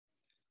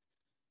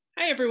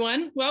Hi,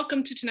 everyone.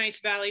 Welcome to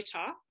tonight's Valley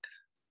Talk,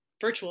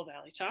 virtual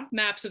Valley Talk,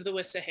 Maps of the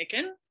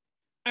Wissahickon.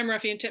 I'm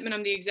Ruffian Tittman.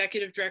 I'm the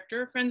Executive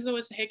Director of Friends of the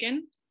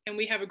Wissahickon, and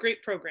we have a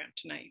great program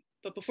tonight.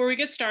 But before we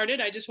get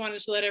started, I just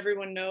wanted to let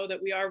everyone know that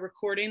we are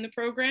recording the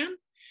program.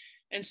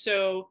 And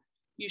so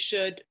you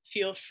should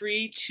feel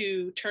free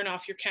to turn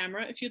off your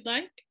camera if you'd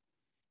like.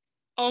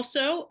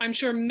 Also, I'm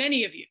sure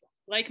many of you,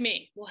 like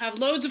me, will have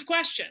loads of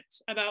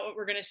questions about what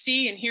we're going to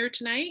see and hear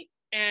tonight.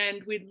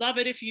 And we'd love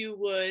it if you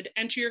would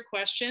enter your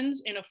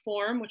questions in a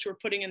form, which we're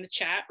putting in the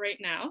chat right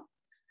now.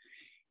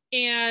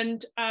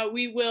 And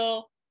we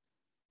will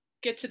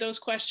get to those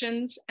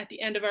questions at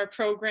the end of our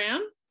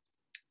program,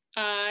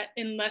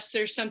 unless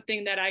there's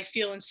something that I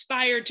feel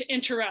inspired to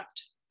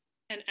interrupt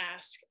and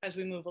ask as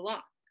we move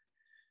along.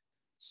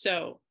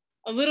 So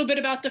a little bit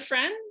about the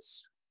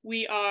Friends.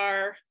 We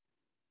are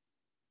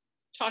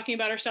talking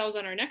about ourselves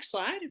on our next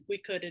slide, if we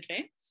could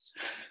advance.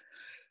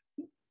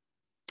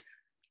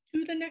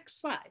 To the next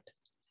slide,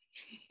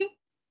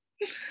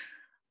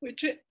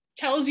 which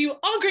tells you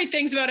all great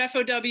things about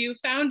FOW,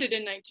 founded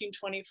in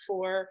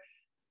 1924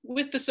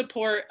 with the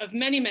support of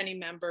many, many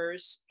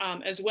members,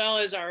 as well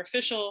as our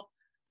official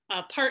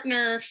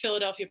partner,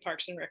 Philadelphia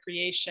Parks and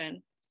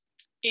Recreation.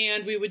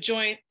 And we would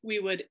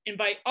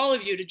invite all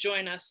of you to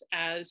join us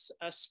as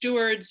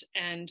stewards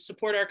and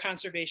support our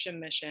conservation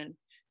mission.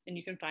 And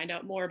you can find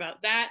out more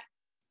about that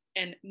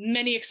and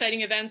many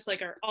exciting events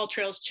like our All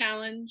Trails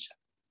Challenge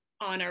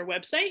on our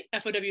website,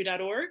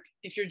 fow.org.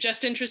 If you're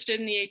just interested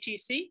in the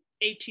ATC,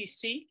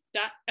 atc.fow.org.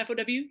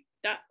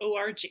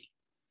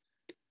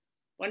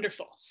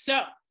 Wonderful.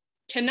 So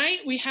tonight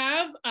we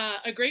have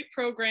a great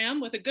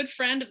program with a good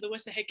friend of the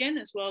Wissahickon,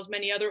 as well as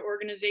many other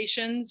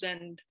organizations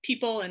and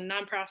people and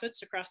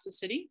nonprofits across the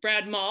city,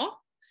 Brad Mall.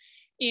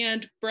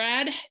 And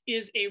Brad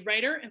is a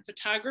writer and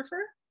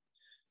photographer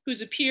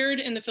who's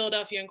appeared in the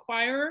Philadelphia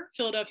Inquirer,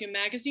 Philadelphia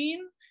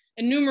Magazine,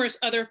 and numerous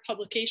other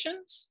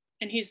publications.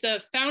 And he's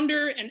the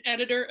founder and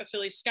editor of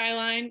Philly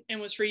Skyline and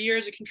was for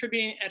years a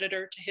contributing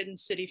editor to Hidden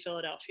City,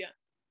 Philadelphia.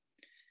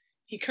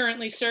 He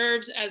currently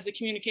serves as the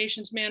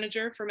communications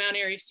manager for Mount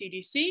Airy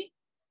CDC,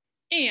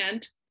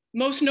 and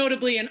most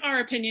notably, in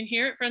our opinion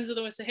here at Friends of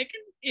the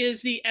Wissahickon,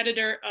 is the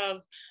editor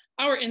of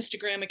our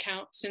Instagram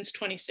account since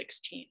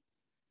 2016.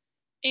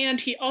 And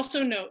he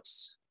also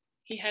notes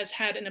he has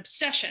had an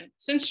obsession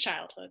since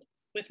childhood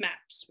with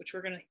maps, which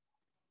we're going to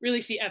really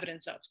see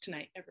evidence of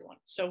tonight, everyone.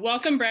 So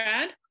welcome,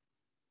 Brad.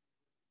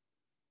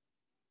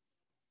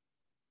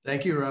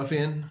 Thank you,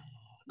 Ruffian.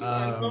 You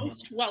are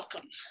most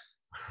welcome.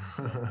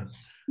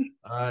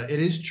 It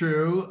is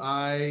true.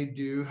 I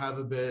do have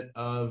a bit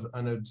of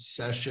an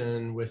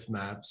obsession with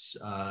maps.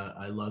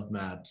 I love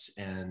maps.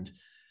 And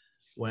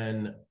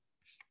when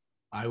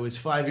I was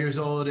 5 years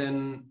old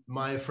and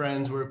my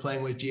friends were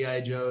playing with G.I.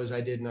 Joes,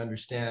 I didn't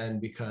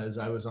understand because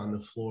I was on the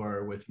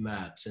floor with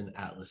maps and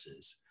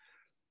atlases.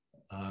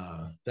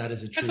 That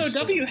is a true FOW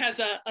story.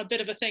 has a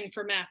bit of a thing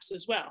for maps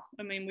as well.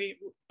 I mean,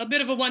 a bit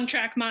of a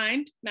one-track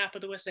mind, Map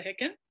of the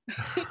Wissahickon.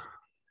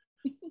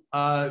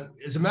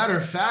 As a matter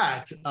of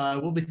fact,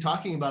 we'll be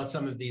talking about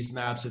some of these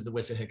maps of the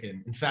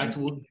Wissahickon. In fact,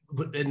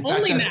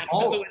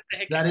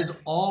 that is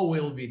all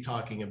we'll be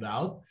talking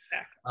about.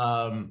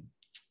 Exactly.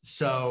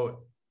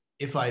 So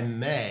if I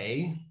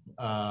may,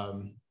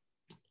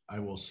 I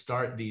will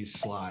start these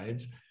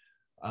slides.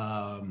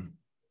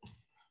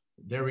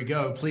 There we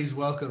go. Please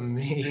welcome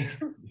me.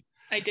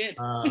 I did.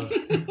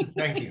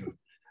 Thank you.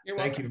 You're welcome.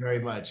 Thank you very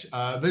much.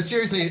 But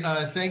seriously,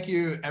 thank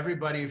you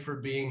everybody for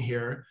being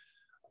here.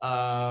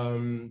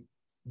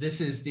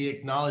 This is the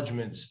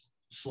acknowledgements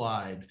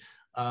slide.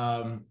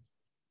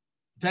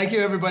 Thank you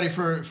everybody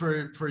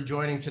for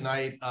joining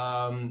tonight.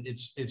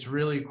 It's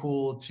really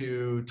cool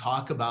to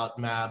talk about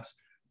maps,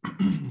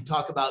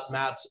 talk about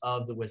maps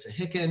of the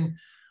Wissahickon,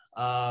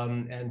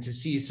 and to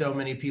see so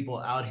many people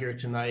out here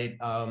tonight.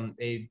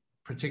 A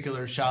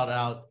particular shout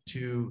out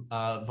to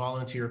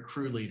volunteer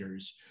crew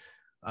leaders.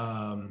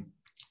 Before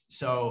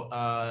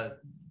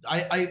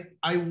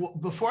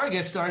I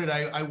get started,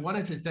 I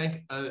wanted to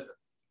thank a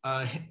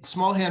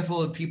small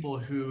handful of people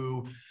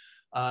who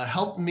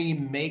helped me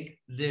make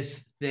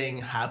this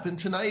thing happen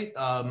tonight.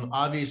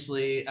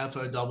 Obviously,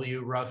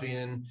 FOW,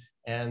 Ruffian,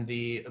 and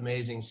the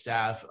amazing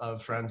staff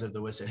of Friends of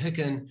the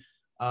Wissahickon.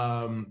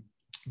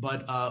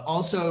 But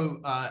also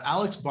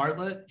Alex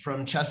Bartlett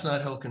from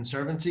Chestnut Hill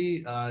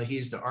Conservancy.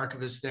 He's the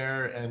archivist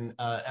there, and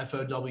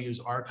FOW's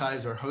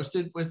archives are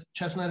hosted with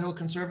Chestnut Hill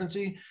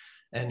Conservancy.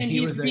 And he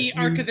was the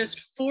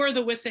archivist for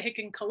the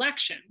Wissahickon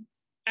collection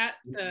at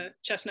the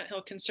Chestnut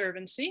Hill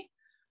Conservancy,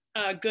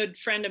 a good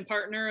friend and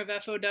partner of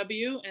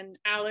FOW. And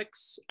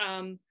Alex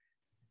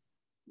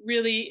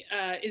really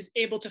is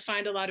able to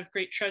find a lot of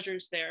great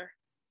treasures there.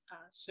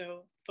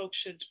 So folks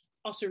should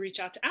also reach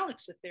out to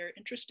Alex if they're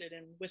interested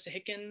in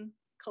Wissahickon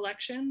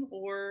collection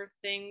or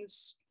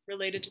things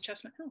related to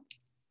Chestnut Hill.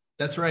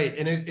 That's right.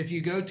 And if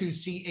you go to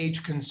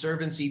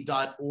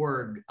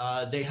chconservancy.org,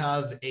 they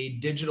have a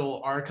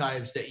digital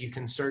archives that you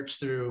can search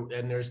through,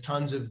 and there's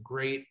tons of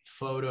great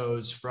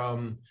photos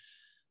from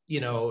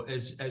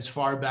as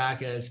far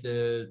back as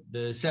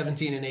the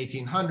 17 and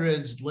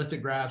 1800s,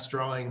 lithographs,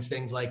 drawings,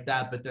 things like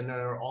that. But then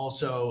there are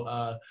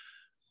also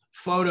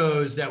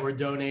photos that were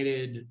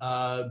donated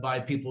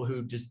by people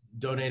who just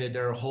donated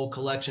their whole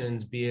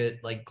collections, be it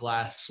like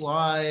glass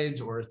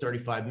slides or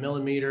 35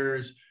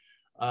 millimeters,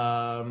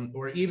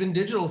 or even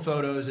digital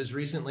photos as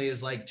recently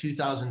as like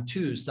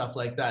 2002, stuff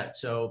like that.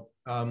 So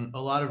a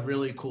lot of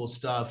really cool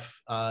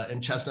stuff.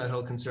 And Chestnut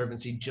Hill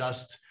Conservancy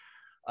just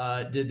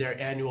did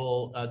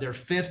their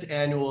fifth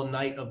annual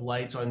Night of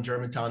Lights on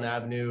Germantown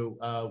Avenue,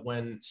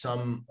 when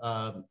some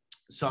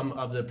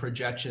of the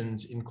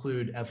projections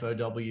include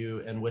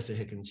FOW and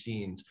Wissahickon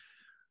scenes.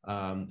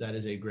 That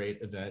is a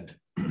great event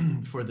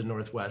for the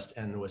Northwest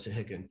and the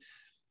Wissahickon.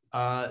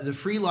 The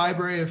Free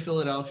Library of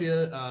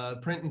Philadelphia,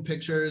 print and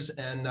pictures,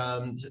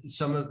 and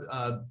some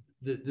of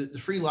the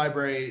Free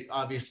Library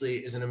obviously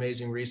is an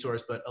amazing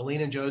resource, but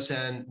Alina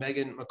Josen,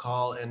 Megan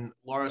McCall, and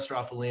Laura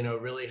Straffolino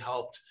really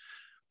helped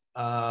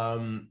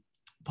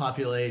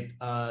populate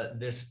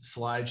this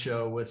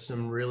slideshow with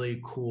some really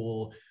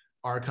cool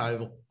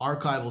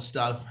archival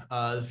stuff.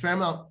 The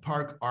Fairmount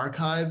Park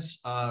Archives,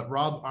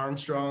 Rob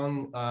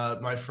Armstrong,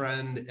 my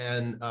friend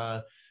and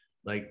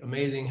like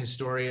amazing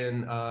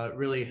historian,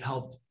 really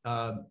helped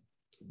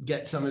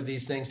get some of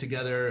these things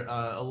together.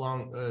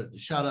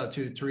 Shout out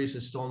to Teresa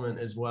Stolman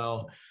as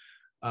well.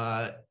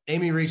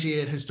 Amy Ricci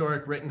at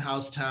Historic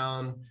Rittenhouse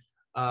Town,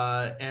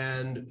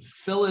 and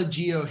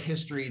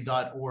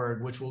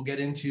philageohistory.org, which we'll get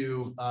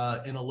into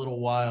in a little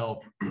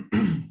while.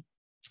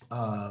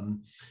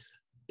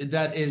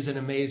 That is an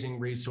amazing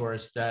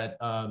resource that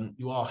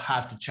you all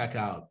have to check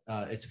out.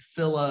 It's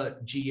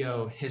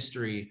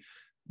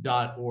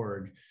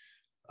philageohistory.org.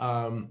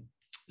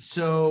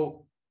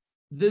 So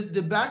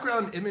the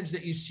background image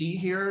that you see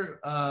here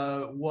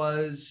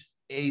was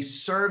a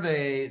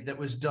survey that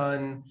was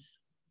done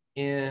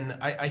in,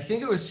 I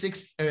think it was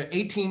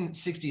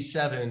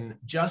 1867,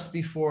 just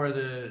before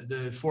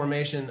the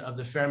formation of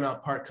the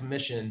Fairmount Park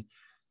Commission.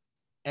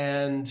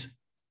 And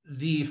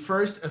the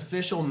first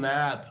official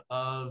map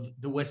of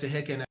the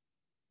Wissahickon.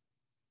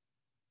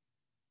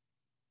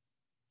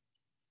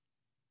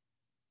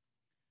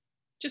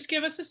 Just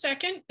give us a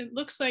second. It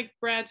looks like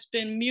Brad's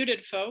been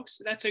muted, folks.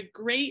 That's a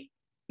great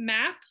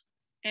map.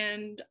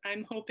 And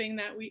I'm hoping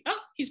that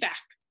he's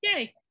back.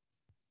 Yay.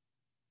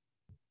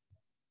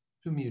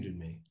 Who muted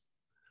me?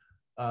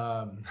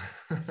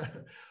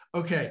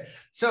 Okay,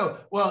 so,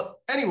 well,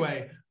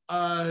 anyway,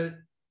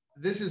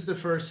 this is the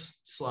first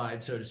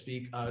slide, so to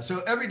speak.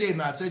 So everyday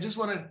maps, I just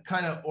want to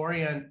kind of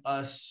orient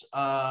us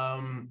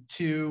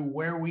to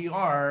where we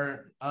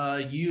are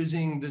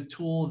using the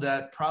tool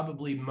that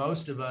probably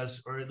most of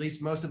us, or at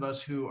least most of us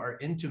who are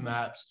into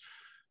maps,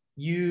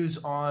 use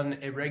on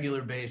a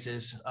regular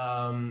basis.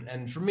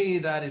 And for me,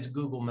 that is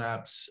Google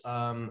Maps.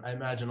 I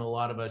imagine a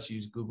lot of us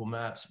use Google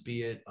Maps,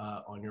 be it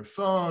on your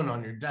phone,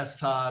 on your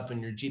desktop,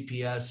 and your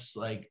GPS,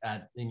 like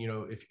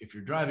if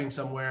you're driving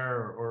somewhere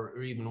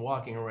or even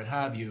walking or what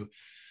have you.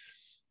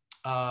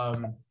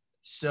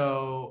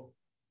 So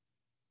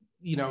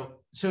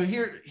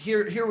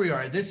here we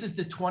are. This is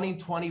the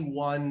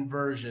 2021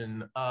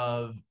 version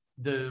of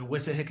the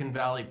Wissahickon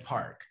Valley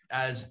Park,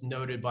 as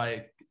noted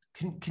by.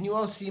 Can you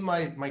all see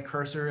my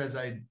cursor as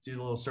I do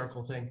the little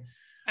circle thing?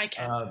 I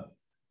can.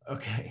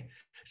 Okay,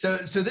 so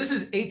this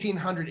is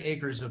 1,800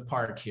 acres of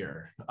park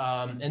here,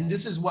 and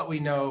this is what we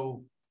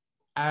know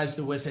as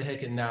the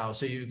Wissahickon now.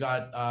 So you've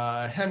got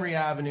Henry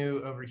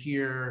Avenue over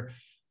here.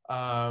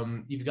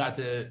 You've got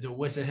the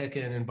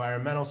Wissahickon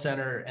Environmental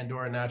Center and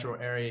Dora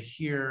Natural Area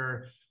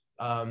here.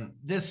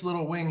 This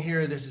little wing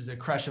here, this is the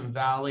Gresham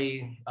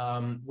Valley,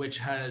 which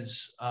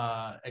has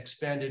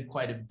expanded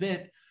quite a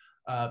bit.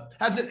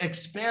 Hasn't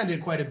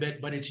expanded quite a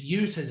bit, but its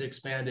use has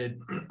expanded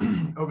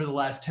over the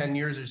last 10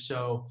 years or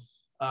so,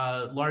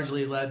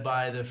 largely led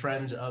by the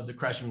Friends of the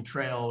Gresham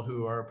Trail,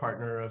 who are a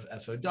partner of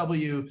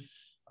FOW,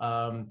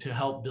 to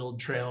help build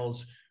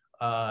trails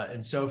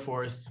and so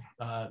forth.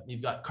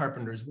 You've got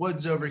Carpenter's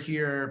Woods over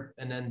here,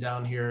 and then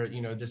down here,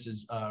 this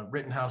is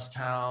Rittenhouse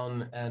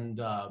Town and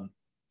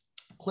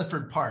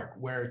Clifford Park,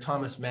 where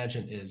Thomas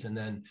Mansion is. And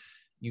then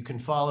you can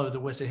follow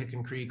the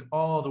Wissahickon Creek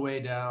all the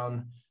way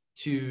down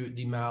to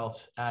the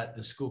mouth at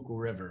the Schuylkill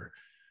River.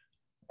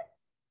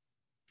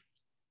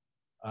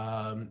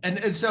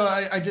 And so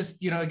I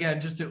just,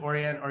 again, just to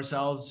orient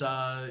ourselves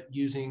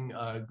using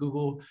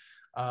Google.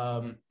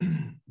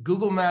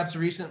 Google Maps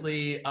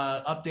recently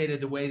updated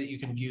the way that you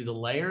can view the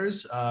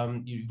layers.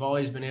 You've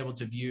always been able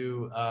to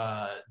view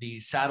the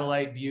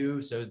satellite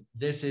view. So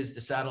this is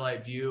the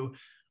satellite view.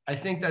 I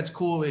think that's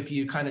cool if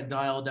you kind of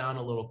dial down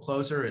a little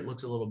closer. It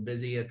looks a little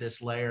busy at this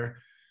layer.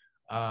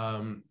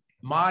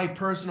 My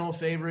personal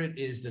favorite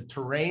is the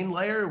terrain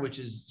layer, which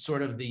is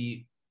sort of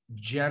the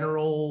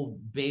general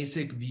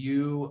basic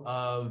view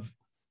of,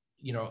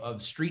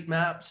 of street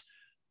maps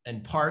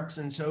and parks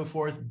and so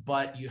forth.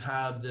 But you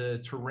have the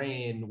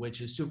terrain,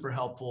 which is super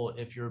helpful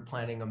if you're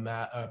planning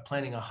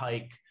a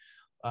hike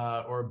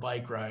or a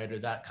bike ride or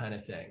that kind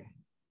of thing.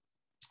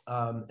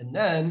 And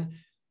then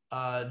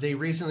they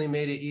recently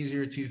made it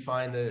easier to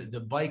find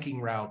the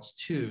biking routes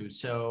too.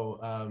 So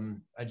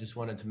I just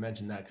wanted to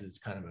mention that because it's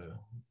kind of a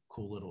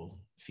cool little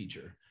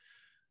feature.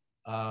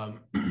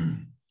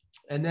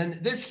 And then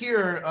this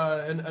here,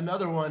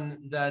 another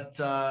one that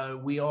a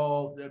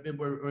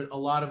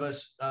lot of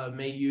us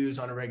may use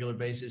on a regular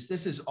basis.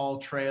 This is All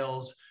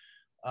Trails.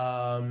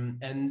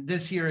 And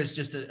this here is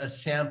just a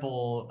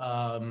sample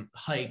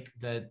hike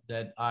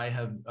that I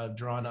have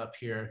drawn up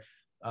here.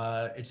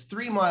 It's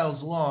 3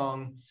 miles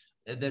long.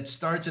 That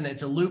starts, and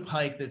it's a loop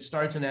hike that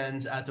starts and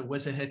ends at the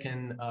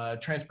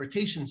Wissahickon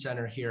Transportation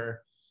Center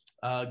here.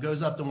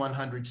 Goes up to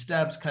 100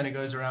 steps, kind of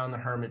goes around the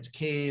Hermit's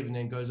Cave, and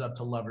then goes up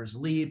to Lover's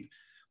Leap,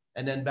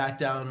 and then back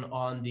down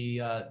on the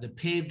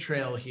paved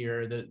trail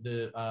here,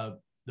 the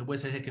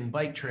Wissahickon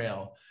Bike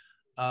Trail.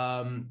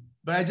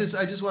 But I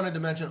just wanted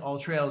to mention All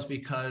Trails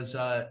because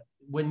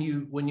when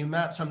you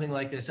map something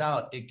like this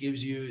out, it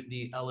gives you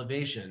the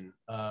elevation,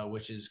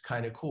 which is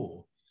kind of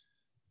cool.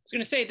 I was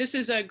going to say, this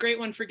is a great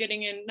one for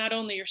getting in not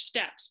only your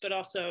steps, but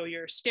also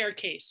your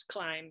staircase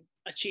climb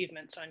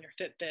achievements on your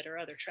Fitbit or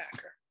other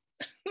tracker.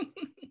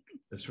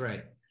 That's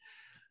right.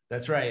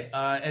 That's right.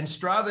 And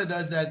Strava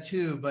does that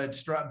too, but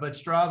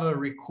Strava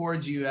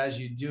records you as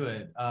you do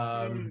it.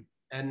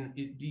 And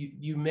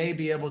you may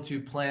be able to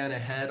plan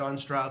ahead on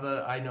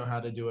Strava. I know how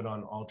to do it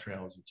on All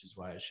Trails, which is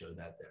why I showed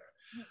that there.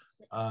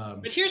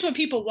 But here's what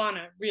people want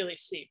to really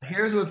see. Right?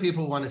 Here's what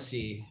people want to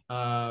see.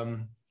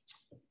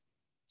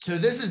 So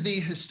this is the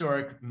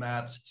historic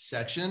maps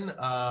section.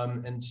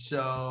 And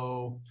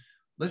so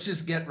let's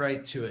just get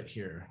right to it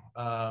here.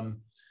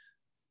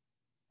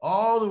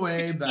 All the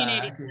way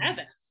back in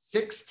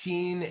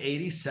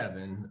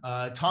 1687,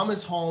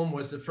 Thomas Holme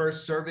was the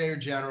first Surveyor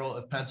General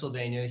of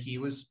Pennsylvania. He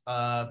was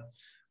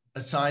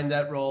assigned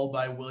that role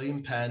by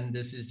William Penn.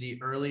 This is the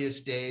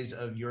earliest days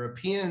of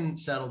European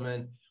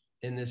settlement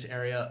in this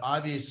area.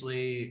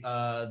 Obviously,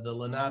 the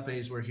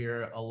Lenapes were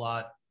here a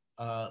lot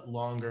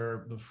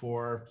longer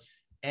before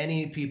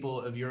any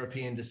people of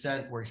European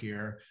descent were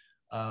here.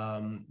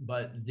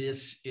 But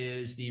this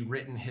is the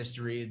written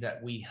history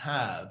that we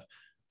have.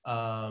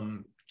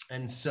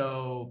 And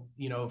so,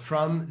 you know,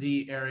 from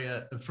the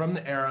era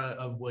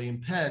of William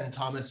Penn,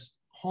 Thomas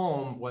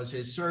Holme was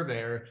his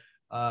surveyor,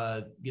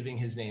 giving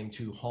his name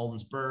to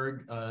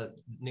Holmesburg,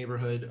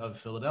 neighborhood of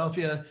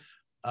Philadelphia.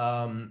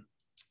 The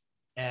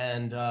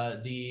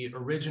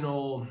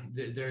original,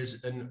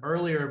 there's an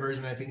earlier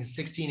version, I think it's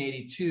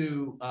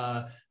 1682,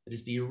 that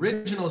is the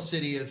original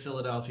city of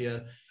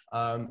Philadelphia,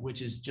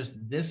 which is just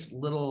this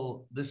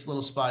little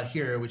spot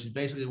here, which is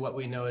basically what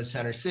we know as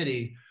Center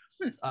City.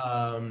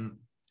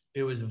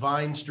 It was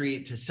Vine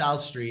Street to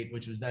South Street,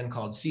 which was then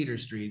called Cedar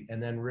Street,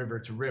 and then river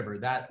to river.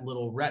 That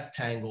little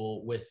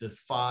rectangle with the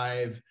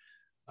 5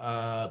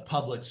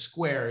 public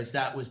squares,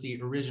 that was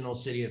the original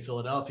city of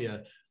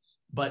Philadelphia.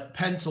 But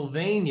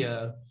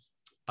Pennsylvania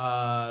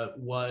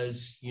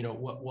was, you know,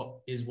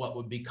 what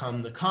would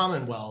become the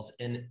Commonwealth.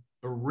 And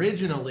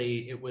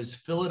originally it was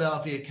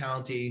Philadelphia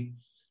County,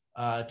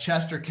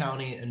 Chester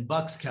County, and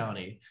Bucks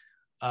County.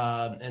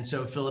 And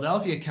so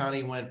Philadelphia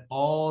County went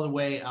all the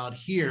way out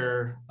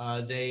here.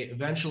 They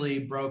eventually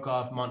broke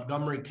off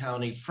Montgomery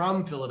County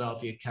from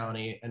Philadelphia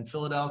County, and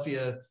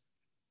Philadelphia,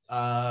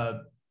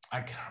 I'm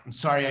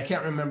sorry, I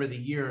can't remember the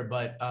year,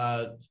 but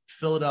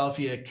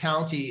Philadelphia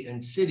County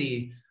and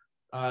City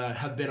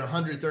have been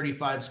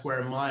 135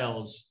 square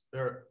miles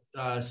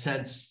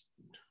since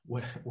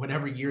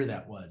whatever year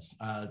that was.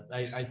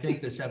 I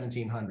think the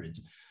 1700s.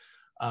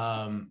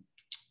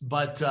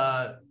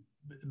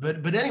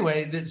 But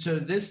anyway, so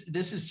this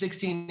is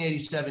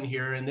 1687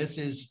 here, and this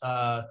is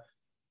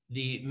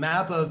the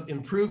map of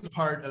improved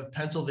part of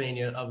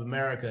Pennsylvania of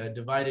America,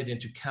 divided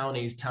into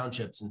counties,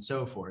 townships, and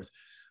so forth.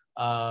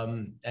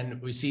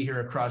 And we see here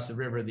across the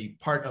river the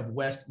part of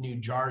West New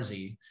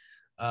Jersey.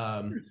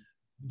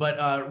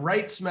 But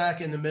right smack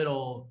in the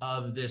middle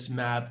of this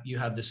map, you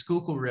have the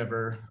Schuylkill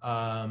River.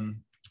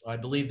 I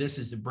believe this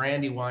is the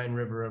Brandywine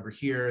River over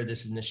here.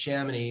 This is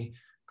Neshaminy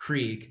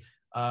Creek.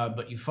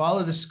 But you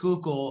follow the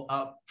Schuylkill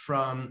up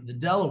from the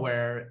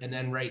Delaware, and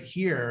then right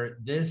here,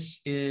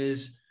 this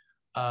is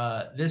the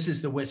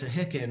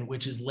Wissahickon,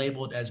 which is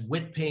labeled as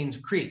Whitpain's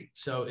Creek.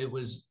 So it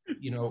was,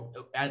 you know,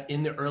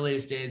 in the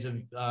earliest days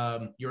of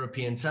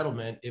European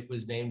settlement, it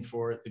was named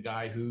for the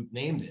guy who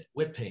named it,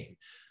 Whitpain.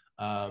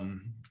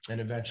 And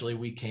eventually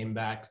we came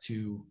back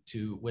to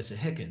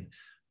Wissahickon.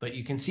 But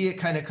you can see it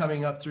kind of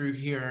coming up through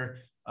here.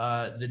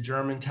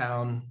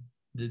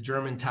 The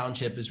German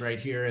township is right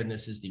here, and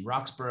this is the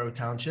Roxborough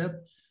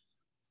Township.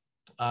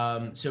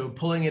 So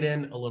pulling it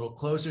in a little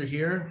closer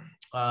here,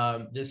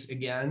 this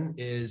again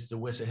is the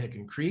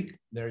Wissahickon Creek.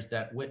 There's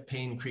that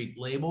Whitpain Creek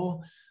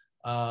label.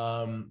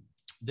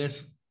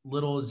 This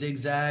little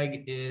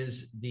zigzag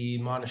is the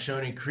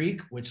Montashonee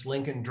Creek, which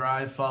Lincoln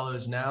Drive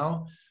follows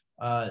now.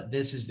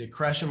 This is the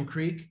Gresham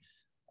Creek.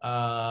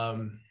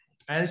 And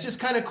it's just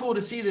kind of cool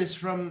to see this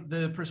from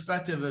the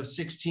perspective of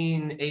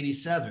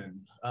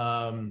 1687.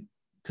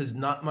 Because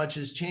not much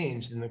has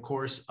changed in the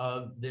course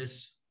of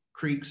this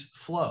creek's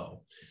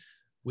flow.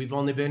 we've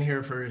only been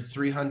here for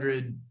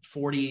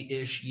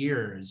 340-ish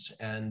years,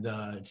 and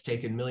it's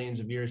taken millions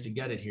of years to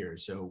get it here.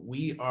 So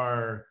we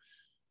are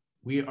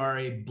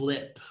a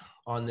blip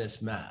on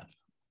this map.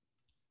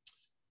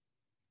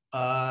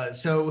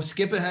 So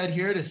skip ahead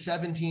here to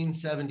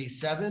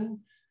 1777.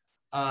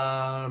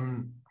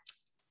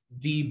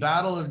 The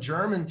Battle of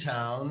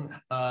Germantown,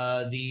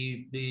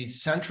 the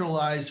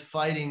centralized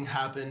fighting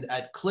happened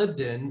at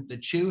Cliveden, the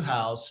Chew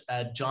House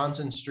at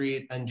Johnson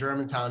Street and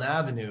Germantown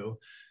Avenue.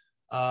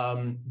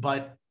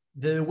 But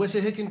the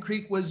Wissahickon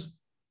Creek was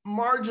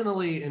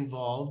marginally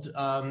involved.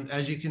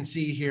 As you can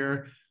see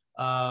here,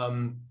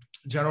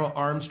 General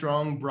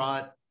Armstrong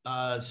brought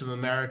some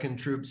American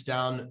troops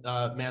down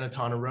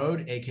Manitouna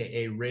Road,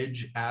 AKA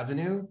Ridge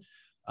Avenue.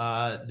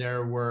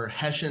 There were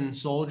Hessian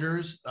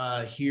soldiers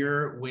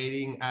here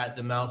waiting at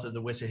the mouth of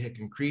the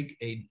Wissahickon Creek,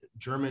 a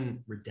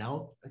German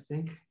redoubt, I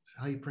think is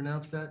how you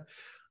pronounce that.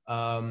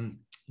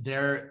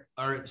 There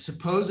are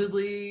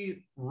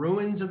supposedly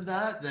ruins of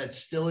that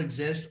still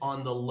exist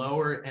on the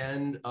lower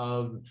end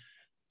of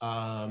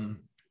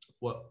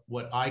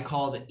what I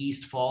call the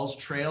East Falls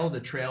Trail, the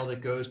trail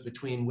that goes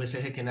between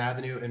Wissahickon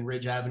Avenue and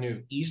Ridge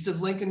Avenue east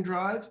of Lincoln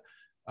Drive.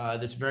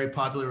 That's very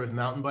popular with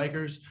mountain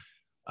bikers.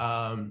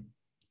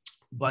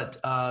 But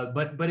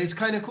it's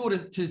kind of cool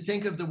to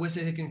think of the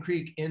Wissahickon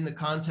Creek in the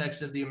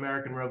context of the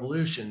American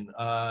Revolution.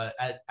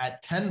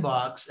 At 10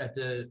 bucks at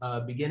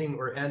the beginning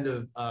or end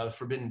of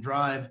Forbidden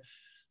Drive,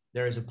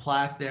 there is a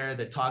plaque there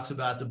that talks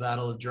about the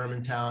Battle of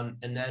Germantown.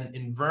 And then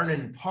in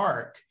Vernon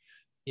Park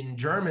in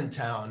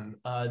Germantown,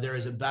 there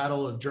is a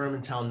Battle of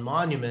Germantown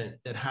monument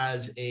that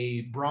has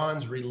a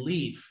bronze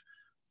relief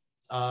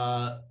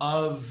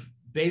of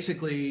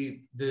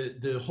basically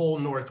the whole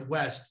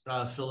Northwest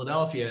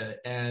Philadelphia,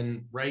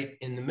 and right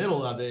in the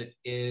middle of it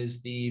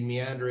is the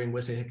meandering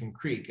Wissahickon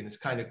Creek, and it's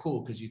kind of cool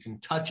because you can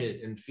touch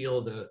it and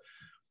feel the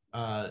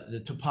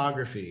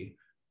topography.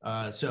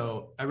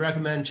 So I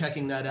recommend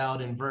checking that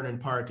out in Vernon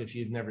Park if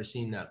you've never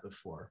seen that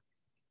before.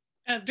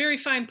 A very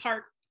fine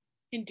park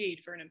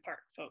indeed, Vernon Park,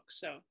 folks.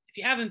 So if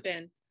you haven't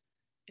been,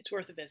 it's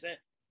worth a visit.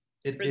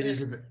 It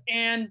is,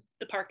 and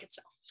the park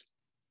itself.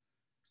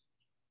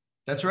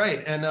 That's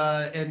right, and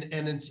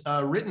it's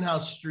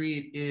Rittenhouse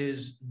Street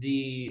is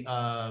the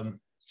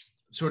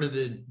sort of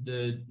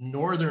the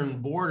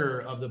northern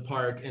border of the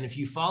park, and if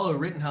you follow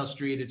Rittenhouse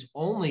Street, it's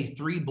only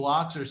 3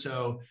 blocks or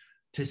so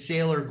to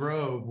Sailor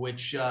Grove,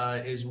 which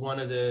is one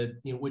of the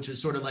which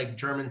is sort of like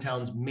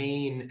Germantown's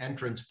main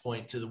entrance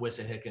point to the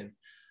Wissahickon,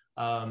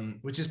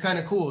 which is kind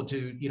of cool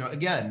to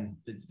again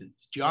it's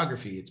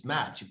geography, it's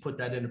maps, you put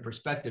that into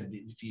perspective.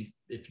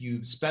 If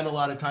you spend a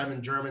lot of time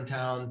in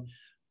Germantown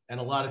and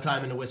a lot of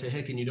time in the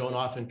Wissahickon, you don't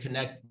often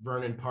connect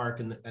Vernon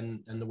Park and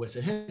the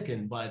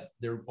Wissahickon, but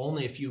they're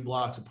only a few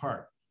blocks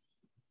apart.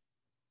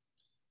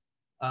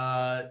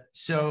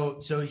 So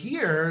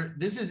here,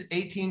 this is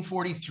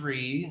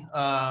 1843.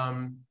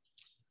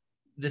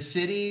 The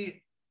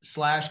city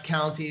 /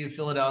 county of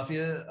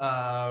Philadelphia.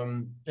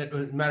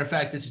 Matter of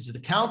fact, this is the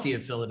county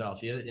of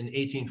Philadelphia in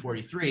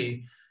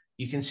 1843.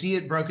 You can see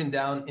it broken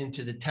down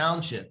into the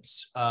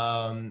townships.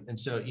 And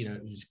so,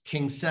 there's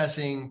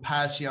Kingsessing,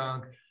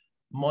 Passyunk,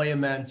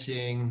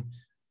 Moyamensing,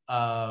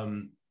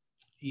 and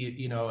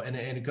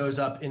it goes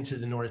up into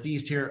the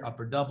northeast here.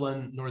 Upper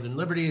Dublin, Northern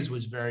Liberties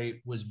was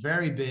very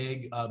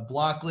big.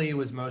 Blockley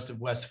was most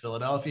of West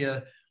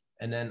Philadelphia,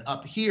 and then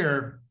up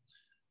here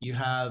you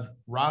have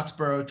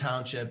Roxborough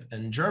Township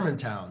and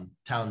Germantown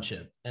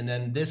Township, and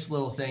then this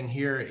little thing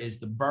here is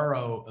the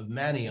borough of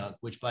Manayunk,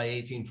 which by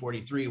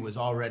 1843 was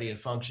already a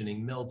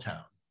functioning mill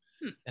town.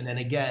 And then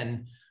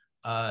again,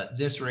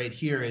 this right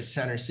here is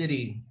Center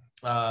City,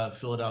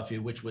 Philadelphia,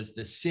 which was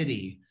the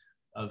city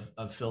of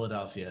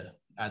Philadelphia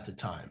at the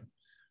time.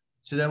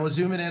 So then we'll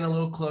zoom it in a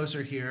little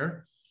closer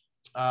here.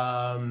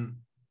 Again,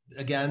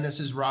 this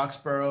is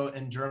Roxborough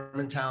and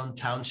Germantown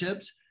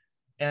townships.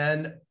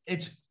 And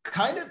it's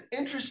kind of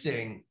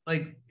interesting,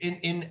 like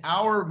in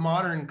our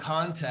modern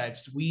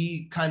context,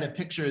 we kind of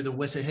picture the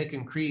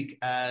Wissahickon Creek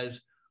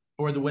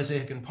or the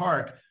Wissahickon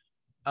Park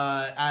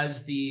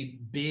as the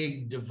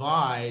big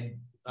divide,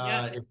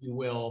 if you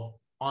will,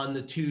 on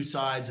the 2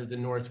 sides of the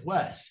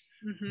Northwest.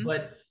 Mm-hmm.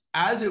 But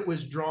as it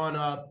was drawn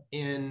up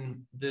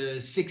in the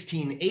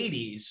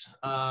 1680s,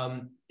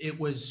 it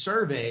was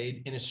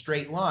surveyed in a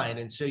straight line.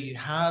 And so you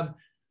have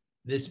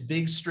this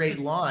big straight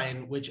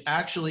line, which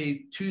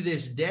actually to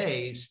this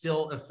day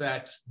still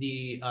affects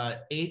the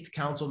 8th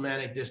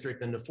Councilmanic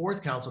District and the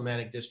 4th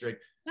Councilmanic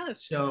District.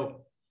 Nice.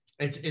 So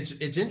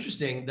it's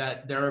interesting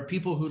that there are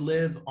people who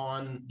live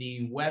on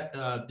the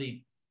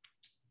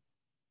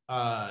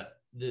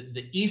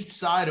east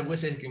side of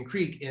Wissahickon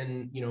Creek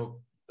in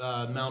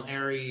Mount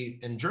Airy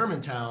and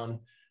Germantown,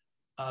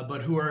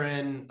 but who are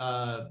in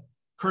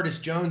Curtis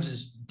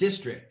Jones's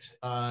district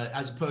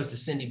as opposed to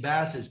Cindy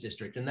Bass's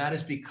district, and that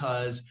is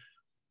because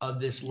of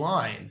this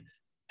line.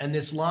 And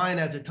this line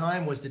at the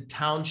time was the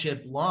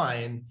township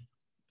line,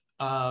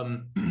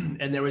 and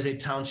there was a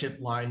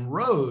township line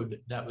road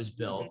that was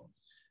built,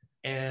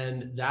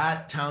 and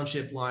that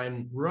township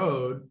line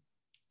road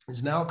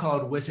is now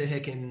called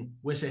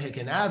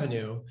Wissahickon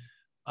Avenue,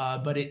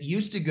 but it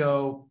used to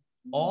go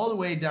all the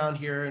way down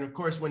here. And of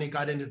course, when it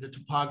got into the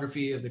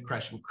topography of the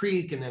Gresham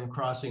Creek and then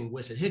crossing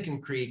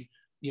Wissahickon Creek,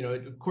 you know,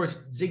 it of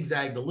course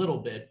zigzagged a little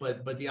bit,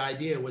 but the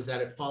idea was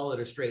that it followed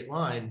a straight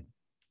line.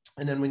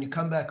 And then when you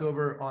come back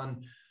over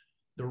on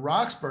the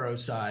Roxborough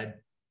side,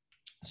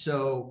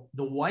 so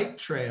the White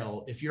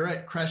Trail, if you're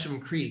at Gresham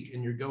Creek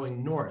and you're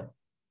going north,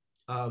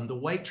 the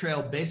White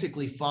Trail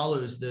basically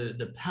follows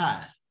the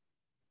path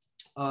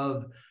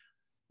of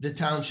the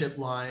township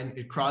line.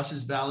 It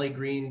crosses Valley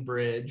Green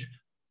Bridge,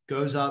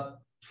 goes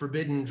up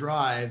Forbidden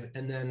Drive,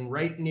 and then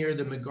right near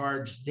the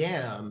McGarge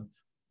Dam,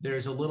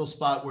 there's a little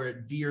spot where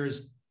it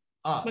veers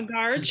up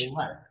McGarge? to the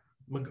left.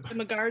 The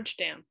McGarge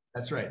Dam.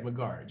 That's right,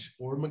 McGarge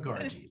or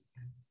McGargy.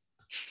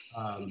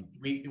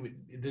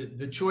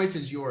 The choice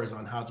is yours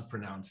on how to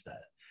pronounce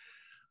that.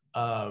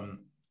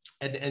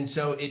 And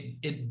so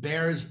it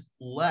bears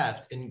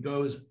left and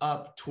goes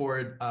up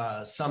toward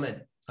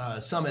Summit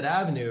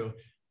Avenue.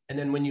 And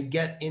then when you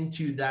get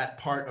into that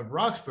part of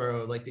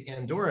Roxborough, like the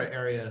Andorra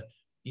area,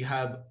 you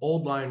have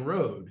Old Line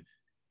Road,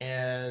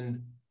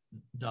 and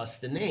thus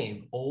the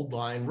name Old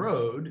Line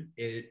Road.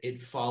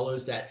 It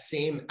follows that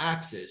same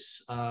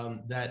axis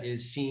that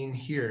is seen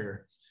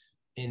here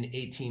in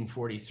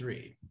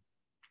 1843.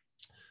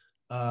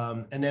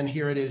 And then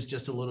here it is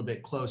just a little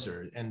bit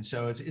closer. And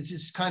so it's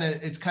just kind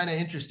of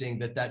interesting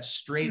that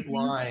straight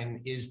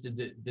line is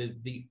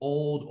the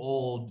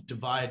old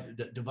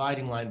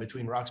dividing line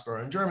between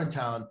Roxborough and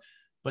Germantown,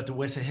 but the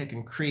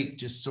Wissahickon Creek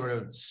just sort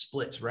of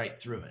splits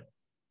right through it.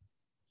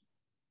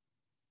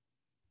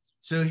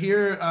 So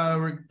here,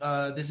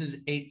 this is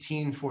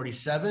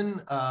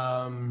 1847.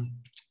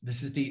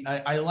 This is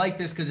I like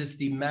this because it's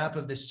the map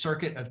of the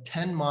circuit of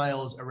 10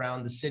 miles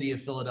around the city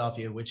of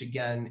Philadelphia, which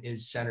again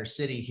is center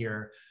city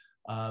here,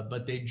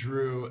 but they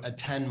drew a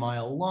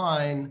 10-mile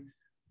line.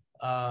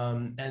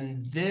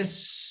 And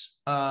this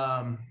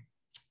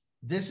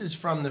is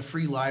from the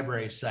Free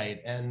Library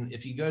site. And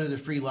if you go to the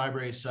Free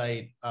Library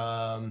site,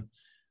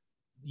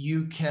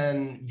 you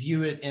can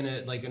view it in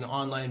an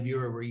online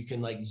viewer where you can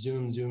like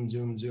zoom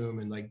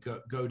and like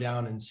go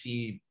down and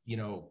see, you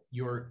know,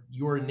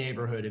 your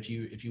neighborhood if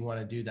you want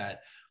to do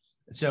that.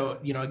 So,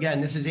 you know, again,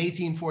 this is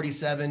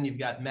 1847. You've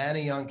got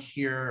Manayunk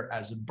here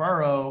as a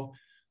borough.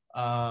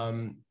 Let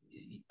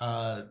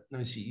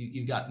me see.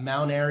 You've got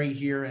Mount Airy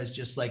here as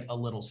just like a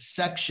little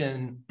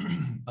section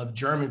of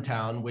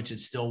Germantown, which it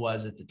still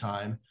was at the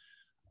time.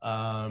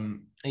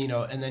 You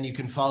know, and then you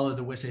can follow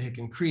the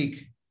Wissahickon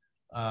Creek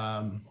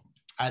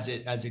as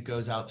it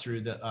goes out through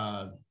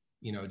the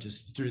you know,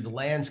 just through the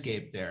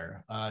landscape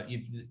there.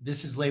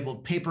 This is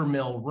labeled Paper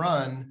Mill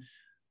Run.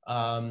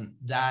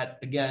 That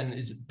again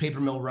is Paper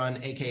Mill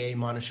Run, AKA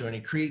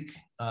Montashonee Creek.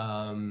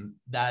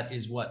 That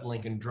is what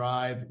Lincoln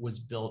Drive was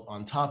built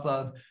on top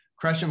of.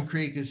 Gresham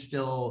Creek is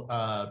still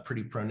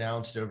pretty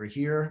pronounced over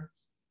here.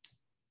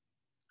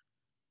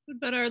 What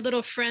about our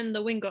little friend,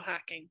 the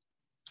Wissahickon?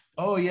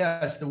 Oh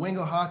yes, the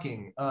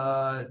Wissahickon.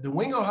 The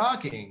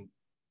Wissahickon,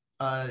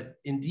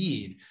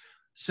 indeed.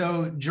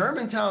 So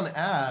Germantown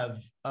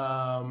Ave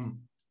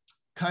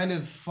kind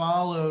of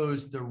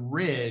follows the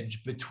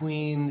ridge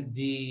between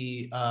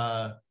the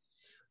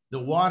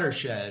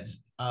watersheds.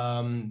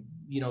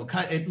 You know,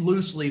 it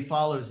loosely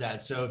follows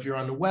that. So if you're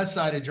on the west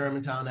side of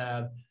Germantown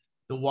Ave,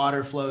 the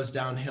water flows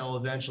downhill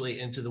eventually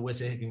into the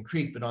Wissahickon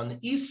Creek. But on the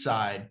east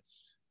side,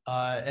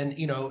 and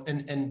you know,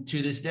 and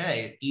to this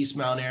day, East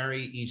Mount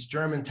Airy, East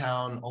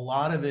Germantown, a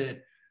lot of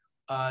it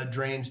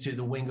drains to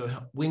the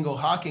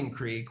Wissahickon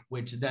Creek,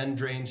 which then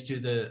drains to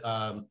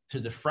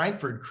the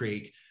Frankford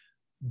Creek.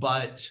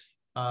 But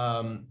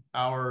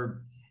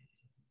our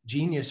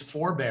genius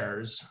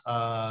forebears,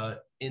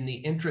 in the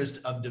interest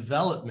of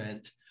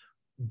development,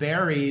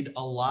 buried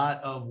a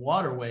lot of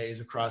waterways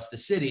across the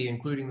city,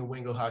 including the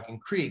Wissahickon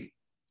Creek,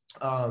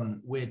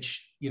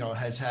 which, you know,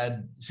 has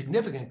had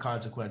significant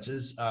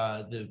consequences.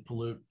 The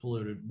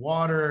polluted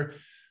water,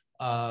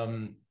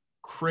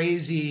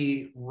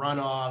 crazy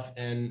runoff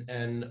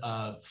and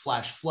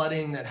flash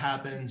flooding that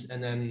happens.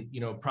 And then,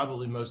 you know,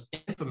 probably most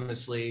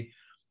infamously,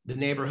 the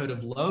neighborhood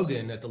of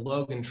Logan at the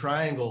Logan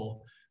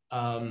Triangle,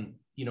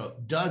 you know,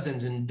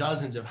 dozens and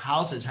dozens of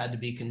houses had to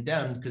be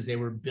condemned because they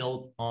were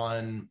built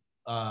on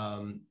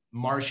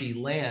marshy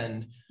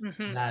land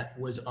that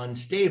was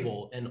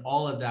unstable. And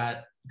all of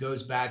that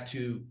goes back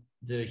to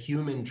the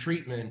human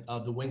treatment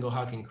of the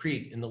Wissahickon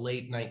Creek in the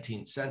late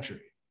 19th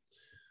century.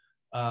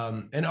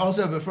 And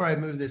also, before I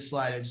move this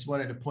slide, I just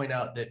wanted to point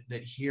out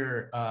that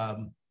here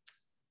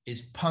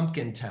is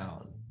Pumpkin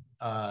Town,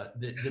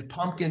 the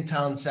Pumpkin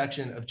Town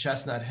section of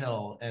Chestnut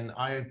Hill. And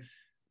I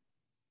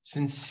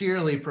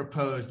sincerely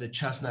propose that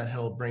Chestnut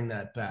Hill bring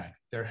that back.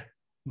 There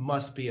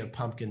must be a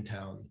Pumpkin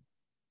Town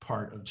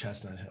part of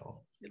Chestnut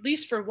Hill. At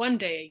least for one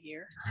day a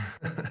year.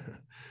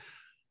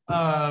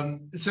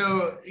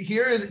 So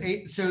here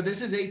is so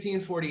this is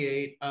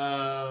 1848.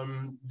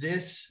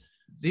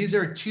 These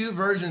are two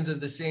versions of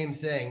the same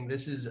thing.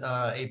 This is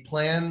a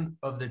plan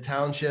of the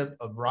township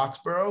of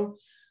Roxborough.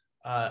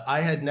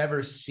 I had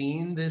never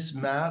seen this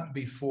map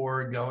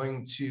before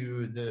going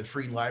to the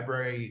free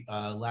library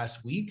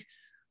last week.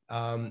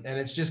 And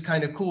it's just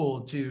kind of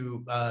cool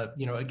to,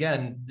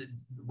 again,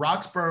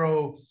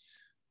 Roxborough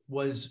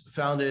was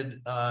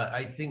founded,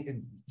 I think, in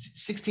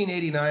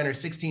 1689 or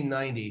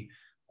 1690.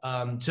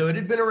 So it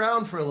had been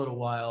around for a little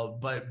while,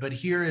 but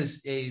here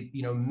is a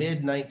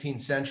mid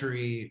 19th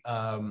century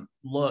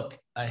look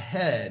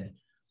ahead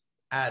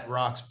at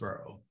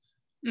Roxborough.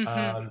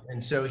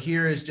 And so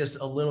here is just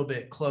a little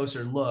bit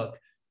closer look.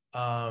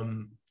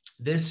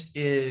 This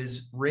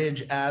is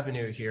Ridge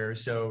Avenue here,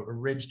 so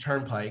Ridge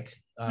Turnpike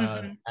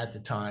at the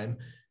time.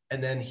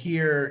 And then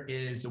here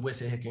is the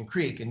Wissahickon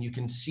Creek, and you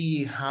can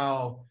see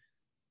how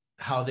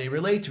they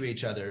relate to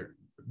each other.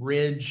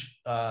 Ridge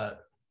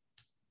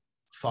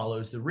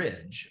follows the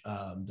ridge,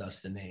 thus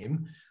the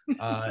name.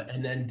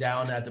 And then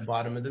down at the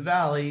bottom of the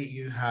valley,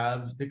 you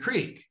have the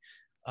creek.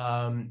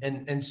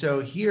 And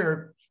so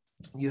here,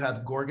 you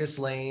have Gorgas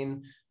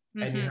Lane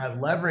and you have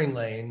Levering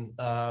Lane,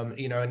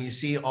 and you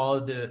see all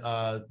of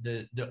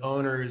the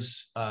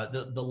owners,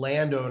 the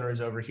landowners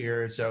over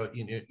here. So,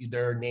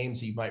 there are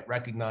names you might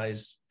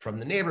recognize from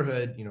the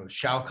neighborhood,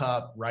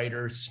 Shaukup,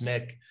 Ryder,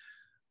 Smick.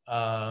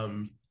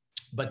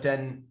 But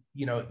then,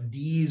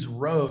 these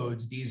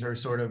roads, these are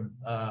sort of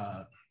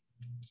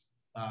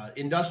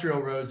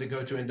industrial roads that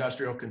go to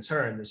industrial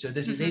concern. So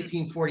this is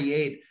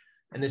 1848,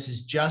 and this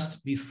is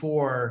just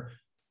before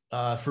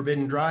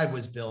Forbidden Drive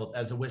was built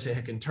as the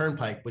Wissahickon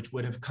Turnpike, which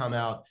would have come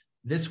out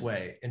this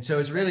way. And so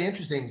it's really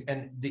interesting.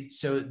 And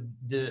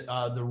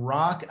the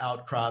rock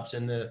outcrops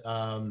and the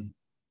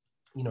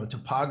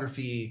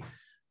topography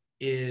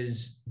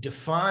is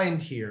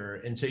defined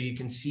here, and so you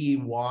can see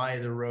why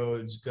the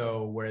roads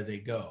go where they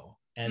go.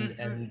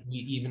 And we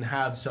even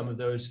have some of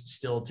those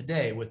still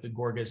today with the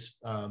Gorgas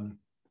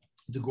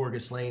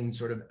Lane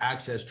sort of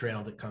access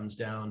trail that comes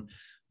down.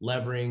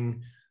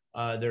 Levering,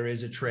 there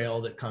is a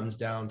trail that comes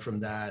down from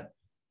that,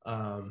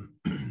 and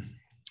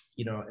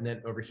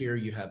then over here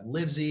you have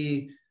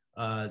Livesey.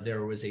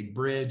 There was a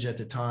bridge at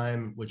the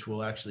time, which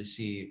we'll actually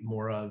see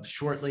more of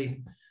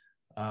shortly.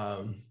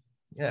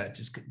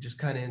 Just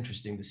kind of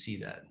interesting to see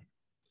that.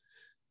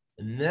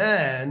 And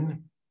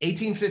then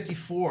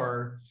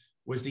 1854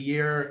 was the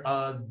year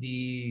of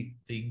the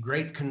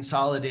great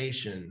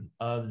consolidation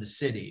of the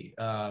city.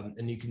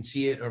 And you can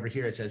see it over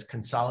here. It says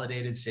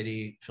Consolidated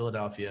City,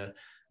 Philadelphia.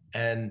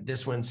 And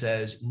this one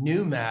says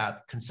new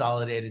map,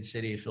 Consolidated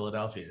City of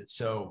Philadelphia.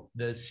 So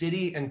the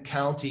city and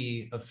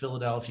county of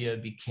Philadelphia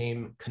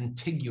became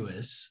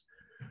contiguous.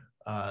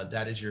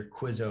 That is your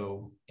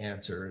Quizzo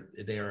answer.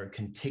 They are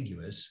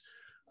contiguous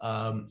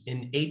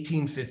in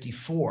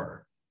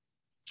 1854.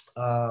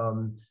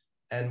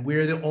 And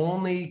we're the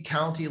only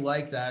county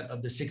like that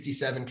of the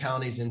 67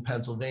 counties in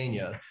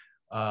Pennsylvania,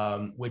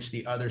 which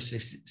the other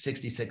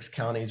 66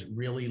 counties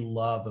really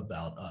love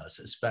about us,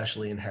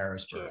 especially in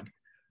Harrisburg.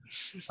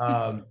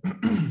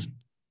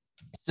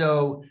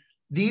 So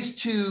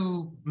these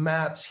two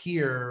maps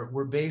here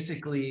were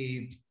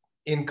basically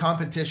in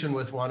competition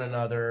with one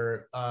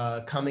another,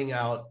 coming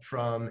out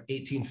from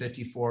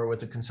 1854 with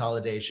the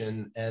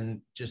consolidation, and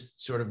just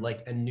sort of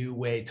like a new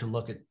way to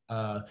look at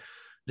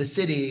the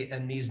city.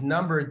 And these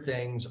numbered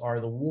things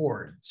are the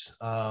wards.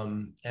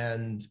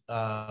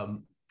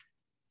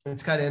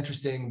 It's kind of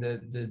interesting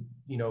that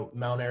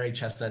Mount Airy,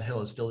 Chestnut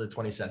Hill is still the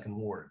 22nd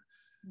ward.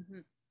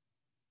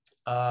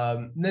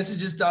 This is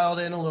just dialed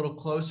in a little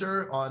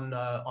closer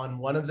on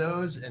one of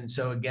those. And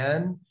so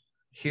again,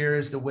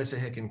 here's the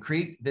Wissahickon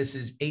Creek. This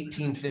is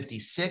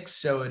 1856,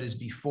 so it is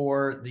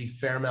before the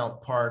Fairmount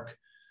Park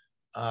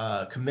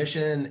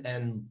Commission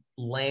and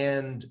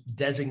land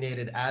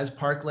designated as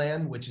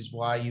parkland, which is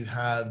why you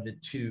have the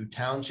two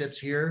townships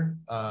here,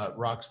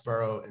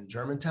 Roxborough and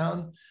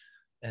Germantown.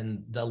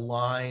 And the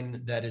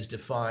line that is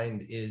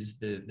defined is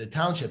the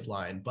township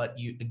line. But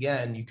you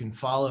can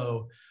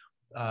follow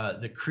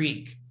the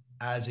creek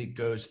as it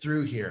goes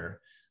through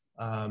here.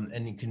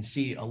 And you can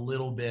see a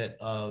little bit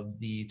of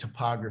the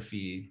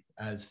topography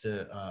as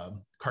the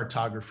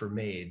cartographer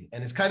made.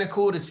 And it's kind of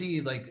cool to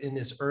see, like in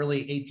this early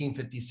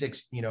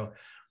 1856,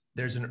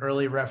 there's an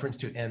early reference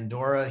to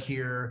Andorra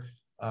here.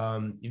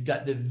 You've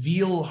got the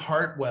Veal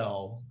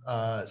Hartwell.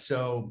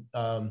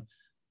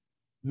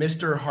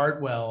 Mr.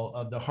 Hartwell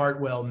of the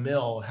Hartwell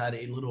Mill had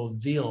a little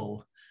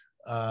veal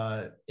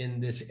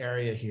in this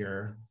area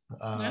here,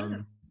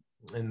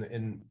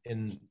 in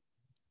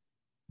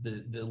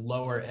the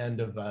lower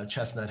end of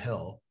Chestnut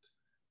Hill.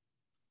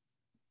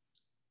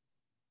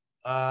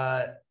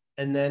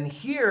 And then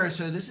here,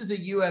 so this is the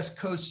U.S.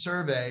 Coast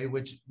Survey,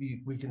 which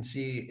we can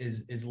see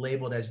is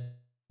labeled as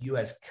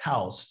U.S.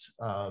 Coast.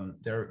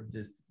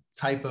 The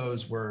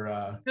typos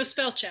were no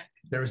spell check.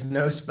 There was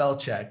no spell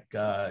check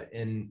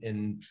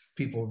in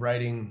people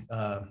writing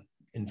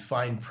in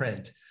fine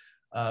print.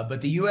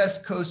 But the U.S.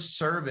 Coast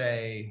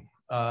Survey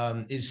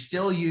is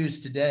still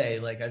used today,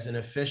 like as an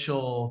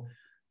official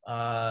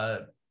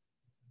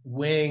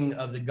wing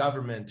of the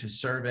government to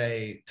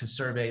survey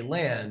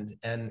land.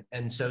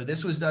 And so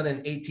this was done in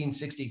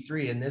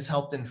 1863, and this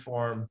helped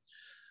inform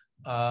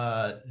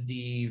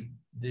the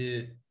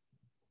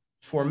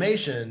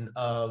formation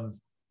of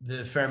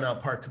the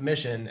Fairmount Park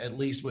Commission, at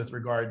least with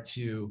regard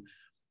to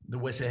the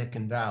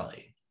Wissahickon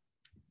Valley.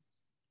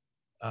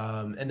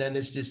 And then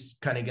this just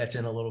kind of gets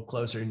in a little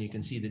closer, and you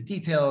can see the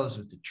details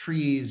with the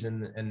trees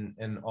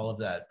and all of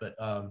that. But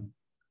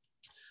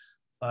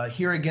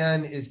here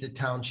again is the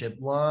township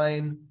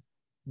line,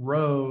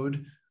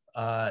 road,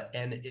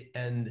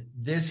 and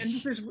this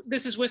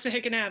is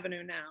Wissahickon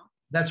Avenue now.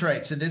 That's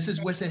right. So this is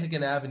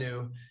Wissahickon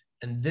Avenue,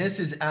 and this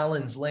is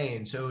Allen's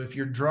Lane. So if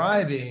you're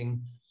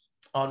driving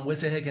on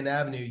Wissahickon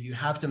Avenue, you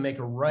have to make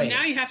a right.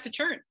 Now you have to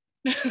turn.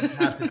 You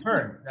have to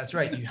turn. That's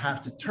right. You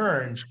have to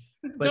turn.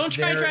 But don't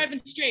try driving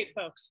straight,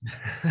 folks.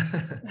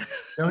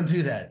 Don't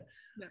do that.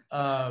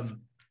 No.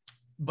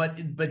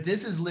 But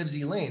this is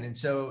Livesey Lane, and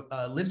so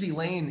Livesey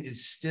Lane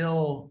is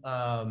still,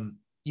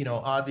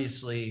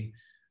 obviously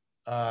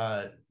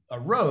a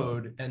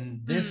road, and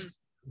this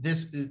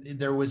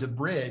there was a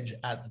bridge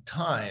at the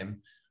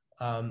time,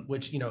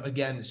 which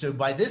again. So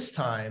by this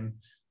time,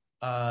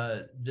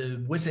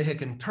 the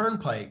Wissahickon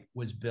Turnpike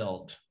was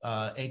built,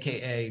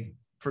 aka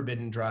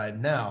Forbidden Drive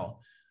now.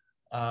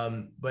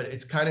 But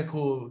it's kind of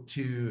cool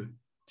to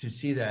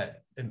see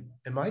that.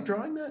 Am I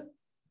drawing that?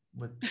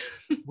 What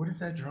is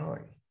that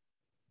drawing?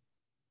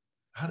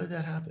 How did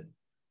that happen?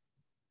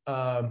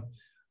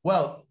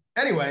 Well,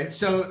 anyway,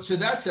 so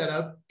that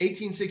setup,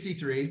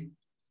 1863.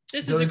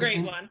 This is a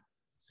great one.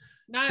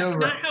 Not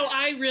how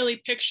I really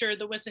picture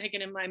the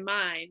Wissahickon in my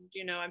mind.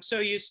 I'm so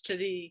used to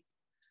the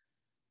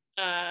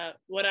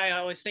what I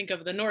always think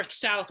of, the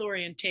north-south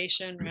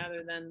orientation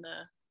rather than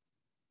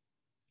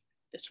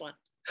this one.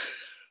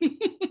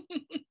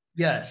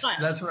 Yes,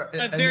 that's right.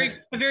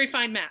 A very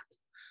fine map.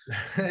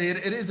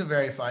 It is a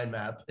very fine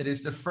map. It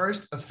is the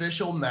first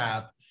official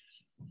map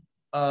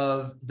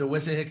of the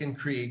Wissahickon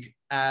Creek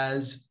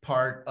as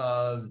part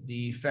of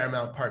the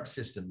Fairmount Park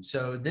system.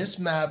 So this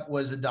map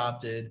was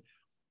adopted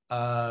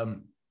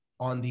on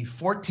the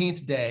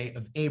 14th day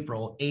of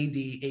April, AD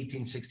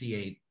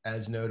 1868,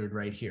 as noted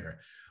right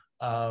here.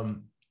 So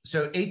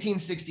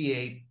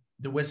 1868,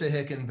 the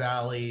Wissahickon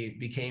Valley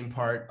became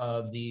part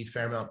of the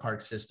Fairmount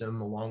Park system,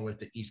 along with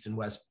the East and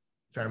West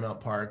Fairmount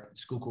Park,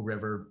 Schuylkill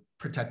River,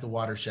 Protect the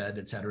Watershed,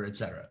 et cetera, et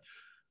cetera.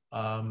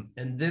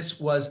 And this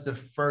was the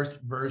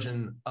first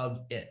version of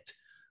it.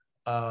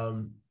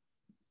 And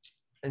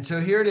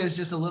so here it is,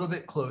 just a little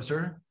bit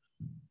closer.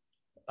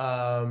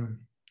 And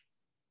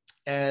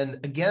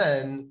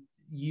again,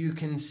 you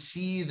can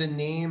see the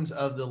names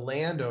of the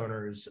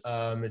landowners.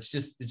 It's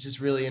just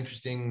really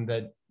interesting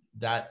that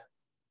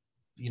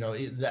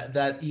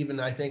even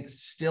I think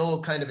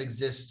still kind of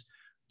exists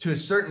to a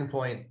certain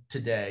point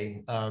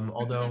today.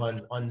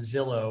 Although on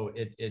Zillow,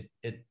 it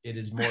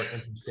is more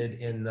interested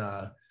in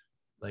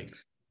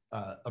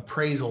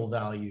appraisal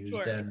values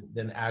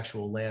than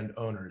actual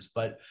landowners.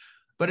 But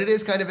it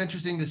is kind of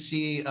interesting to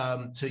see.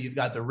 So you've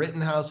got the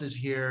Rittenhouses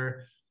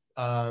here,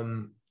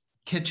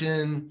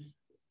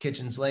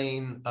 Kitchens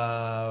Lane,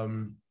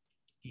 and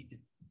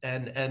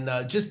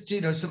just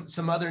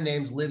some other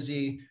names,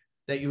 Livesey,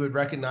 that you would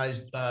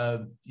recognize.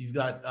 You've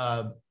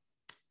got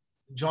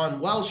John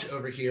Welsh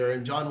over here,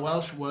 and John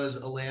Welsh was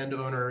a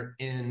landowner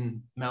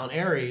in Mount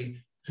Airy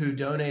who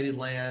donated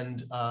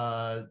land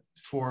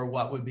for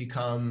what would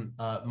become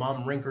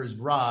Mom Rinker's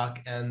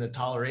Rock and the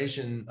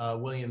Toleration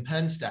William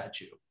Penn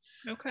statue.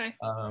 Okay.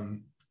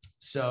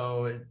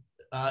 So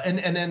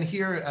and then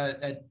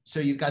here, so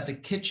you've got the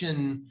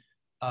Kitchen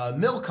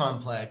Mill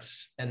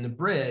Complex and the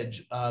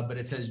bridge, but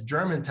it says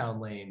Germantown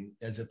Lane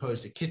as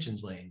opposed to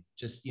Kitchens Lane.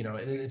 Just and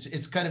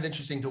it's kind of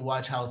interesting to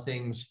watch how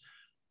things,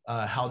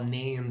 how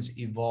names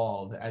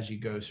evolve as you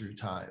go through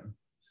time.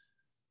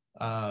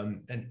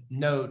 And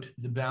note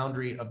the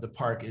boundary of the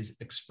park is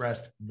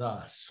expressed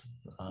thus.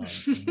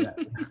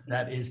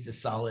 That is the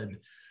solid,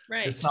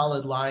 right, the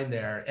solid line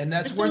there, and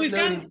that's worth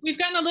noting. We've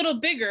gotten a little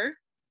bigger,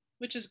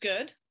 which is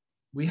good.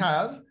 We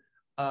have,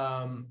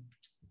 and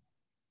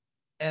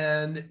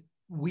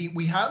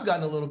we have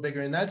gotten a little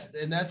bigger, and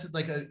that's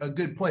like a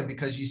good point,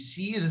 because you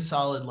see the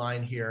solid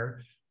line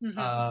here,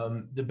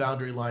 the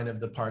boundary line of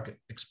the park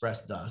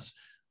expressed thus.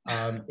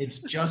 It's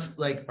just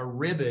like a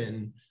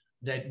ribbon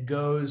that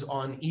goes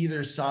on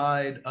either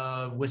side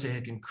of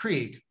Wissahickon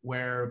Creek,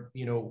 where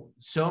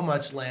so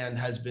much land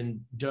has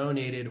been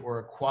donated or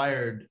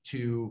acquired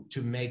to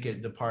make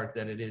it the park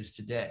that it is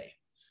today.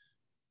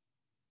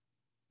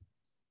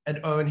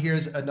 And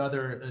here's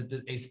another,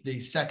 the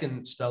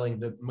second spelling,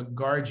 the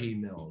McGargy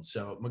Mills.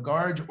 So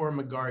McGarge or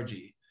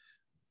McGargy,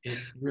 it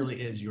really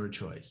is your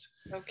choice.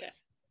 Okay.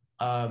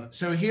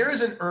 So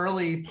here's an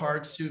early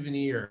park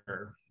souvenir.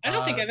 I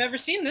don't think I've ever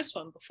seen this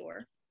one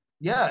before.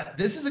 Yeah,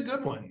 this is a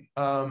good one.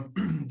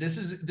 This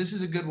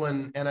is a good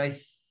one, and I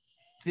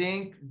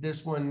think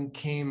this one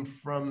came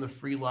from the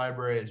Free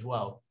Library as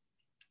well.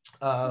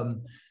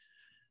 So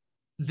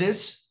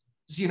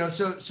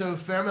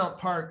Fairmount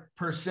Park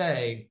per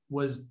se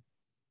was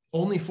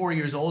only 4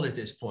 years old at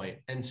this point,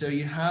 and so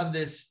you have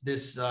this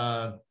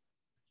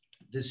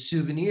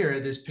souvenir,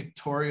 this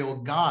pictorial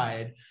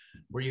guide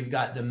where you've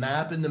got the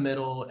map in the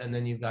middle, and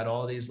then you've got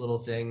all these little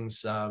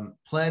things,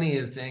 plenty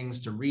of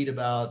things to read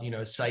about,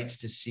 sites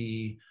to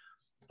see,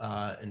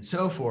 and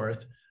so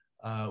forth.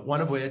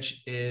 One of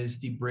which is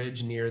the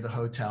bridge near the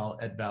hotel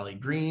at Valley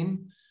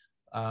Green.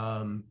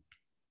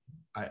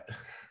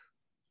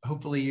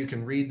 Hopefully you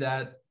can read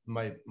that.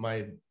 My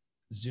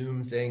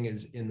Zoom thing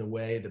is in the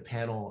way, the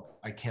panel,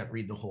 I can't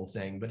read the whole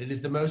thing, but it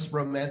is the most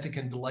romantic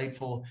and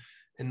delightful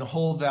in the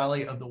whole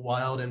valley of the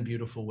wild and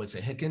beautiful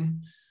Wissahickon.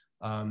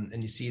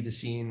 And you see the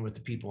scene with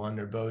the people on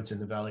their boats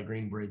and the Valley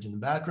Green Bridge in the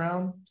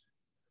background.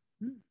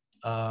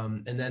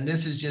 And then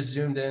this is just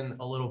zoomed in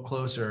a little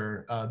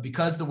closer.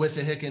 Because the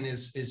Wissahickon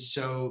is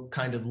so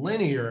kind of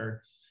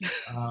linear,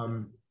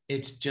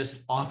 it's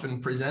just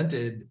often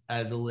presented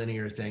as a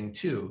linear thing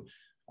too.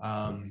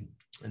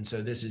 And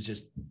so this is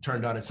just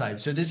turned on its side.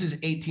 So this is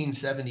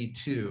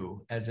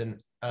 1872 as a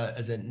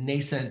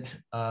nascent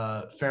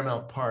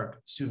Fairmount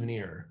Park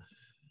souvenir.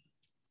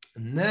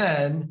 And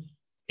then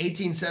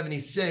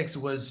 1876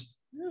 was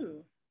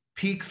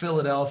peak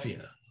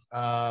Philadelphia.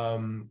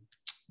 The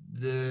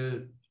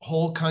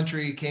whole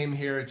country came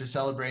here to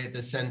celebrate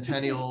the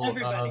centennial of,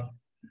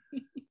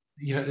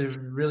 it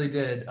really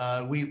did.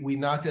 We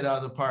knocked it out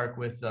of the park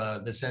with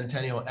the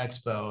Centennial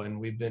Expo, and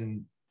we've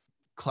been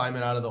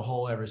climbing out of the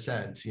hole ever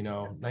since.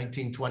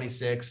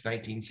 1926,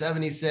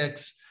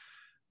 1976.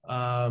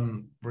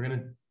 We're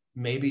gonna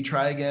maybe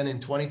try again in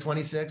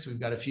 2026. We've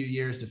got a few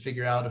years to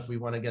figure out if we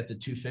want to get the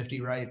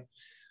 250 right.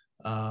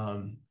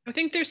 I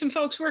think there's some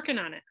folks working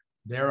on it.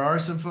 There are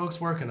some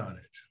folks working on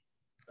it.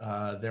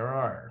 There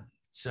are.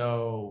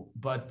 So,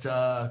 but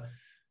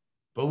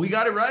we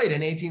got it right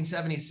in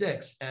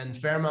 1876, and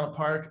Fairmount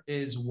Park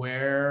is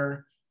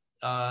where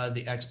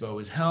the expo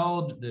was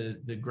held.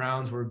 The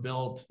grounds were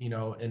built,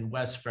 in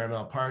West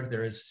Fairmount Park.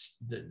 There is,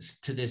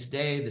 to this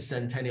day, the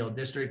Centennial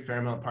District,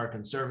 Fairmount Park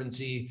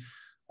Conservancy,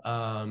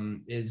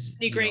 is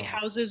any great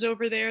houses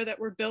over there that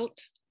were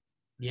built.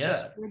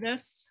 Yeah, for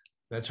this.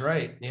 That's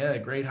right. Yeah,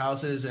 great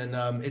houses,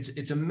 and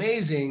it's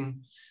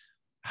amazing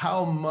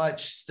how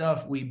much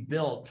stuff we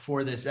built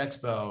for this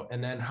expo,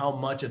 and then how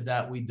much of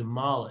that we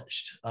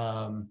demolished.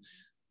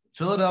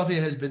 Philadelphia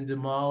has been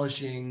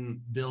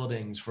demolishing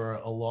buildings for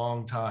a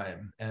long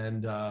time,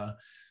 and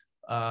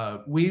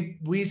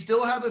we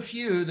still have a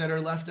few that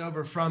are left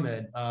over from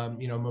it.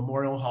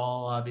 Memorial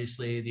Hall,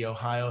 obviously, the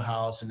Ohio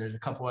House, and there's a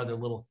couple other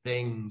little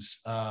things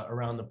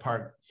around the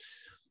park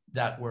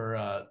that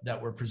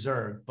were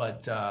preserved.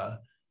 But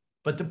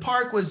the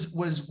park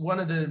was one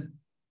of the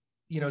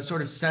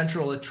sort of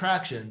central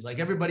attractions. Like,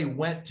 everybody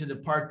went to the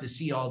park to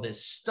see all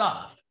this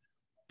stuff,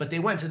 but they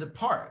went to the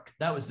park.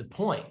 That was the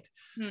point.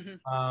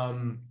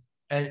 Mm-hmm.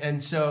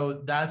 And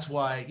so that's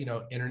why,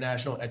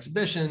 International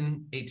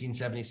Exhibition,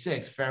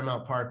 1876,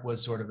 Fairmount Park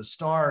was sort of a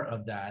star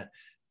of that.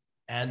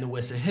 And the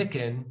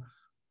Wissahickon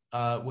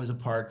was a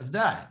part of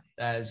that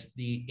as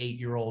the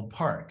 8-year-old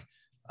park.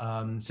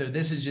 So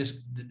this is just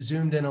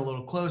zoomed in a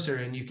little closer,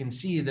 and you can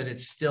see that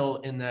it's still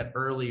in that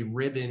early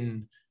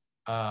ribbon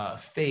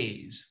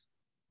phase.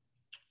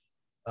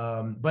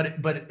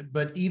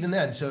 But even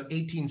then, so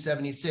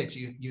 1876,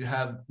 you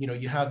have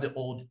the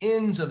old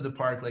inns of the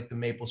park, like the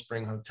Maple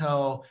Spring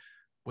Hotel,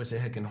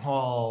 Wissahickon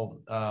Hall,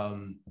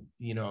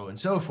 and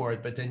so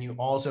forth. But then you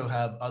also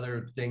have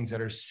other things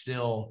that are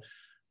still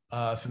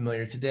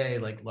familiar today,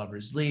 like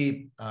Lover's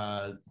Leap,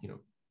 the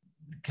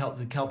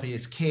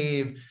Kelpius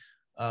Cave,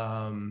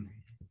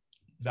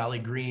 Valley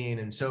Green,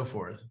 and so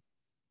forth.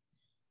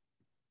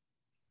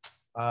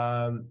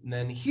 And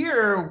then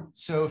here,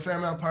 so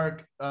Fairmount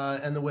Park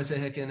and the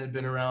Wissahickon had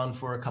been around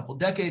for a couple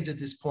decades at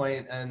this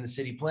point, and the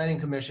City Planning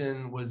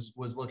Commission was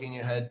looking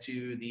ahead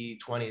to the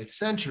 20th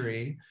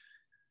century.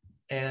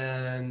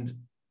 And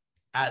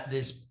at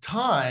this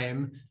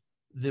time,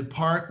 the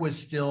park was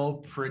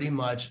still pretty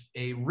much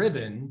a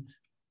ribbon,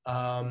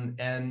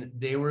 and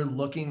they were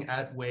looking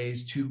at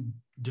ways to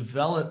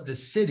develop the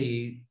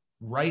city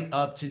right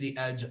up to the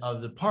edge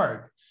of the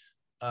park.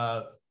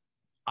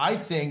 I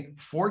think,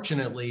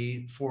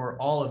 fortunately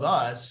for all of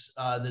us,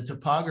 the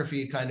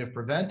topography kind of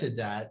prevented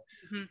that.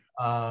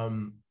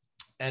 Mm-hmm.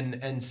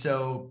 And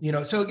so,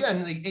 so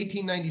again, like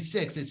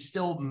 1896, it's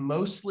still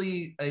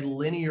mostly a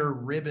linear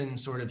ribbon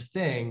sort of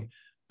thing,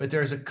 but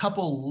there's a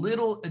couple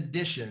little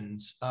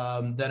additions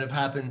that have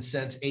happened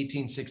since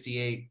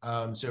 1868.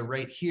 So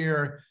right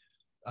here,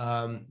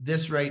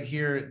 this right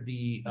here,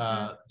 the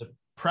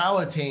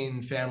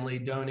Prowatane family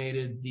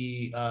donated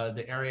the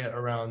area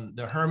around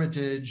the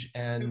Hermitage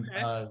and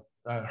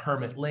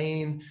Hermit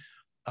Lane.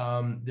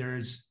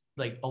 There's,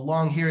 like,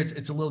 along here,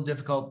 it's a little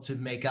difficult to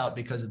make out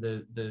because of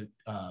the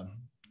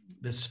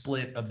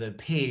split of the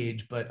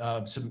page, but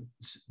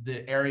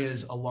the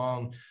areas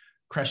along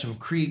Gresham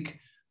Creek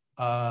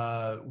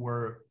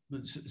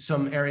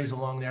some areas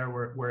along there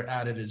were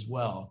added as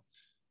well.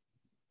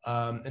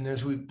 And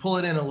as we pull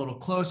it in a little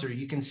closer,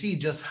 you can see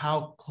just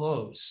how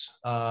close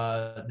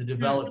the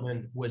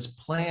development was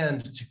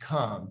planned to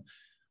come.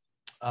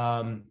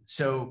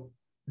 So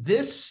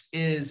this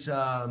is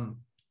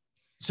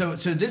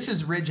this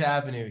is Ridge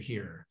Avenue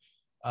here.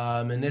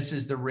 And this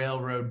is the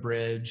railroad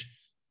bridge.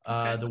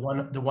 Okay.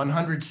 The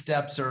 100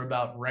 steps are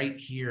about right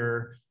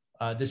here.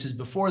 This is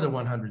before the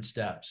 100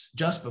 steps,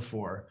 just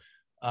before.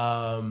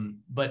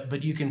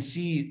 But you can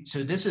see,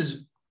 so this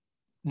is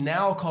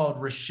now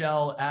called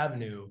Rochelle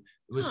Avenue.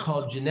 It was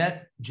called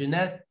Jeanette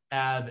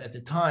Ave at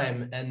the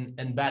time,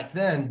 and back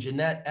then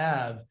Jeanette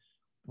Ave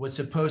was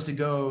supposed to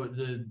go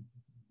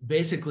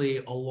basically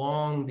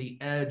along the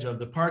edge of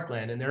the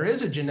parkland, and there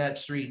is a Jeanette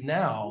Street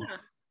now.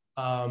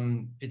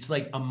 It's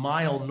like a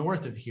mile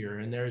north of here,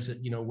 and there's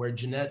where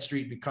Jeanette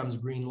Street becomes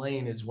Green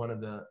Lane is one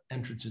of the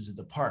entrances of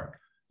the park.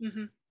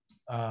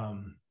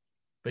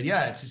 But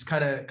yeah, it's just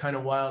kind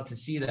of wild to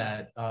see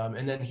that.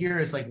 And then here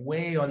is like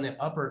way on the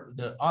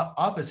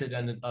opposite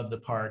end of the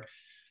park.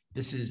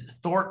 This is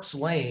Thorpe's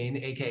Lane,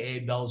 aka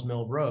Bells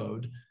Mill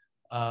Road.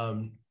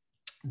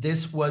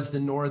 This was the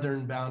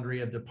northern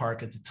boundary of the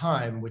park at the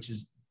time, which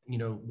is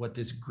what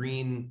this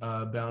green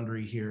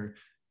boundary here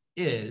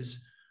is.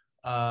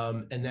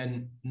 And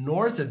then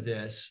north of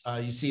this,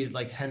 you see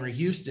like Henry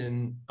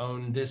Houston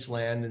owned this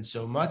land and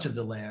so much of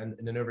the land.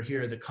 And then over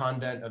here, the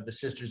convent of the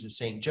Sisters of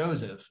St.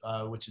 Joseph,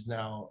 which is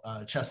now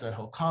Chestnut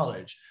Hill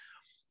College.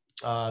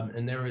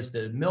 And there was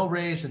the mill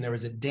race, and there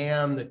was a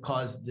dam that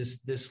caused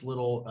this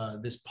little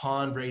this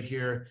pond right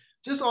here.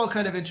 Just all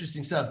kind of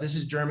interesting stuff. This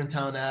is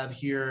Germantown Ave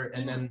here,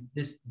 and then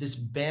this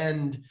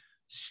bend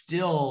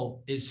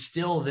is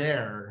still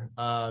there.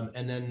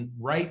 And then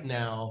right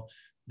now,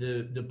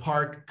 the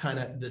park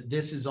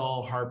this is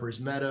all Harper's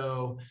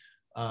Meadow,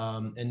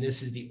 and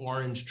this is the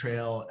Orange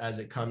Trail as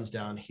it comes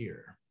down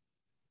here.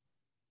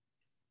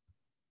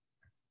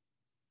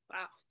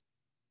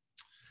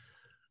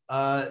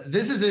 Wow.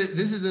 This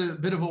is a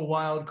bit of a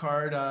wild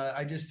card.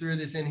 I just threw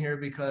this in here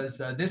because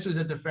this was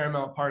at the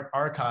Fairmount Park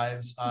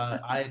Archives.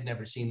 I had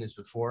never seen this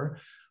before.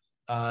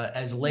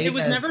 As late it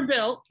was as, never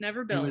built.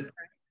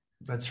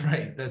 That's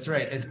right.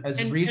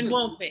 And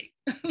won't be.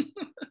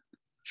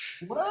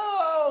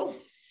 Whoa.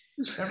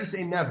 Never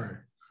say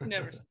never.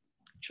 Never.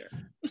 Sure.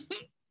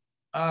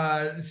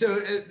 So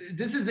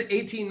this is the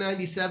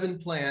 1897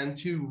 plan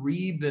to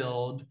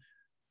rebuild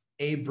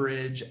a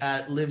bridge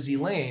at Livesey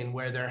Lane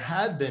where there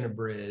had been a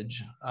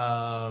bridge.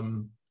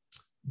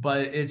 But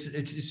it's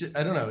just,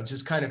 I don't know, it's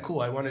just kind of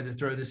cool. I wanted to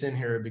throw this in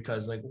here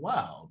because like,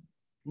 wow,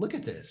 look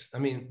at this. I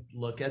mean,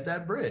 look at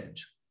that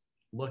bridge.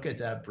 Look at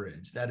that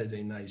bridge. That is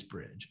a nice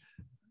bridge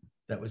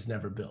that was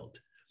never built.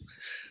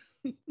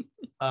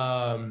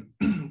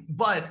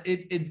 But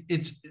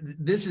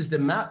this is the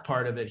map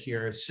part of it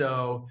here.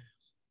 So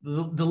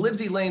the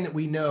Livesey Lane that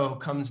we know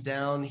comes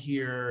down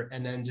here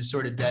and then just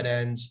sort of dead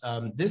ends.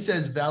 This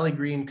says Valley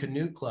Green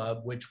Canoe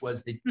Club, which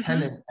was the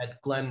tenant at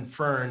Glen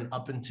Fern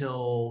up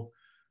until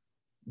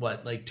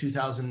what, like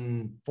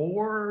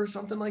 2004 or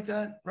something like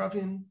that,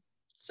 Ruffian?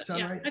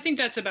 Yeah, right? I think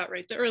that's about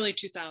right. The early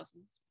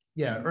 2000s.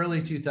 Yeah,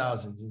 early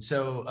 2000s. And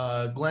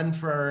so Glen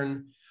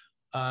Fern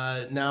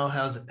now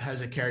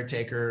has a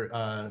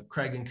caretaker,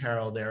 Craig and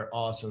Carol. They're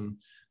awesome.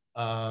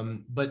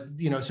 But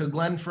so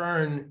Glen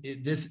Fern,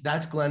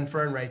 that's Glen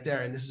Fern right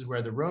there, and this is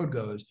where the road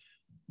goes.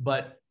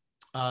 But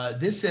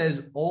this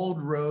says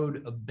Old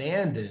Road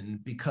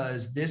Abandoned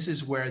because this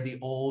is where the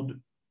old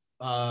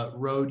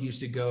road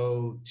used to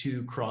go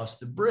to cross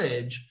the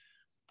bridge.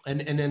 And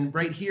then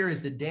right here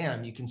is the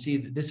dam. You can see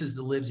that this is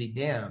the Livesey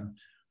Dam.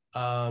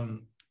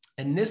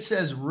 And this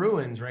says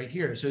ruins right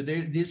here. So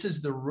this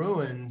is the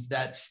ruins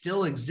that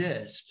still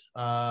exist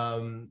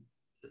from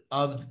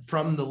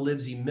the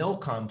Livesey Mill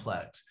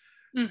complex.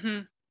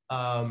 But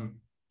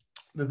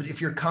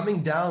if you're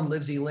coming down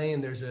Livesey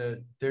Lane, there's a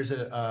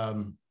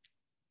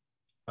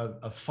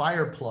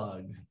fire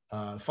plug,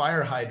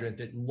 fire hydrant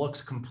that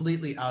looks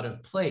completely out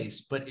of place,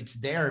 but it's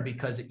there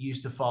because it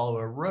used to follow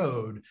a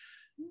road,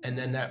 and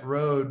then that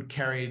road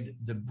carried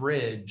the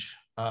bridge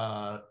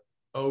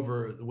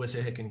over the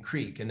Wissahickon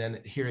Creek, and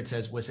then here it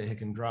says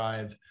Wissahickon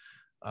Drive.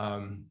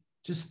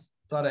 Just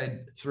thought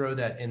I'd throw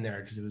that in there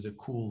because it was a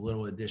cool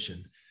little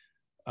addition.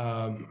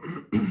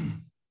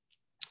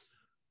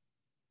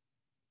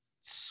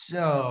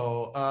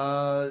 So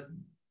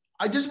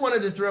I just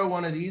wanted to throw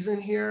one of these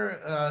in here.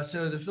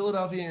 So the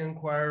Philadelphia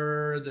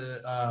Inquirer,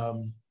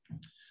 the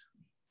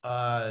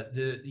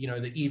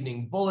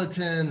Evening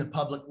Bulletin, the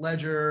Public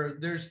Ledger.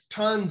 There's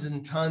tons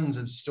and tons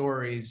of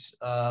stories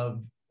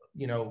of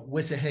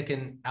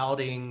Wissahickon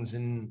outings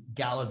and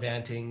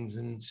gallivantings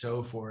and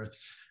so forth.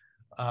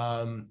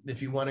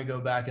 If you want to go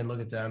back and look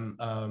at them,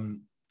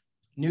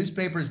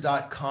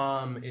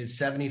 newspapers.com is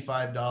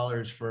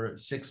 $75 for a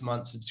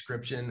 6-month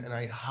subscription, and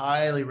I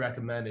highly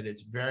recommend it.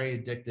 It's very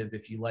addictive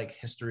if you like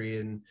history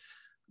and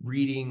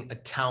reading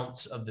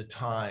accounts of the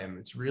time.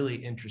 It's really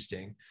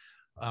interesting.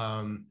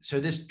 So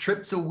this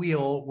Trip's a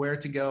Wheel, Where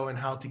to Go and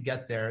How to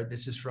Get There.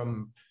 This is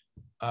from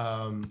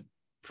August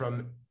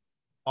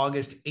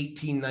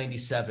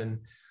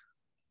 1897.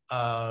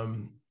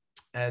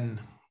 And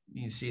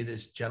you see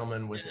this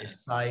gentleman with a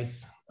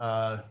scythe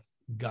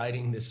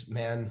guiding this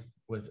man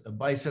with a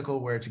bicycle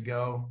where to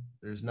go.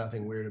 There's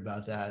nothing weird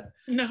about that.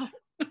 No.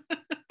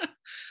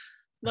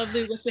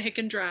 Lovely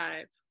Wissahickon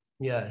Drive.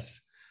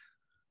 Yes.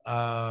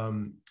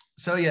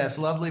 So yes,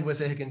 lovely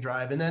Wissahickon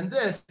Drive. And then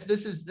this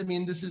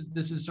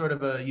is sort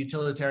of a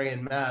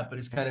utilitarian map, but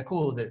it's kind of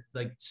cool that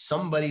like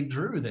somebody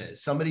drew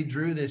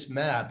this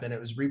map and it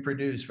was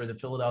reproduced for the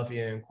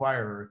Philadelphia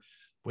Inquirer,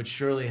 which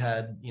surely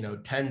had, you know,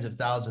 tens of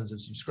thousands of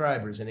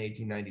subscribers in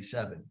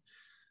 1897.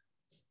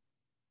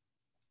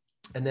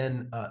 And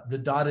then the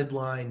dotted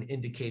line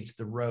indicates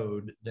the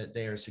road that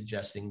they are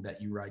suggesting that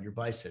you ride your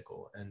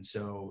bicycle. And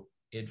so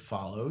it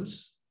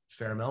follows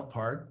Fairmount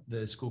Park,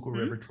 the Schuylkill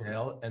River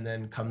Trail, and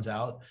then comes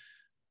out.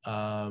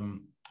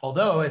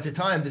 Although at the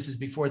time, this is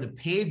before the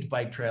paved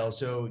bike trail,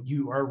 so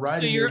you are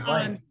riding your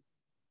bike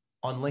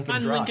on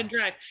Lincoln Drive. Lincoln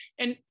Drive.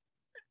 And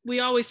we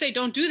always say,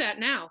 don't do that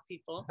now,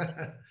 people.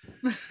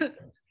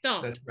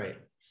 Don't. That's right.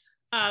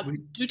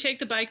 Do take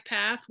the bike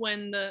path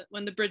when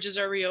the bridges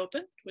are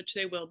reopened, which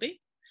they will be.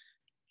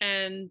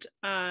 And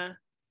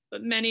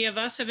but many of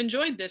us have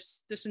enjoyed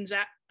this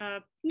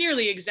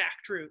nearly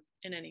exact route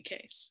in any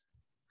case.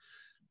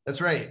 That's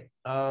right.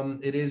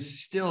 It is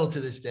still to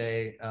this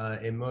day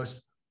a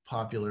most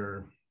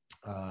popular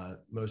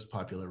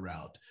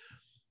route.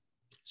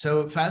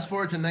 So fast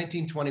forward to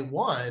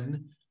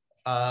 1921,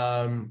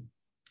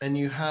 and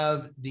you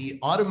have the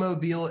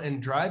automobile and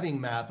driving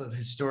map of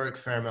historic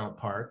Fairmount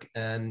Park,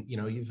 and you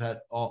know you've had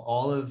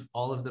all of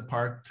the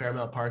park,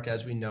 Fairmount Park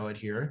as we know it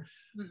here.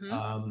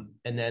 And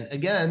then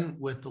again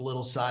with the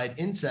little side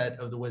inset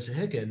of the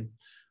Wissahickon.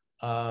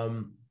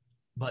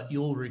 But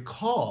you'll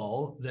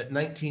recall that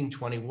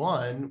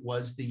 1921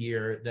 was the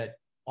year that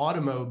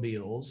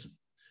automobiles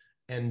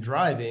and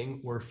driving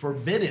were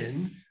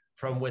forbidden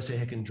from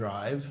Wissahickon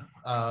Drive,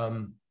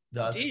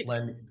 thus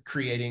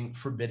creating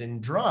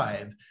Forbidden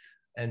Drive.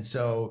 And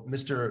so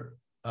Mr.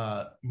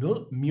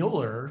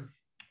 Mueller,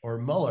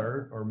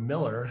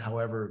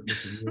 however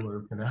Mr. Mueller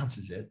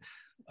pronounces it,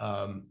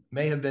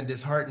 may have been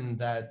disheartened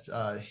that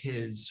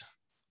his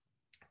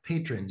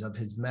patrons of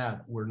his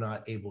map were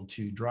not able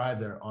to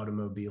drive their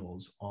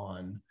automobiles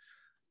on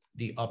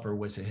the upper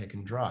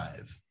Wissahickon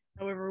Drive.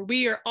 However,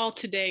 we are all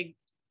today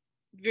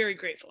very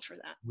grateful for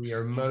that. We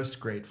are most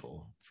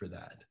grateful for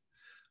that.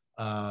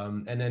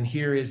 And then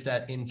here is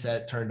that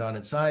inset turned on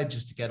its side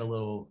just to get a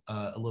little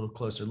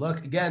closer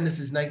look. Again, this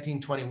is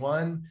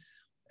 1921,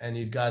 and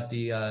you've got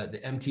the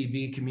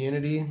MTV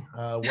community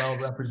well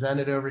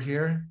represented over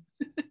here.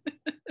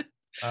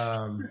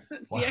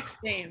 It's the X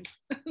Games.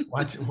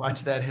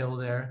 watch that hill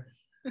there.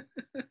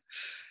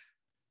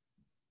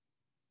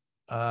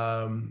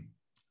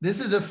 This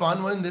is a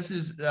fun one. This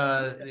is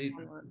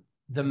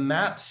the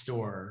map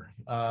store,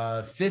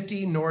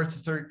 50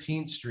 North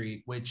 13th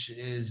Street, which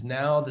is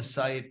now the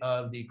site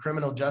of the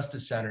Criminal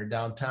Justice Center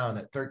downtown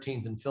at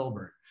 13th and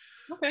Filbert.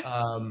 Okay.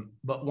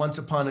 But once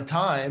upon a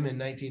time in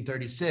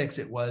 1936,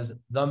 it was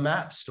the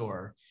map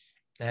store.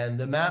 And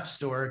the map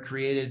store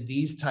created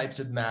these types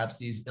of maps,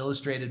 these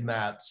illustrated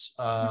maps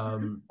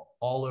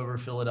all over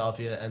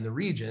Philadelphia and the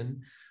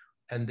region.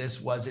 And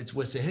this was its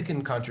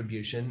Wissahickon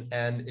contribution.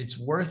 And it's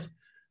worth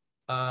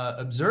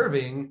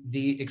observing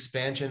the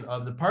expansion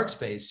of the park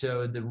space.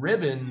 So the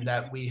ribbon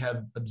that we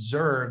have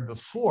observed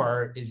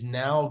before is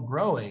now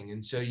growing.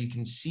 And so you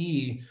can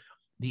see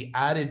the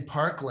added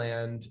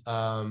parkland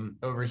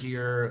over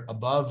here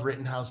above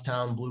Rittenhouse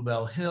Town,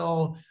 Bluebell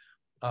Hill,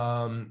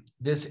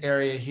 this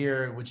area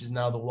here, which is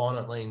now the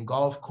Walnut Lane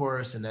Golf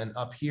Course, and then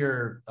up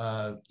here,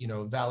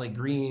 Valley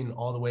Green,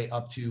 all the way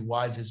up to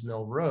Wise's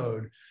Mill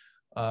Road,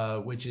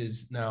 which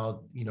is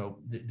now,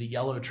 the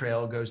Yellow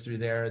Trail goes through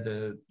there.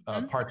 The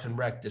Parks and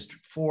Rec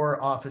District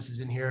 4 office is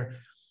in here.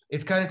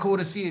 It's kind of cool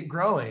to see it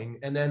growing.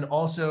 And then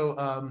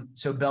also,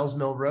 so Bells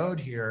Mill Road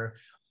here,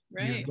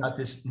 right. You've got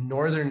this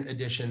northern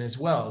addition as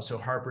well. So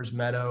Harper's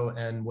Meadow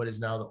and what is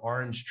now the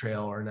Orange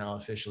Trail are now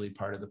officially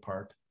part of the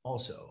park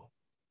also.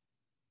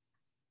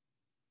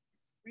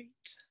 Great.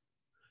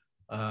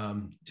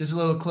 Just a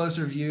little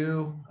closer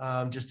view,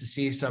 just to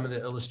see some of the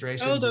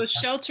illustrations. Oh, those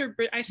shelter,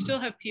 I still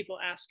have people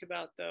ask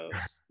about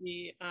those.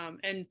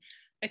 And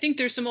I think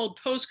there's some old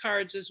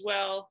postcards as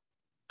well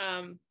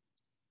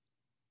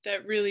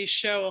that really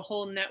show a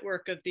whole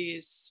network of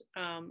these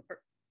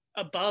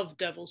above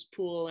Devil's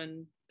Pool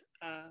and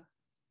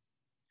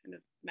kind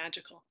of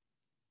magical.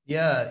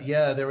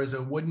 Yeah, there was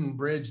a wooden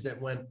bridge that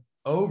went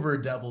over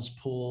Devil's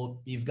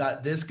Pool. You've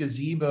got this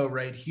gazebo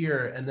right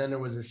here, and then there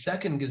was a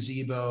second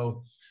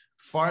gazebo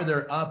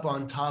farther up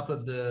on top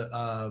of the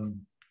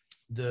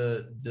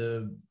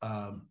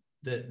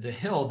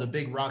hill, the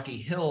big rocky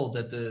hill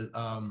that the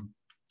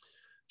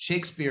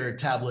Shakespeare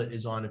tablet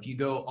is on. If you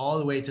go all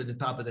the way to the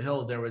top of the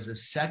hill, there was a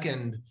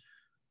second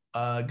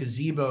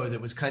gazebo that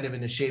was kind of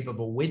in the shape of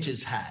a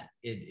witch's hat.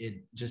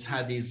 It just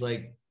had these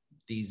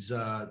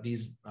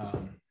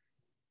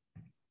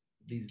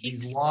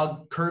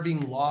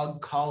curving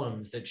log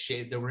columns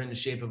that were in the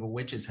shape of a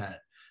witch's hat.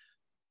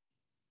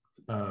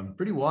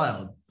 Pretty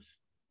wild.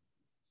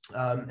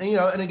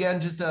 And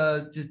again, just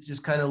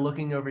kind of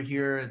looking over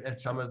here at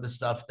some of the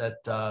stuff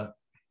that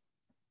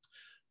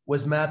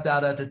was mapped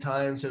out at the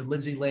time. So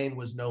Livesey Lane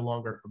was no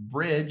longer a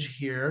bridge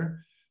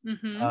here,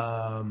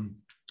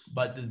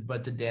 but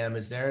the dam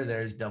is there.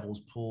 There's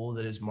Devil's Pool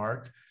that is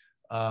marked.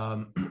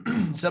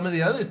 Some of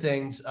the other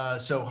things,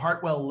 so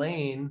Hartwell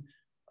Lane,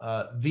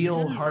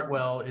 Veal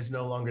Hartwell is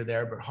no longer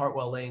there, but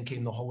Hartwell Lane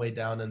came the whole way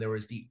down, and there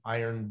was the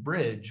Iron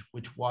Bridge,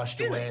 which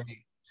washed away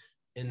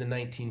in the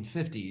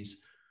 1950s.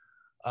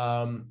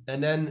 And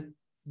then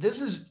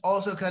this is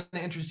also kind of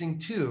interesting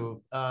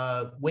too,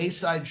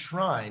 Wayside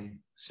Shrine.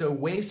 So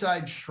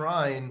Wayside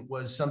Shrine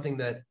was something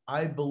that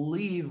I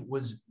believe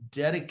was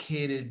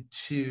dedicated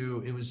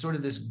to, it was sort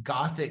of this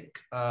Gothic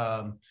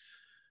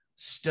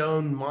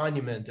stone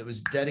monument that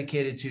was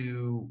dedicated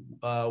to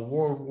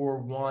World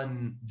War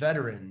I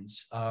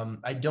veterans.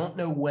 I don't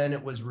know when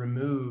it was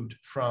removed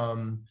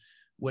from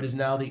what is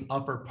now the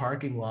upper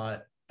parking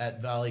lot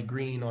at Valley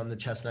Green on the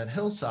Chestnut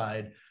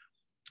Hillside,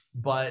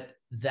 but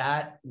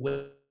that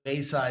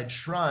Wayside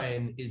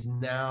Shrine is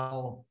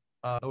now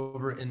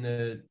over in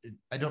the,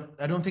 I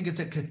don't think it's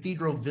at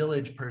Cathedral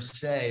Village per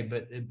se,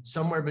 but it's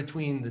somewhere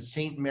between the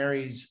St.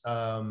 Mary's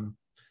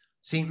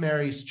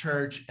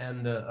Church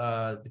and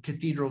the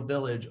Cathedral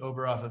Village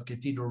over off of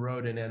Cathedral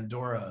Road in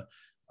Andorra.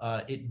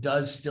 It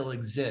does still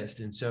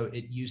exist, and so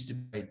it used to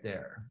be right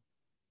there.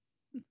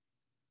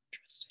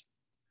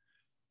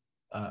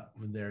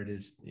 Interesting. There it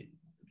is,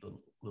 a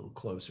little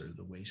closer,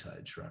 the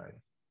Wayside Shrine.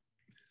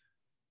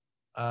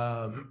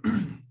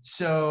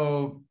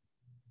 So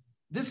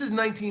this is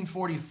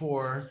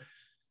 1944,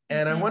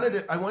 and I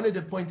wanted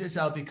to point this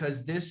out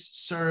because this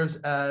serves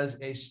as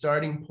a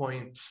starting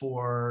point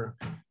for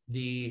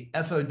the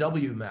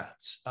FOW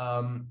maps.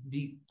 I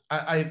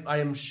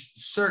am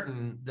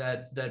certain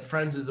that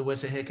Friends of the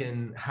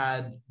Wissahickon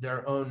had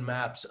their own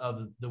maps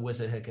of the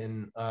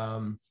Wissahickon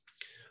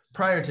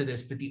prior to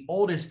this, but the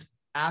oldest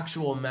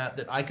actual map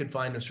that I could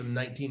find was from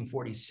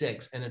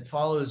 1946, and it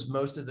follows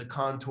most of the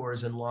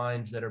contours and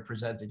lines that are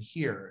presented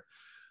here.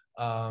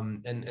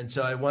 And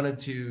so I wanted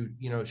to,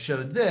 show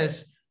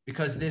this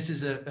because this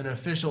is an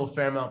official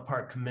Fairmount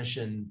Park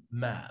Commission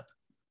map.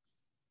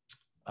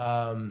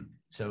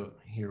 So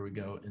here we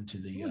go into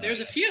the.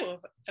 There's a few of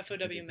FOW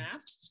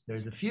maps.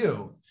 There's a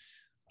few.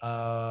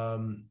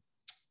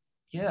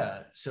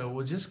 Yeah, so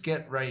we'll just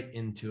get right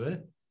into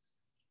it.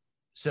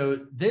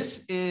 So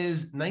this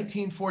is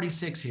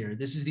 1946 here.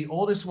 This is the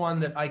oldest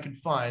one that I could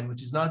find,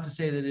 which is not to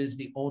say that it is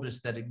the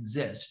oldest that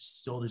exists.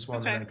 It's the oldest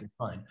one that I could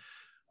find.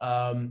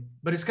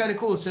 But it's kind of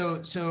cool.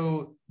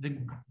 So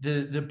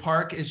the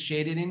park is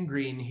shaded in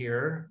green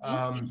here,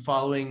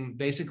 following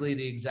basically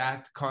the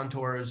exact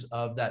contours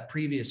of that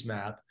previous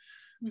map,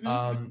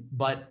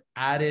 but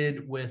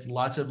added with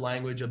lots of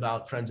language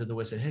about Friends of the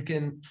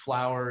Wissahickon,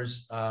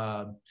 flowers,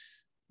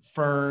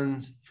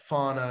 ferns,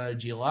 fauna,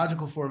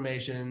 geological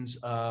formations,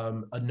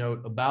 a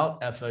note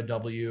about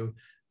FOW,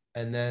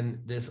 and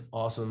then this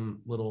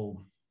awesome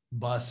little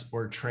bus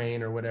or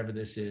train or whatever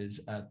this is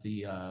at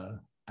the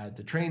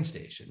train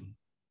station.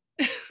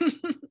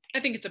 I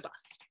think it's a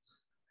bus.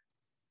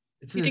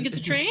 You think it's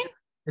a train?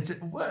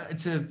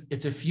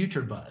 It's a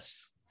future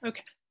bus.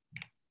 Okay,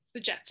 it's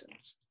the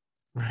Jetsons.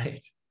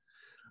 Right.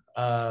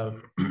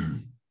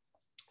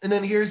 And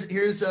then here's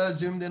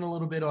zoomed in a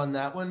little bit on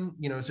that one.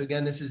 So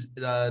again, this is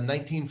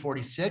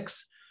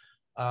 1946.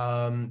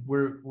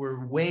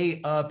 We're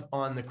way up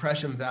on the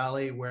Gresham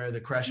Valley where the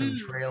Gresham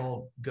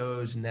Trail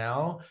goes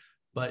now,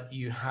 but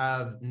you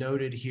have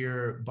noted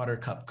here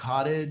Buttercup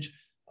Cottage,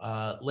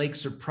 Lake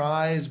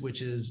Surprise,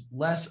 which is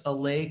less a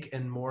lake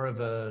and more of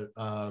a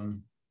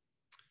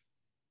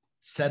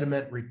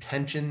sediment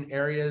retention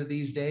area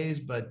these days,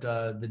 but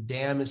the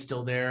dam is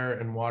still there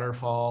and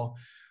waterfall.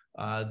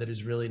 That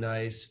is really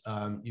nice.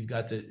 You've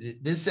got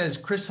this says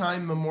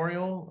Chrisheim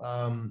Memorial.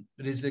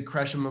 It is the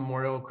Gresham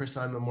Memorial,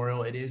 Chrisheim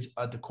Memorial. It is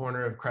at the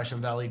corner of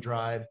Gresham Valley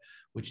Drive,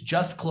 which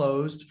just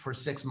closed for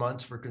 6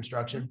 months for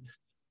construction,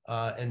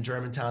 and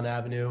Germantown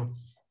Avenue.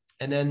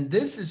 And then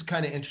this is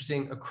kind of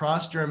interesting.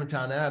 Across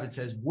Germantown Ave, it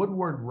says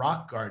Woodward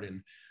Rock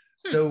Garden.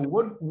 So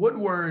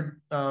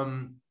Woodward,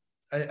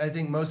 I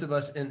think most of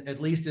us,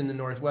 at least in the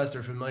Northwest,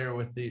 are familiar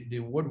with the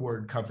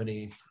Woodward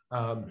Company.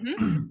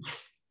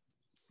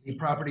 The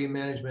property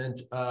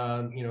management,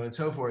 and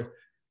so forth.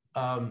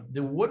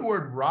 The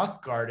Woodward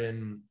Rock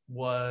Garden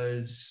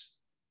was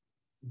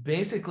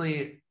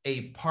basically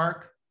a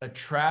park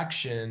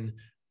attraction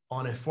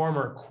on a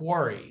former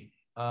quarry.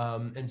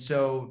 And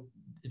so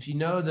if you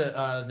know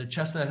the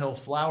Chestnut Hill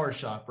Flower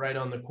Shop right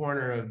on the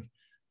corner of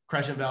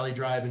Crescent Valley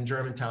Drive and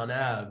Germantown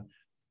Ave,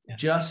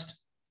 just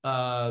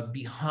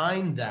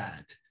behind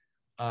that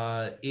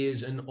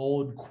is an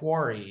old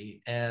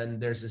quarry,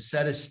 and there's a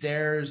set of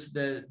stairs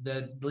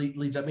that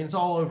leads up. I mean, it's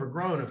all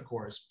overgrown, of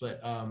course, but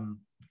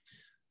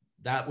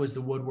that was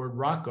the Woodward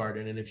Rock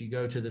Garden. And if you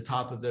go to the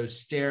top of those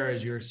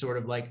stairs, you're sort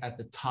of like at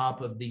the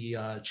top of the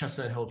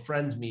Chestnut Hill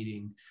Friends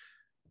meeting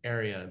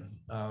area.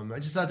 I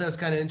just thought that was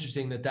kind of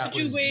interesting that was.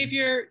 Could you wave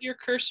your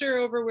cursor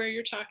over where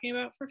you're talking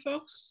about for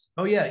folks?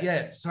 Oh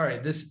yeah. Sorry,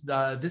 this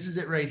is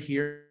it right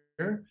here.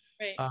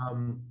 Right.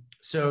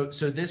 So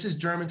this is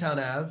Germantown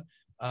Ave.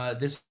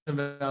 This is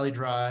Valley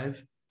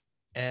Drive,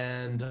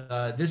 and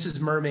this is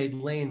Mermaid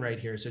Lane right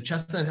here. So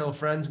Chestnut Hill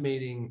Friends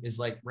meeting is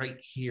like right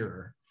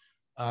here.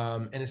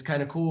 And it's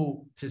kind of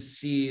cool to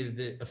see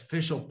the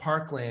official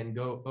parkland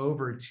go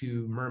over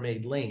to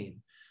Mermaid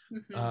Lane.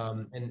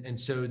 And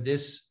so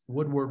this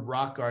Woodward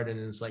Rock Garden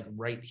is like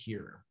right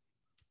here.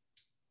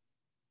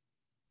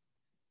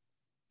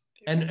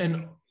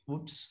 And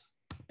whoops.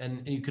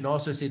 And you can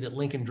also see that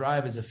Lincoln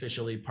Drive is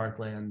officially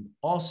parkland,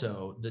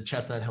 also the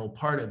Chestnut Hill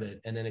part of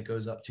it, and then it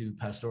goes up to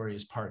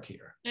Pastorius Park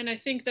here. And I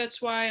think that's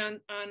why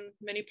on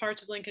many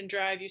parts of Lincoln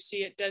Drive, you see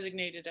it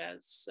designated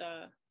as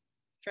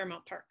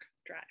Fairmount Park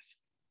Drive.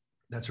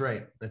 That's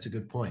right. That's a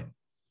good point.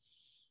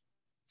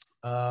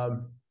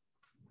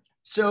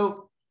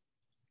 So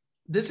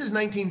this is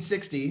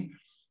 1960.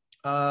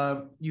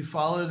 You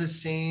follow the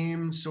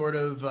same sort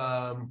of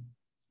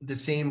the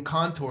same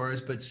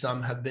contours, but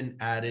some have been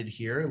added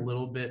here, a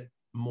little bit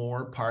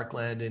more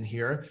parkland in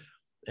here,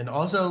 and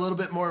also a little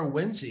bit more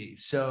Wincy.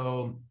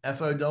 So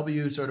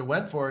FOW sort of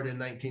went for it in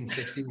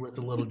 1960 with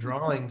the little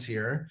drawings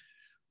here.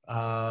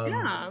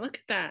 Yeah, look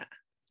at that.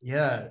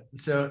 Yeah,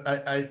 so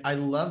I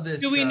love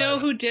this. Do we know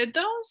who did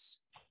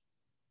those?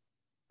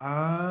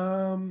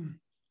 I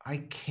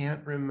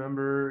can't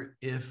remember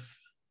if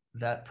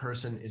that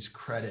person is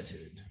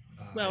credited.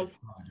 Well,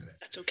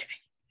 that's okay.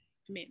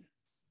 I mean,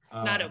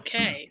 not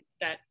okay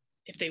that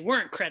if they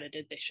weren't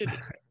credited, they should be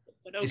credited.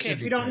 But okay, if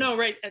we don't know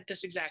right at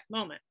this exact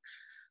moment.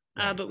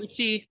 Right. But we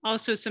see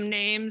also some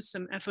names,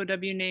 some FOW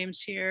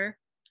names here,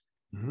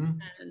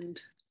 and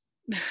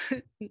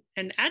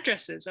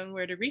addresses on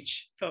where to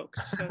reach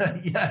folks.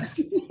 So,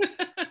 yes.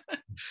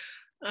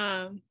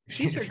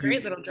 These are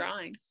great little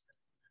drawings.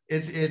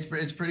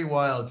 It's pretty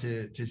wild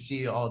to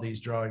see all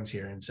these drawings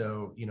here. And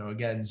so, you know,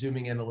 again,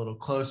 zooming in a little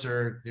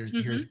closer, here's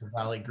the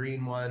Valley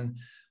Green one.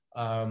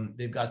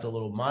 They've got the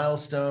little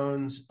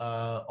milestones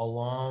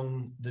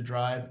along the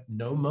drive,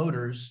 no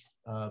motors.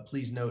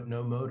 Please note,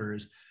 no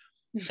motors.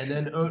 And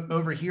then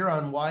over here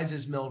on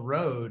Wise's Mill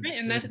Road. Right,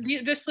 and that's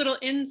this little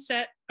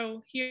inset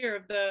here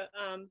of the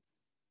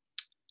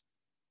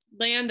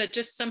land that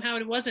just somehow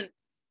it wasn't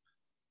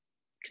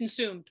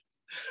consumed.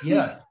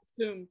 Yeah.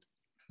 Consumed.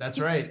 That's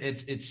right.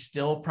 It's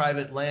still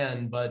private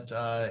land, but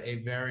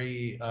a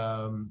very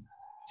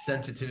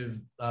sensitive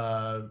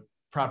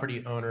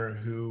property owner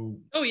who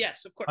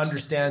yes, of course,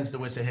 understands the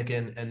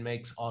Wissahickon and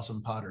makes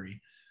awesome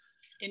pottery.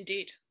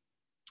 Indeed.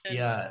 And,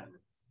 yeah.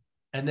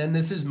 And then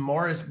this is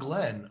Morris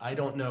Glen. I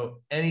don't know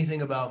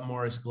anything about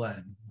Morris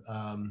Glen,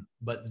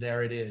 but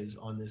there it is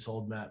on this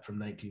old map from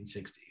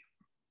 1960.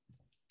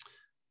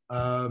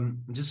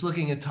 Just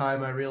looking at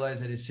time, I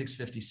realize it is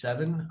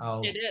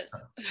 6:57. It is.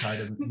 Try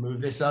to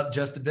move this up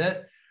just a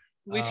bit.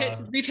 We've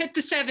hit the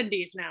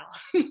 70s now.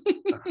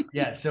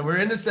 Yeah, so we're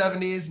in the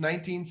 70s,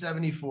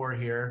 1974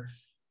 here.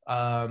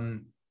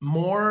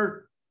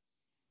 More.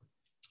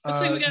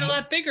 Looks like we got a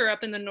lot bigger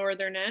up in the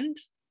northern end.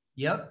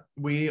 Yep,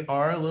 we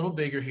are a little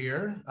bigger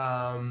here.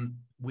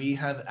 We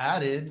have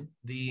added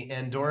the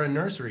Andorra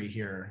Nursery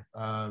here.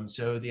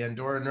 So the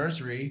Andorra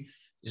Nursery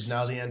is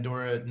now the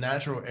Andorra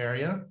Natural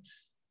Area.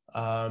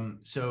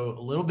 So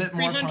a little bit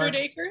more. 300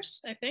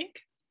 acres, I think.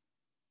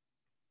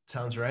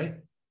 Sounds right.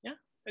 Yeah,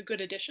 a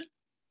good addition.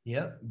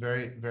 Yeah,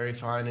 very, very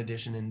fine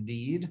addition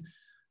indeed.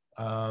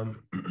 And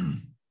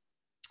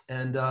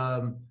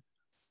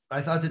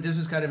I thought that this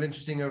was kind of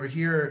interesting over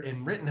here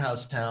in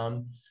Rittenhouse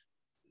Town.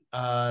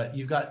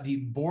 You've got the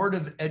Board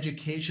of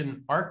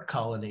Education Art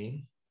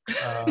Colony.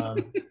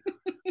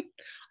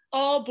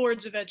 All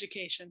boards of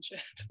education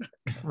should.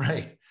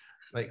 Right,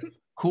 like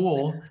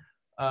cool.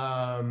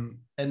 And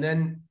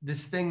then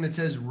this thing that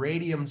says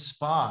Radium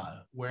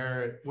Spa,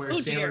 where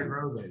Sailor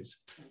Grove is.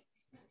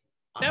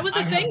 That was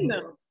a thing,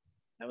 though.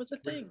 That was a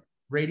thing.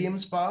 Radium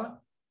Spa?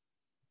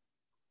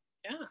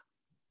 Yeah.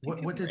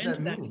 What does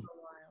that mean?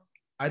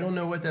 I don't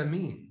know what that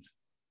means.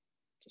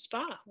 It's a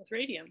spa with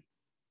radium.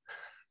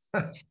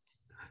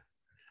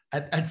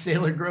 at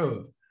Sailor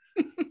Grove.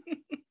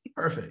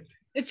 Perfect.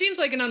 It seems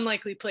like an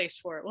unlikely place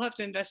for it. We'll have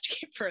to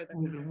investigate further.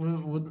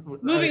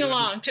 Moving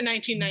along to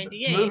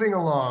 1998. Moving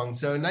along.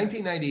 So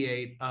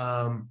 1998.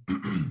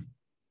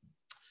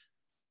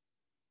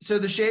 So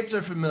the shapes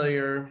are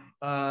familiar.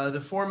 The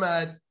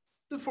format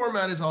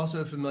is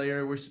also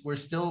familiar. We're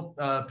still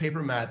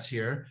paper maps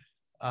here.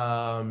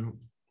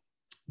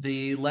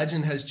 The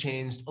legend has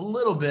changed a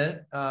little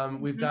bit.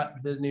 We've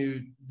got the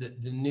new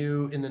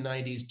in the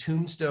 90s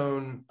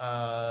tombstone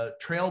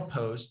trail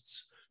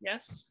posts.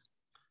 Yes.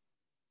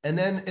 And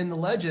then in the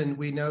legend,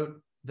 we note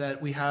that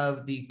we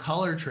have the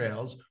color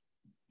trails,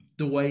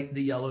 the white,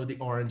 the yellow, the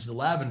orange, the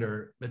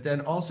lavender, but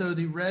then also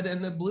the red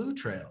and the blue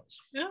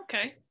trails.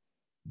 Okay.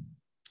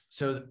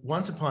 So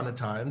once upon a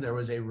time, there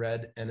was a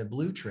red and a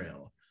blue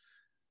trail.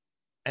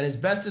 And as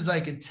best as I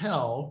could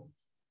tell,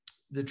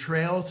 the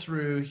trail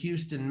through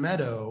Houston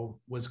Meadow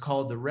was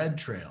called the Red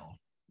Trail.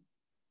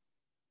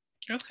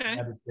 Okay.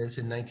 That is this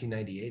in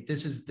 1998.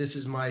 This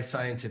is my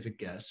scientific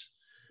guess.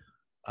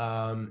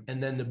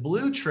 And then the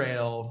blue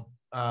trail,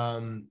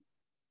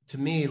 to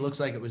me,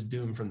 looks like it was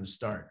doomed from the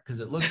start because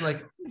it looks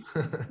like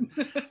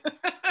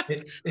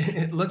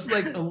it looks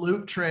like a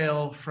loop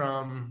trail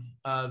from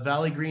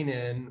Valley Green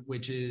Inn,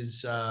 which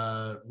is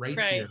right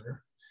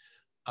here,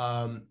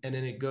 and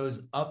then it goes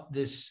up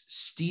this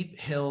steep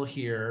hill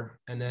here,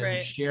 and then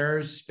Right.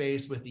 shares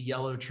space with the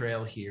yellow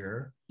trail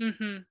here.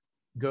 Mm-hmm.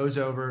 Goes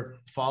over,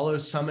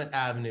 follows Summit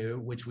Avenue,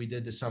 which we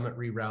did the Summit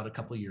reroute a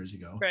couple of years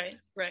ago. Right,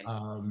 right.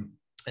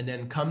 And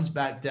then comes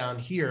back down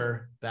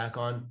here, back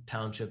on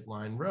Township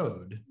Line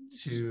Road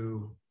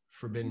to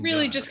Forbidden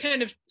Really Drive. just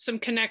kind of some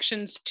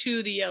connections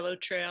to the yellow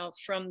trail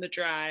from the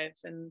drive.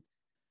 And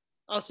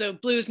also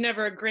blue is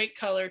never a great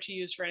color to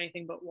use for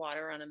anything but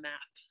water on a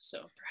map.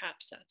 So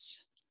perhaps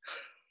that's.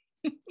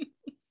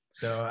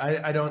 So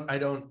I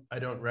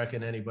don't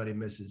reckon anybody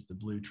misses the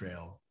blue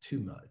trail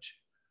too much.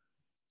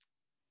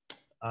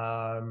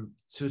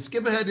 So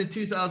skip ahead to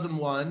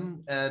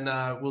 2001,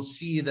 and we'll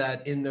see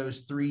that in those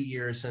 3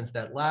 years since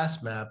that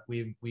last map,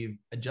 we've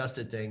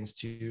adjusted things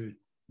to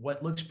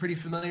what looks pretty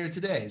familiar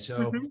today.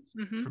 So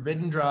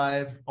Forbidden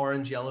Drive,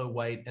 orange, yellow,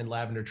 white, and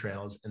lavender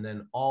trails, and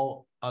then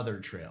all other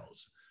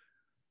trails.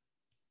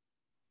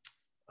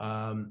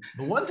 But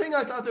one thing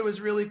I thought that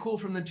was really cool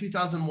from the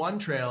 2001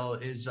 trail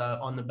is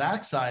on the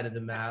back side of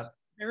the map,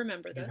 I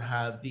remember this. You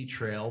have the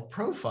trail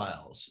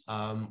profiles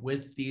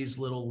with these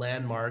little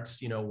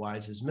landmarks, you know,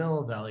 Wise's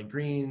Mill, Valley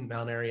Green,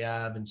 Mount Airy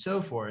Ave, and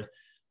so forth,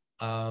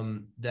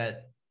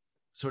 that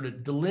sort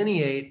of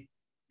delineate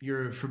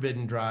your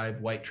Forbidden Drive,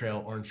 White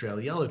Trail, Orange Trail,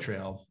 Yellow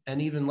Trail,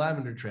 and even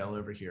Lavender Trail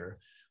over here.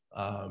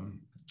 And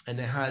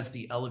it has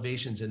the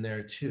elevations in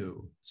there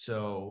too.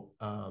 So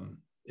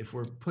if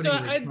we're putting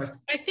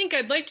requests... I think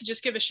I'd like to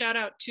just give a shout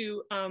out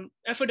to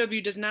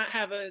FOW does not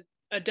have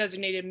a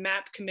designated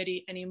map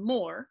committee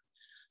anymore.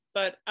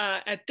 But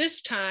at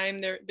this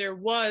time, there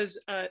was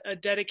a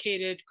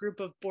dedicated group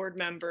of board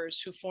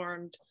members who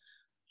formed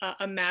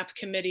a map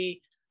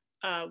committee.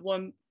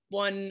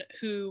 One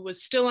who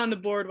was still on the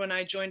board when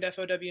I joined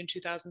FOW in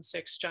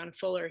 2006, John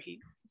Fuller. He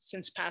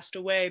since passed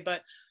away,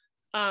 but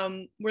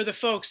were the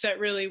folks that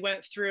really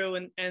went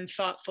through and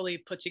thoughtfully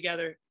put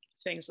together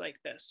things like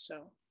this.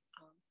 So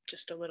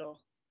just a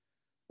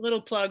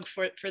little plug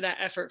for that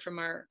effort from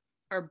our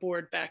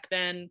board back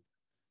then.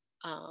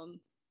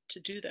 To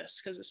do this,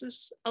 because this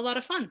is a lot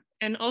of fun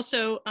and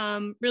also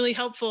really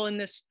helpful in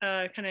this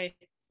kind of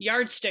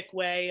yardstick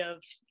way of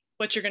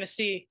what you're going to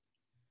see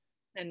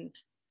and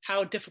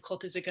how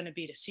difficult is it going to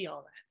be to see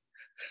all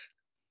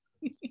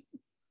that.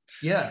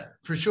 Yeah,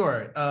 for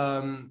sure.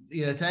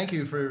 Thank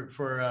you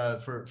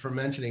for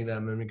mentioning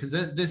them. I mean, because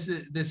this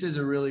is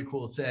a really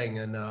cool thing,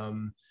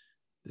 and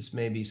this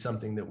may be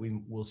something that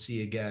we will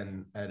see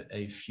again at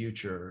a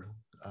future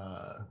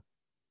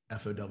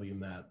FOW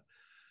map.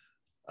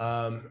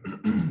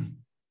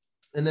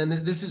 And then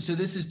this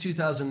is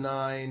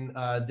 2009.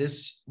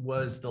 This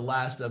was the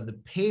last of the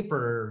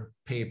paper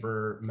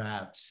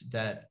maps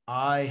that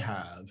I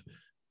have.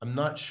 I'm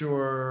not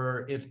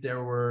sure if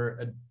there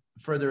were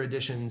further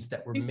additions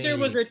that were made. There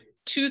was a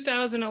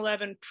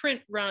 2011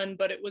 print run,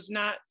 but it was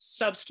not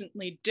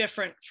substantially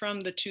different from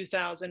the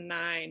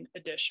 2009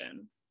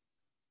 edition.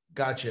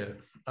 Gotcha.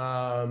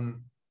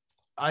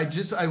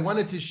 I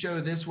wanted to show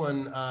this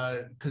one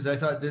because I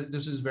thought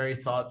this was very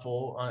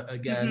thoughtful.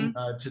 Again,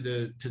 to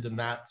the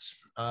maps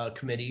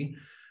committee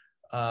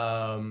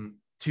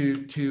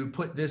to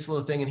put this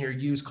little thing in here.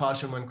 Use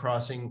caution when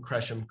crossing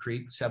Gresham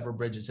Creek. Several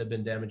bridges have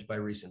been damaged by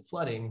recent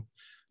flooding.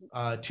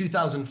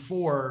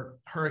 2004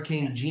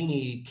 Hurricane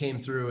Jeannie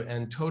came through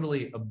and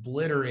totally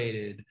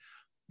obliterated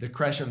the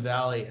Gresham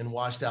Valley and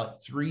washed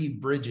out 3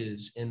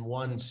 bridges in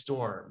one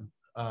storm.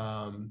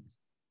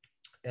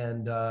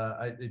 And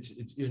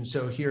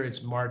so here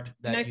it's marked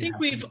that. And I think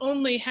we've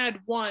only had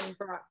one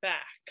brought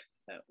back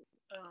that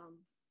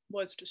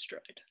was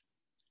destroyed.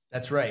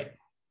 That's right.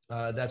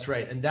 That's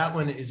right. And that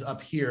one is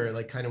up here,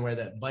 like kind of where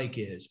that bike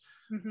is.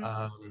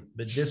 But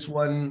this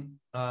one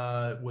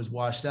was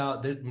washed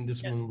out.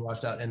 This one was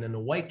washed out. And then the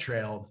White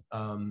Trail,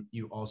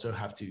 you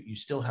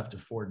still have to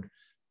ford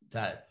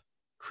that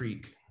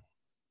creek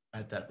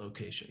at that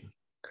location.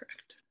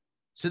 Correct.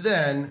 So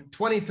then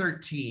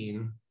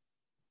 2013,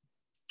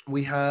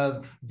 we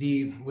have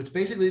what's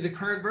basically the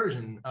current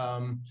version.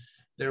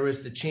 There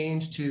was the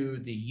change to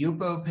the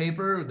UPO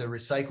paper, the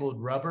recycled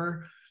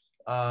rubber.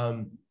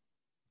 You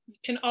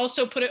can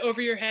also put it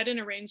over your head in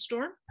a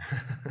rainstorm.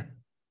 But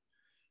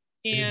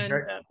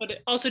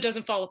it also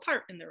doesn't fall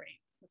apart in the rain,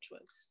 which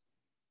was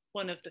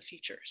one of the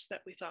features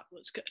that we thought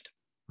was good.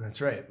 That's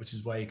right, which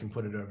is why you can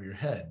put it over your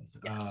head.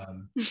 Yes.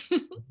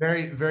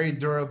 Very, very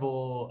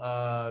durable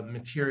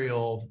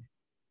material.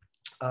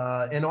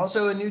 And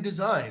also a new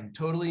design,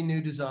 totally new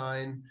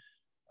design.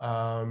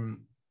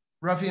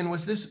 Ruffian,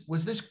 was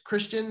this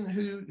Christian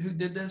who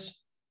did this?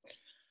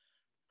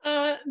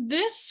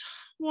 This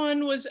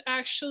one was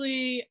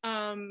actually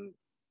a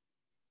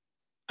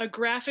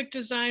graphic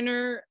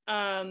designer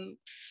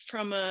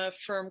from a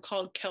firm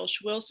called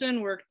Kelch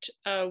Wilson, worked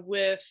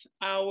with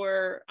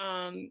our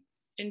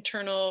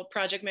internal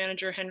project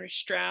manager, Henry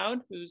Stroud,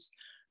 who's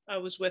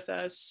was with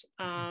us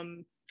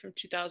from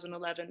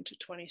 2011 to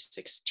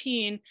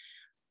 2016.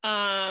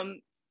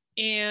 And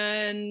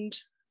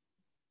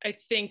I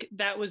think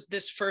that was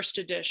this first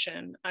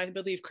edition. I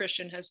believe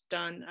Christian has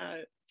done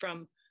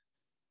from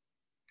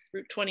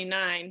Route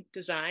 29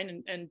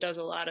 design and does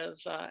a lot of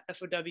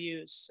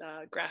FOW's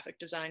graphic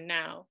design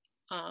now,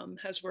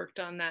 has worked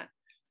on that.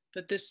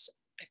 But this,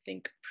 I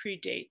think,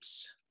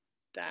 predates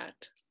that.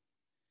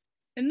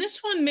 And this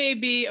one may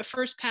be a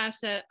first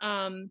pass at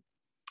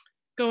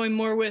going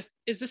more with,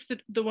 is this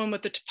the one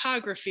with the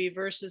topography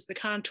versus the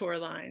contour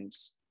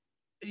lines?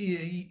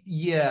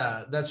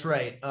 Yeah, that's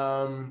right.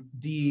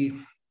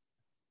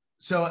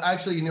 So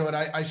actually, you know what,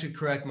 I should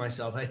correct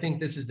myself. I think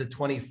this is the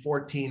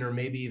 2014 or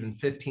maybe even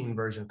 15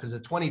 version, because the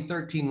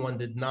 2013 one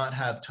did not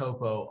have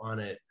topo on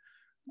it.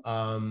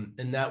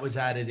 And that was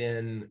added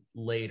in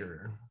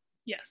later.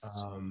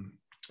 Yes.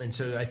 And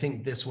so I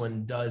think this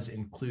one does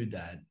include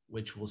that,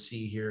 which we'll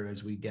see here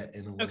as we get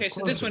in a little Okay, closer.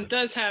 so this one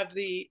does have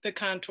the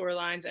contour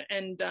lines,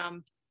 and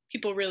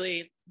people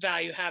really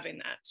value having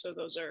that. So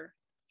those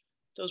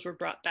were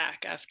brought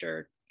back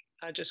after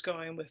just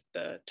going with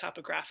the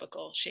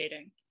topographical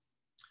shading.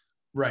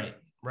 Right,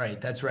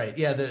 that's right.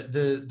 Yeah,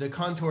 the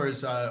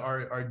contours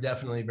are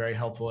definitely very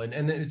helpful,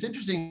 and it's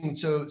interesting.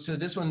 So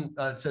this one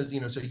says, you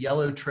know, so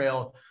Yellow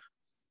Trail,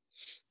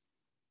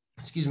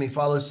 excuse me,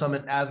 follows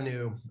Summit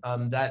Avenue.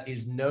 That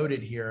is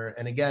noted here,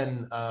 and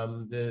again,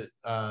 the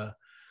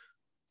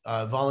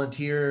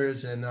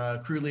volunteers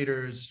and crew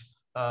leaders,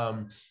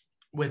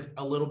 with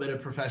a little bit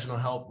of professional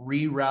help,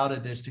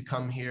 rerouted this to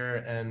come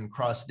here and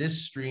cross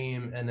this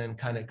stream, and then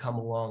kind of come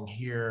along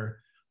here,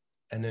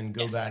 and then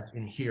go back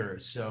in here.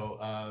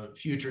 So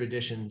future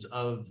editions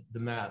of the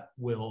map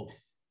will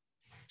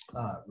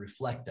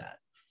reflect that.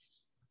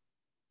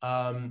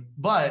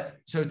 But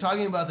so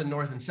talking about the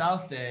north and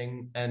south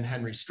thing and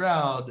Henry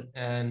Stroud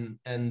and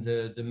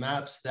the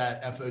maps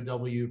that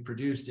FOW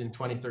produced in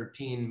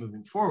 2013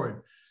 moving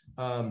forward.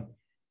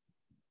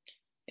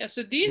 Yeah,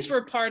 so these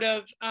were part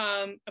of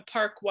a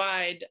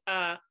park-wide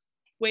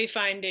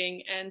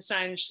wayfinding and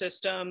signage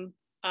system,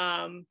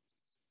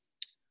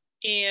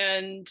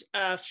 and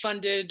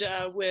funded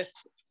with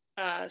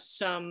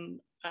some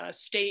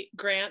state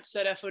grants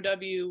that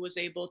FOW was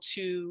able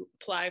to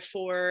apply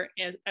for,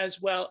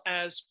 as well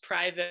as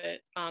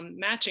private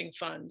matching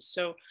funds.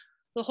 So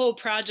the whole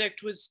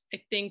project was,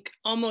 I think,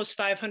 almost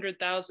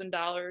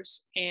 $500,000.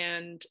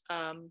 And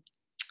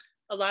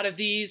a lot of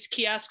these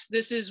kiosks,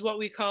 this is what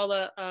we call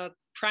a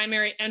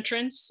primary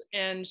entrance.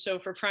 And so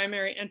for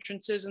primary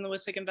entrances in the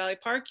Wissahickon Valley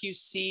Park, you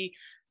see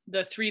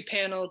the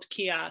 3-paneled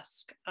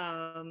kiosk.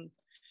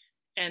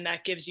 And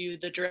that gives you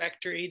the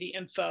directory, the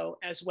info,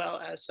 as well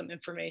as some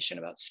information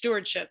about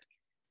stewardship.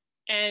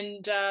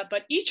 And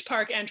but each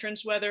park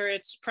entrance, whether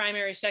it's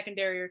primary,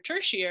 secondary, or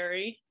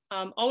tertiary,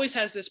 always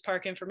has this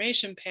park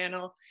information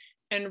panel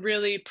and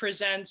really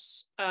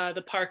presents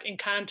the park in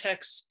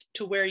context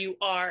to where you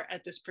are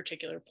at this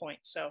particular point.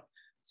 So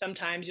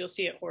sometimes you'll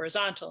see it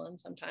horizontal, and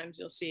sometimes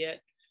you'll see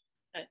it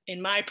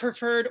in my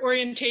preferred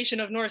orientation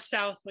of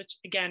north-south, which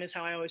again is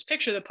how I always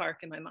picture the park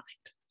in my mind.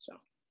 So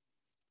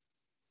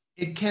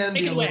it can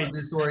be a little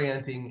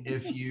disorienting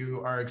if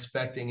you are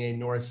expecting a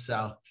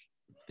north-south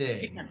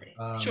thing.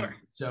 Sure.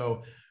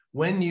 So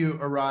when you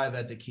arrive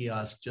at the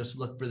kiosk, just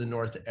look for the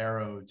north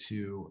arrow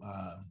to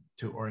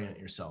orient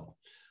yourself.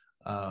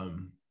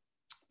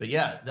 But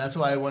yeah, that's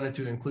why I wanted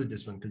to include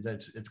this one, because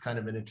it's kind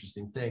of an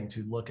interesting thing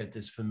to look at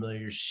this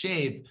familiar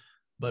shape,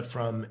 but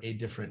from a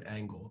different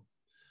angle.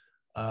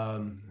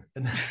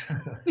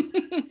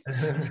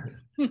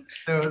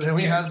 So then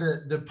we have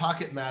the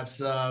pocket maps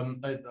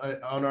on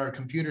our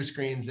computer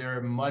screens.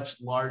 They're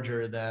much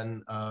larger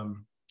than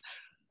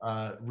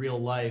real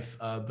life,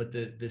 but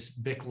this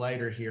Bic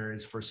lighter here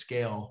is for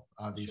scale,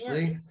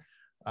 obviously. Sure.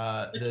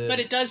 But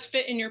it does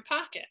fit in your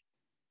pocket.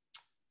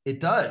 It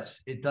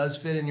does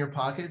fit in your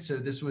pocket. So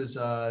this was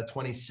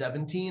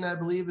 2017, I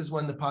believe, is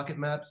when the pocket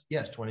maps,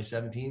 yes,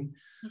 2017,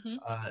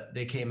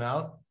 they came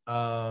out.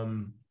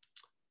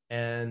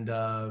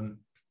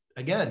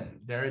 Again,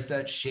 there is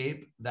that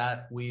shape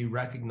that we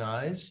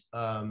recognize,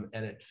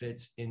 and it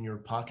fits in your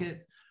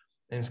pocket.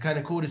 And it's kind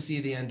of cool to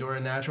see the Andorra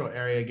Natural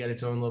Area get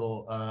its own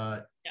little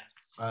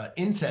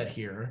inset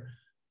here,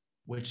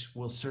 which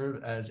will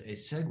serve as a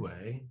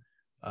segue.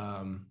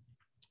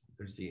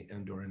 There's the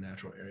Andorra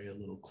Natural Area a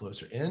little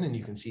closer in, and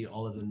you can see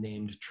all of the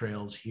named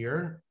trails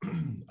here.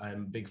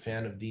 I'm a big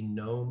fan of the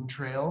Gnome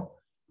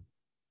Trail.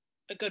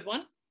 A good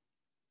one.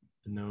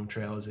 The Gnome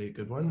Trail is a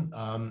good one.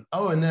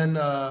 Oh, and then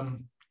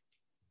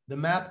the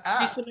map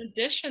app. Recent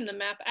addition, the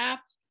map app.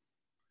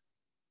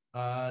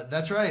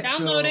 That's right.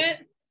 Download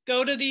it.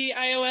 Go to the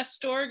iOS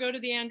store, go to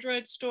the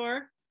Android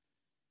store,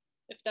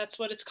 if that's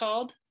what it's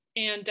called,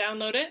 and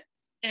download it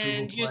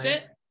and use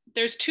it.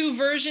 There's 2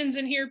 versions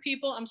in here,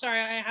 people. I'm sorry,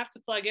 I have to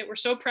plug it. We're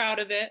so proud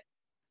of it.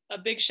 A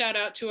big shout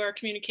out to our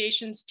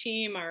communications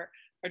team, our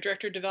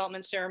Director of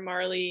Development, Sarah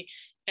Marley,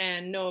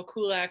 and Noah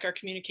Kulak, our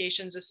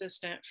communications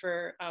assistant,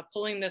 for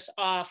pulling this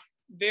off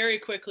very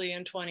quickly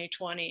in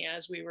 2020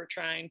 as we were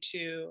trying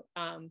to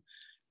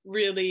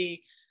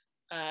really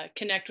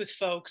connect with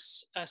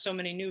folks, so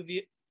many new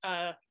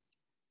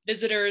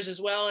visitors,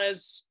 as well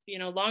as, you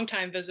know,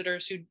 longtime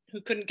visitors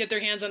who couldn't get their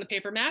hands on the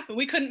paper map, and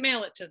we couldn't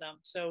mail it to them.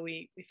 So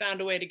we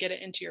found a way to get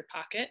it into your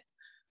pocket.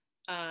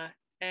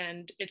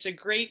 And it's a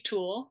great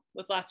tool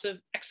with lots of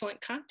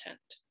excellent content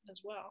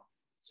as well.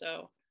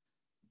 So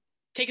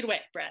take it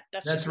away, Brad.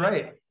 That's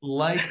right.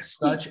 Like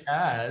such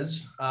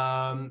as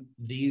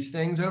these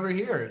things over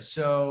here.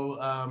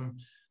 So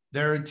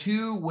there are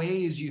two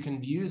ways you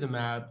can view the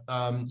map.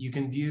 You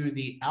can view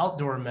the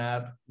outdoor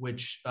map,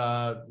 which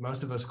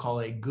most of us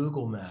call a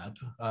Google map.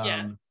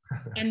 Yes.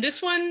 And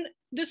this one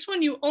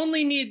you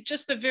only need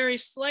just the very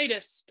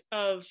slightest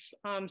of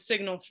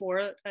signal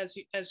for, as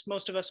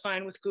most of us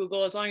find with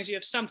Google. As long as you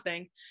have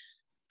something,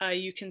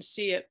 you can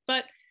see it.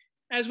 But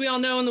as we all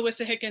know in the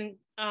Wissahickon,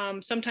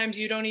 sometimes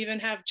you don't even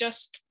have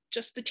just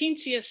the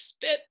teensiest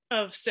bit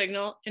of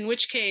signal, in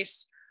which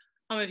case,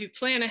 if you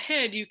plan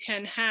ahead, you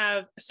can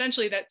have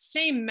essentially that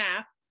same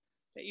map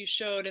that you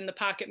showed in the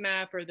pocket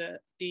map or the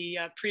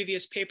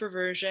previous paper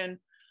version.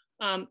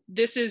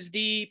 This is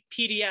the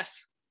PDF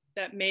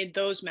that made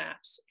those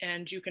maps,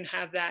 and you can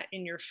have that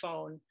in your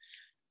phone.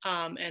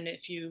 And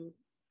if you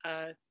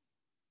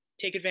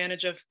take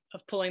advantage of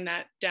pulling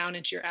that down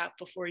into your app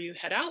before you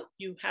head out,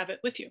 you have it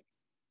with you.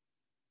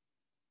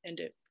 And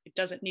it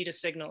doesn't need a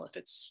signal if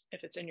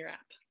it's in your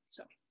app.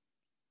 So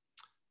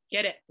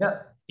get it.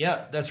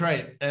 Yeah, that's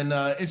right. And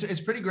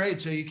it's pretty great.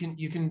 So you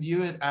can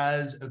view it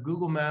as a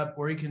Google map,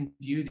 or you can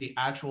view the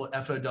actual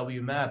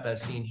FOW map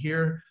as seen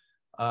here.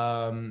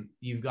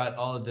 You've got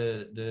all of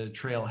the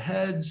trail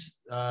heads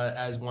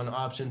as one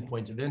option,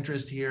 points of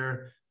interest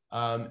here.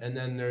 And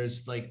then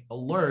there's like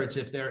alerts.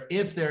 If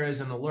there is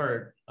an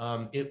alert,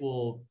 it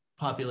will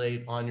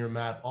populate on your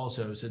map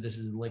also. So this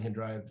is the Lincoln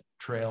Drive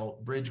Trail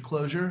bridge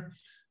closure,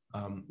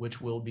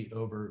 which will be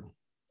over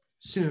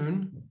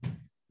soon.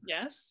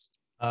 Yes.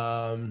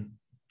 A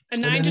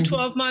 9 to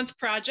 12 month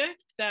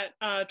project. That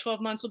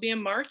 12 months will be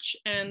in March,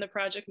 and the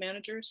project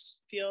managers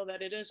feel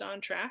that it is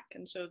on track,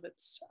 and so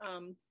that's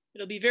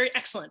it'll be very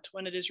excellent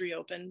when it is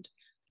reopened.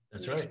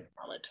 That's right.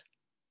 Solid.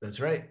 That's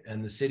right.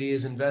 And the city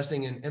is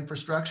investing in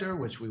infrastructure,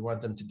 which we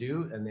want them to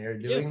do, and they're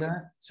doing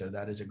that. So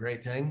that is a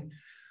great thing.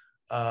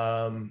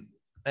 And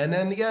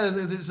then, yeah,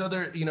 there's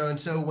other, and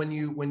so when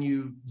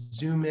you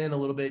zoom in a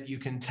little bit, you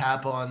can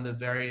tap on the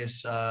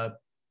various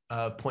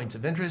points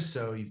of interest.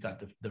 So you've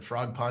got the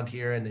frog pond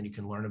here, and then you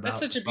can learn about. That's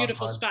such a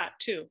beautiful spot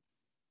too.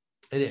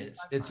 It is.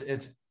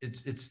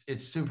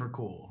 It's super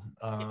cool.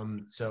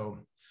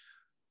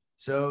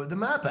 So the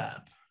map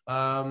app.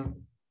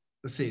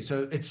 Let's see.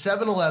 So it's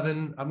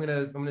 7-Eleven. I'm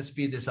gonna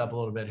speed this up a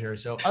little bit here.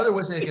 So other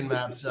Wissahickon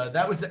maps.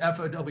 That was the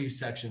FOW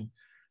section.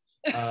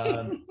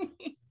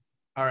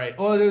 All right.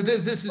 Well,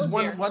 this is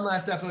one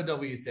last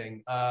FOW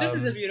thing. This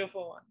is a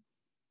beautiful one.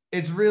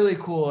 It's really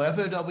cool.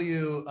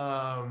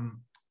 FOW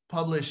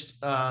published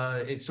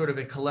it's sort of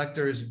a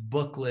collector's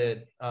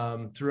booklet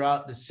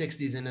throughout the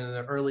 60s and in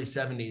the early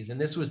 70s. And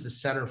this was the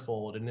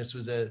centerfold. And this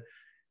was a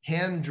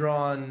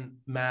hand-drawn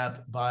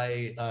map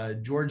by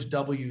George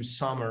W.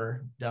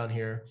 Sommer down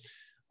here.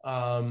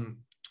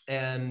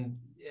 And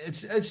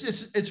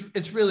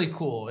it's really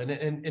cool.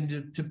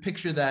 And to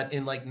picture that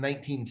in like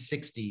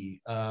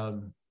 1960,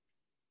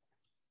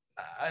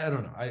 I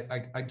don't know.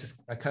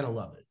 I kind of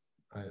love it.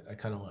 I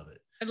kind of love it.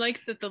 I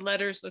like that the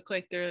letters look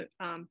like they're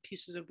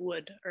pieces of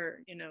wood or,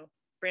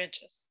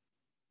 branches.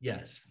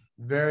 Yes.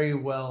 Very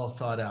well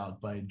thought out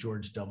by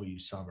George W.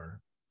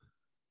 Sommer.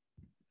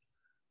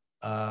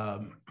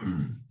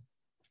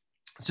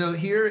 So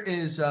here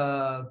is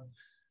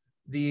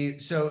we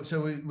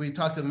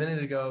talked a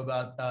minute ago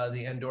about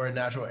the Andorra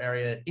Natural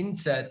Area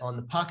inset on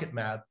the pocket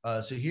map.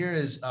 So here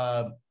is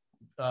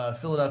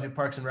Philadelphia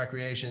Parks and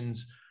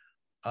Recreation's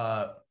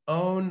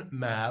own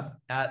map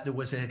at the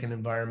Wissahickon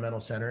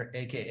Environmental Center,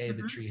 aka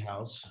the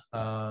Treehouse,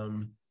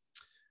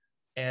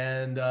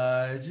 and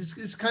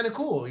it's kind of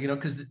cool,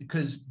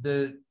 because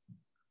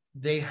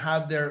they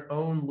have their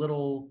own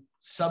little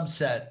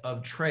subset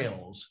of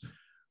trails.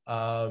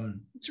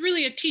 It's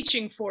really a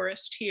teaching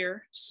forest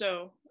here.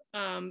 So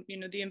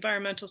the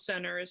Environmental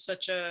Center is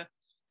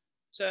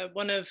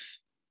one of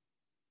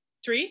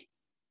 3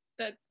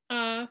 that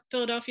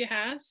Philadelphia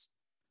has.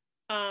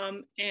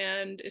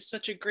 And is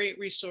such a great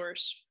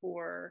resource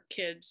for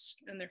kids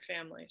and their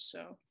families.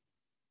 So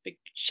big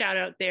shout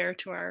out there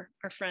to our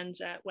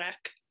friends at WEC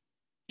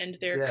and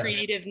their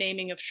creative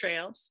naming of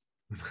trails.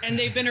 And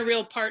they've been a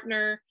real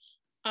partner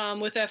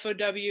with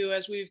FOW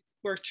as we've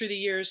worked through the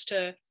years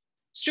to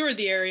steward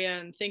the area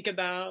and think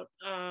about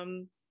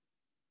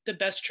the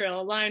best trail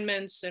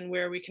alignments and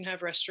where we can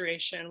have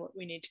restoration, what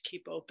we need to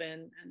keep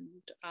open,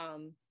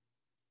 and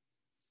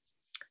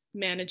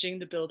managing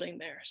the building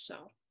there.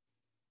 So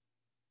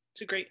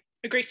it's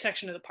a great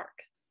section of the park.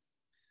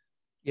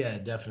 Yeah,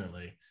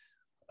 definitely.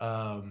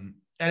 And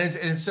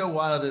it's so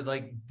wild that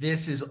like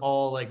this is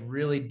all like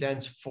really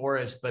dense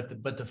forest,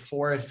 but the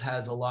forest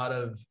has a lot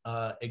of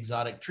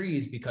exotic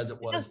trees because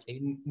it was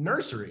a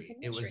nursery.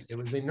 It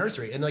was a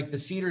nursery, and like the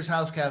Cedars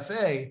House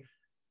Cafe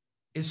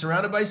is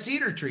surrounded by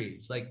cedar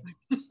trees. Like,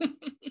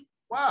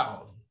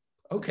 wow.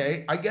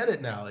 Okay, I get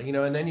it now.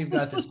 And then you've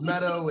got this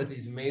meadow with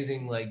these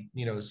amazing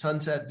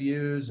sunset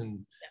views, and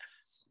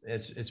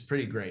it's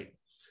pretty great.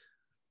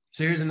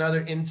 So here's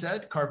another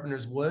inset,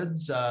 Carpenter's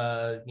Woods,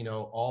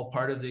 all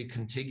part of the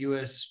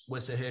contiguous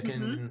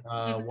Wissahickon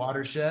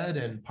watershed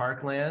and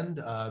parkland,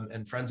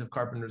 and Friends of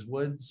Carpenter's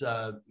Woods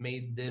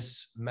made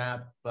this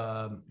map.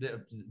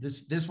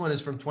 This one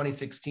is from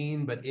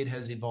 2016, but it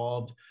has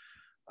evolved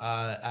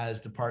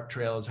as the park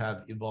trails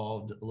have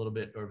evolved a little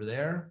bit over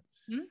there.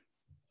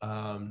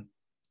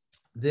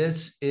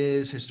 This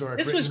is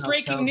historic. This was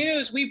breaking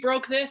news. We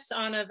broke this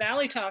on a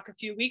Valley Talk a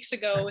few weeks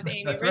ago with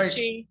Amy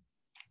Ritchie. Right.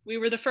 We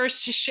were the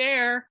first to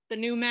share the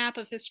new map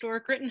of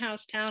historic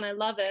Rittenhouse Town. I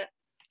love it.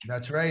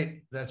 That's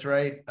right. That's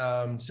right.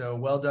 So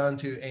well done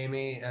to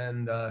Amy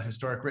and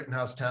Historic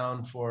Rittenhouse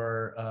Town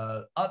for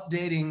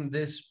updating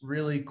this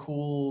really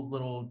cool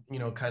little,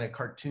 kind of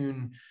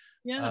cartoon.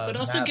 Yeah, but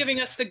also map. Giving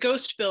us the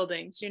ghost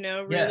buildings,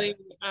 really.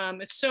 Yeah.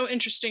 It's so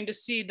interesting to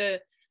see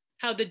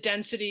how the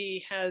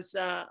density has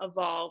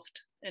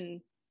evolved and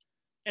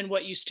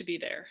what used to be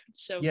there.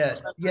 So yeah,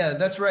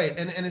 that's right.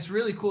 And it's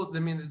really cool. I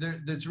mean,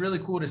 it's really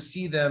cool to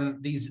see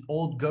these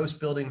old ghost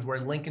buildings where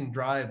Lincoln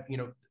Drive,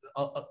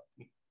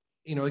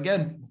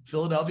 again,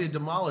 Philadelphia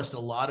demolished a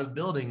lot of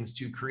buildings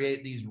to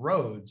create these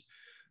roads.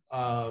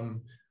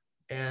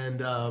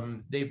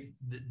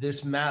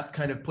 This map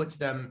kind of puts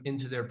them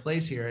into their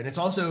place here. And it's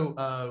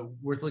also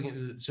worth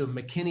looking at. So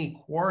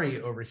McKinney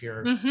Quarry over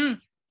here,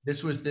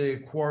 this was the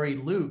quarry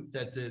loop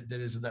that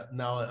is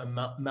now a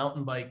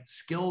mountain bike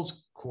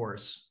skills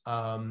course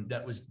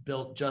that was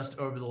built just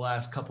over the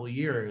last couple of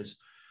years.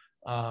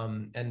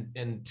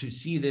 And to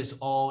see this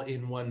all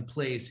in one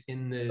place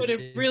but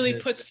it really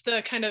puts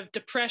the kind of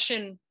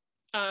depression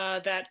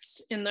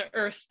that's in the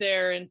earth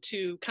there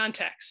into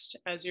context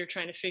as you're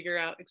trying to figure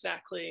out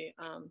exactly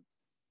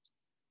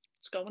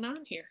what's going on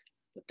here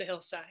with the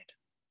hillside.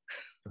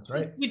 That's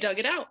right. We dug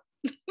it out.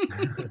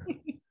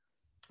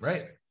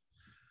 Right.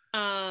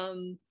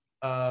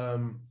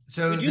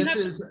 So this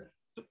is.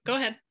 Go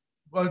ahead.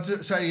 Well,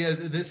 sorry. Yeah,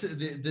 this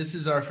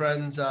is our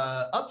friends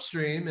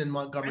upstream in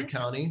Montgomery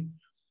County,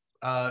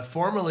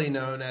 formerly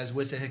known as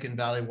Wissahickon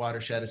Valley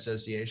Watershed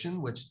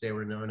Association, which they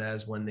were known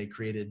as when they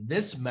created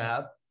this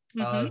map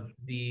of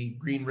the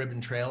Green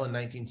Ribbon Trail in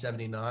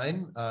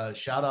 1979.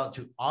 Shout out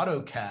to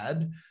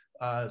AutoCAD,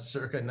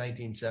 circa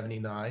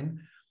 1979.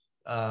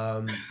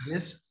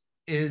 This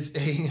is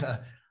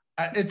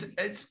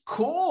it's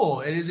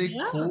cool. It is a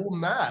cool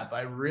map.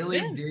 I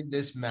really dig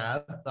this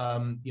map.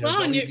 And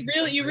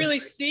you really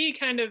see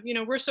kind of,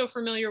 we're so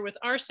familiar with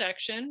our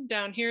section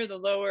down here, the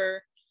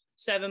lower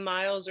 7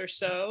 miles or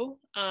so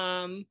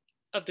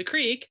of the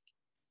creek,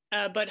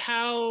 but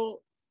how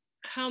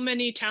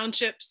many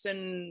townships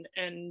and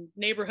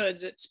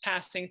neighborhoods it's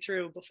passing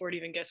through before it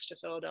even gets to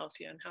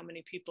Philadelphia, and how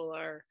many people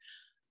are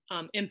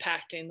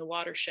impacting the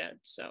watershed.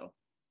 So.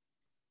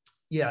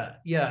 That's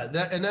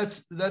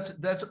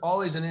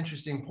always an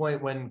interesting point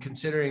when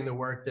considering the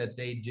work that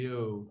they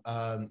do,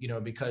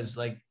 because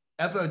like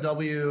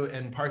FOW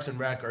and Parks and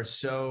Rec are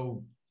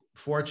so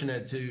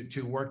fortunate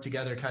to work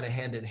together kind of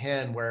hand in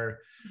hand,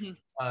 where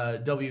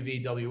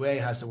WVWA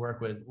has to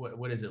work with,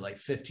 what is it, like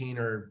 15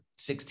 or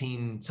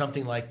 16,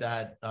 something like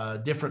that,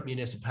 different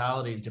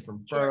municipalities,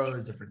 different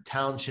boroughs, different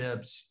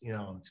townships,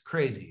 it's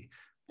crazy.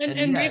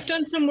 And they've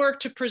done some work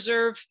to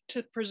preserve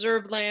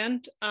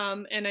land.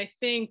 And I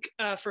think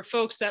for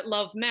folks that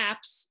love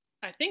maps,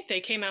 I think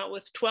they came out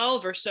with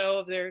 12 or so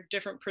of their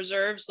different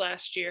preserves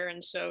last year.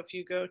 And so if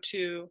you go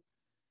to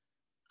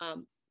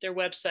their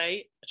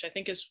website, which I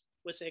think is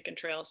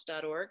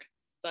wissahickontrails.org,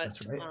 but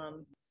that's right.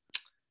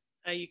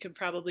 You can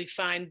probably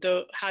find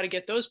how to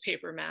get those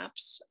paper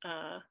maps.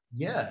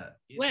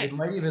 It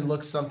might even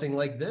look something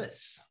like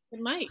this. It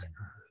might.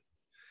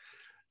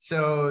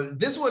 So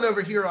this one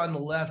over here on the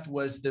left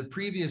was the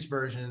previous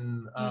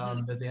version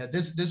that they had.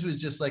 This was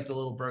just like the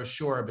little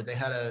brochure, but they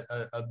had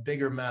a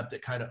bigger map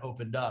that kind of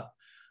opened up.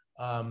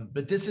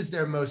 But this is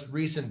their most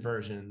recent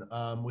version,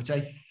 which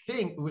I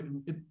think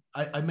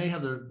I may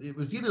have it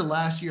was either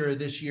last year or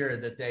this year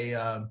that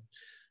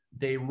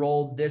they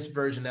rolled this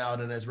version out.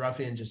 And as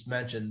Ruffian just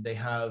mentioned, they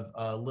have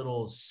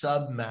little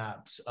sub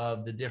maps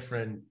of the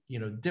different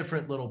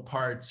little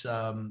parts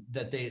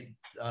that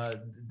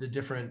the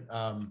different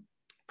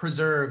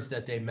preserves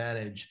that they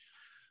manage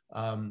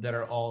that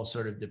are all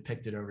sort of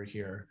depicted over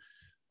here.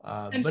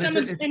 And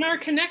and our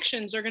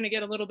connections are going to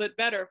get a little bit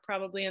better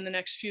probably in the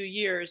next few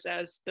years,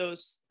 as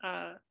those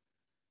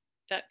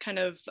that kind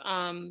of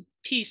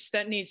piece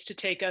that needs to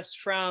take us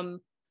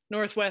from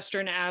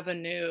Northwestern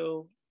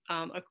Avenue,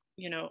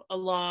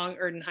 along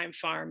Erdenheim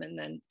Farm and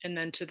then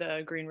to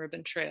the Green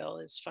Ribbon Trail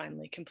is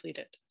finally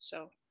completed.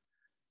 So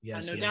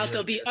no doubt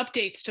there'll be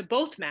updates to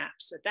both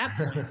maps at that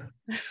point.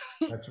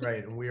 That's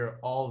right, and we are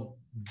all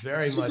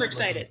very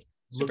excited.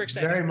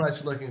 Very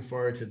much looking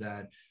forward to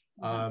that.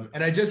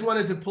 And I just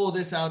wanted to pull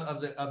this out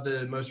of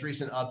the most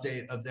recent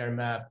update of their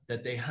map,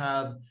 that they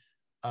have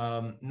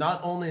not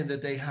only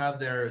that they have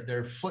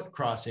their foot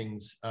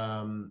crossings,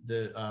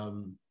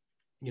 the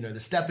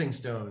stepping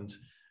stones.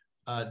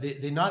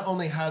 They not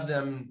only have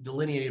them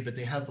delineated, but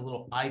they have the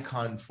little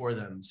icon for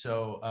them.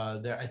 So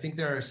I think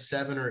there are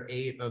 7 or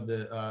 8 of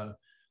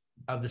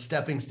of the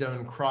stepping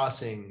stone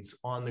crossings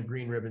on the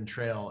Green Ribbon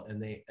Trail,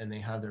 and they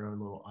have their own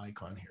little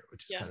icon here,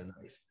 which is kind of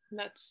nice. And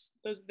that's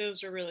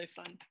those are really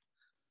fun.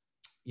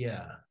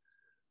 Yeah.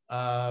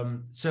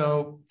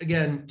 So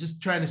again,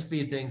 just trying to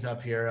speed things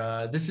up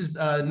here. This is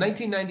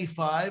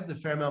 1995. The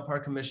Fairmount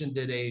Park Commission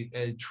did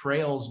a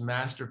trails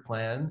master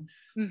plan.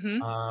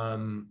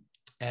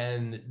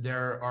 And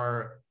there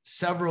are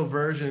several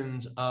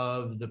versions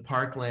of the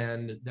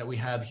parkland that we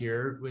have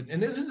here.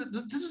 And this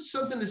is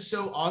something that's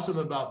so awesome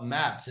about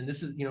maps. And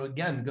this is,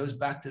 again, goes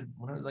back to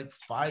when I was like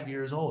 5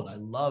 years old. I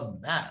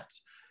love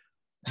maps.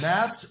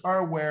 Maps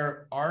are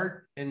where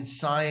art and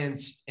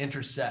science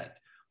intersect.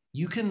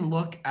 You can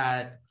look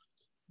at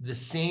the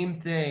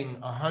same thing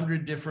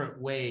 100 different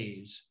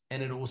ways,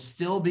 and it will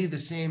still be the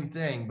same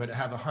thing, but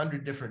have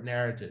 100 different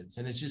narratives.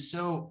 And it's just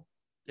so,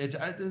 it's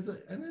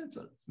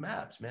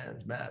maps, man.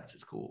 It's maps.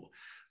 It's cool.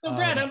 So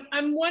Brad,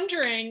 I'm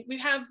wondering,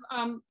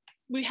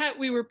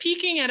 we were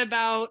peaking at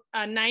about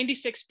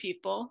 96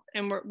 people,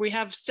 and we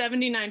have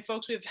 79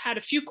 folks. We've had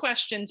a few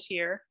questions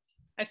here.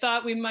 I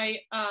thought we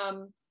might,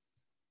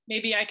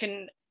 maybe I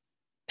can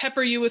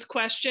pepper you with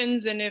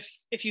questions, and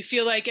if you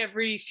feel like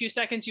every few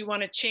seconds you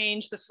want to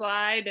change the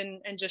slide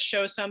and just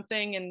show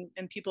something,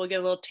 and people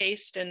get a little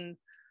taste. And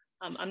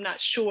I'm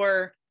not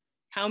sure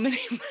how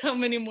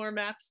many more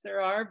maps there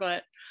are,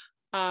 but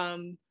how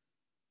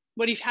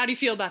do you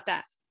feel about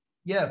that?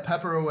 Yeah,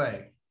 pepper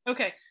away.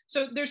 Okay,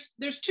 so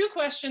there's two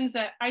questions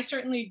that I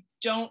certainly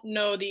don't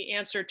know the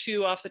answer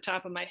to off the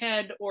top of my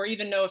head, or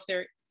even know if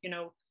they're,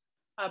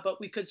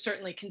 but we could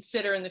certainly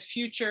consider in the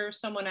future.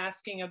 Someone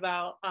asking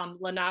about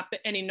Lenape,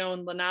 any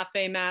known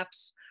Lenape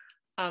maps.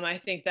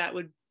 I think that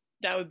would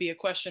be a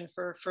question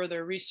for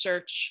further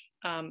research,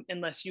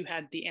 unless you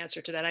had the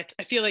answer to that.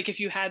 I feel like if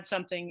you had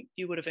something,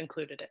 you would have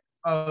included it.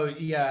 Oh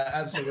yeah,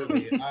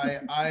 absolutely.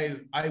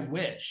 I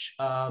wish,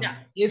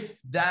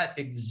 if that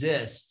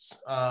exists,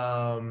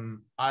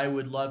 I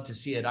would love to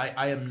see it.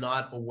 I am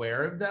not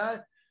aware of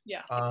that.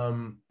 Yeah.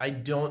 I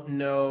don't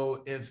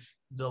know if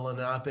the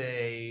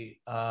Lenape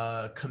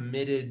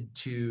committed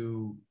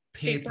to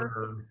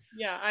paper.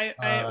 Yeah,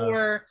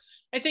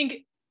 I think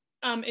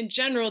in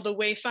general, the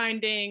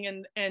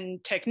wayfinding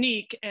and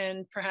technique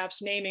and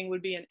perhaps naming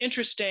would be an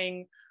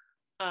interesting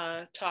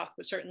talk,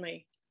 but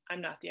certainly I'm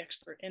not the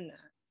expert in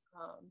that.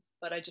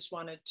 But I just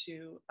wanted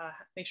to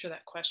make sure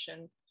that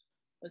question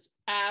was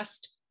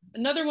asked.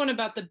 Another one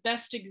about the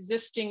best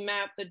existing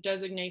map that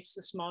designates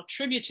the small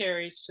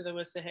tributaries to the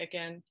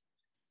Wissahickon.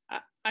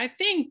 I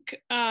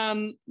think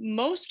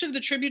most of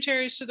the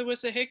tributaries to the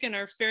Wissahickon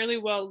are fairly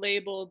well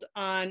labeled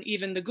on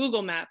even the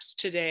Google Maps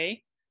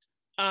today,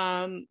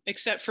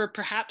 except for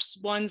perhaps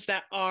ones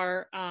that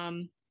are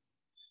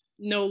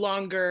no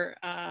longer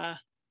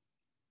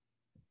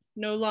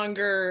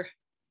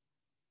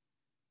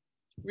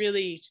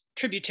really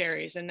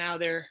tributaries, and now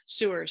they're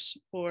sewers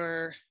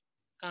or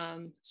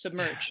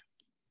submerged.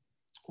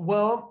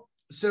 Well,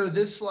 so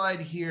this slide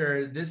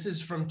here, this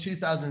is from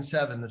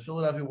 2007. The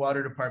Philadelphia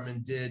Water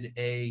Department did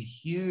a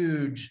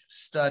huge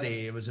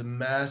study. It was a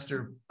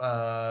master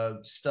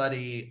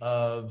study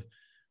of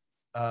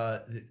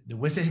the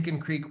Wissahickon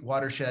Creek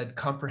Watershed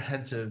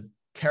Comprehensive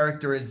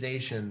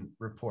Characterization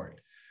Report.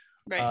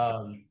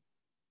 Right.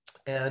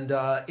 And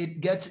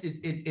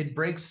it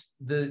breaks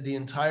the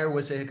entire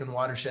Wissahickon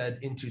watershed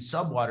into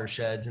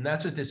sub-watersheds, and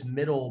that's what this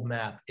middle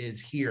map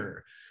is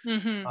here.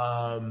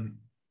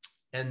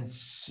 And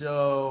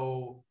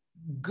so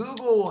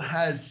Google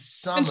has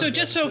some. And so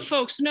just so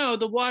folks know,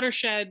 the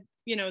watershed,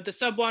 the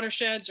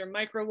sub-watersheds or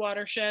micro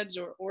watersheds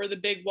or the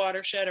big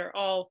watershed are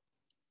all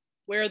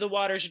where the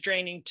water's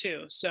draining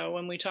to. So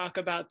when we talk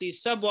about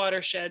these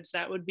sub-watersheds,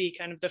 that would be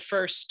kind of the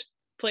first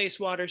place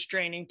water's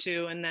draining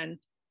to, and then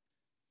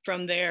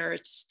from there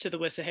it's to the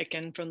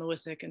Wissahickon, from the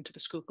Wissahickon to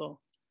the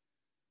Schuylkill.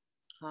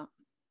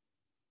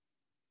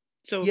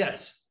 So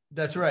yes.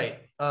 That's right.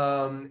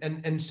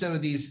 And so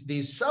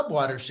these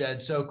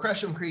sub-watersheds, so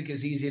Gresham Creek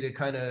is easy to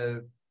kind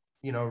of,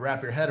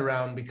 wrap your head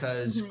around,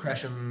 because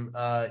Gresham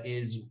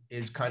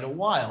is kind of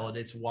wild.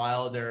 It's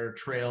wild. There are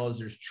trails,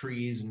 there's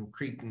trees and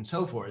creek and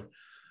so forth.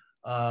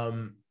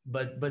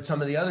 But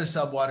some of the other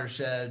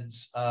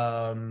sub-watersheds,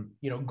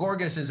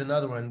 Gorgas is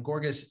another one.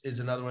 Gorgas is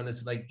another one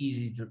that's like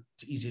easy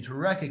to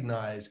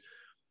recognize.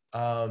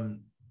 But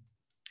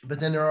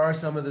then there are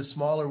some of the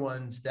smaller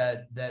ones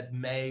that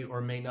may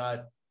or may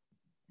not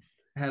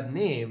have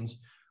names,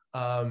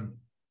 and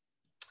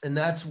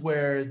that's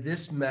where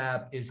this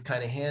map is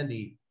kind of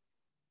handy,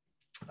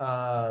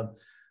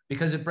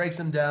 because it breaks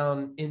them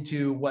down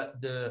into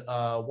what the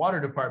water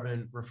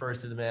department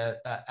refers to them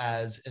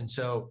as. And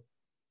so,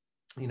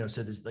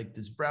 so there's like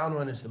this brown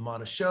one is the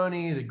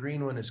Montashonee, the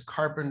green one is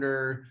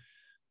Carpenter,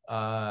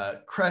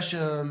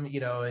 Gresham,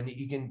 and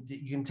you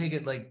can take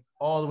it like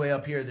all the way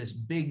up here. This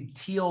big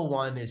teal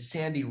one is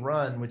Sandy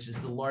Run, which is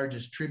the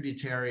largest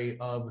tributary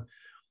of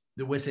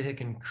the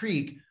Wissahickon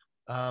Creek,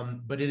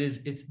 but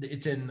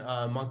it's in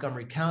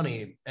Montgomery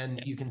County, and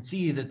yes, you can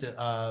see that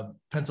the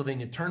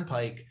Pennsylvania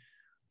Turnpike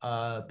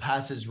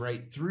passes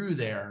right through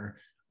there.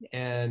 Yes.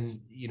 and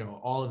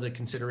all of the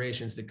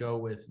considerations that go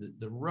with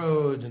the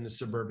roads and the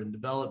suburban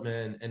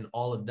development and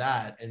all of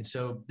that. And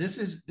so this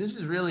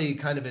is really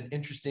kind of an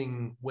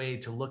interesting way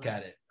to look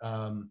at it.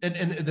 And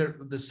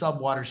the sub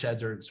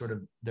watersheds are sort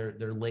of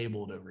they're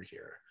labeled over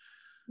here.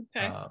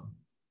 Okay.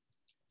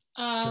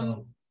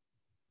 So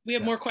we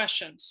have more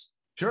questions.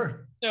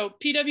 Sure. So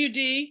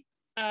PWD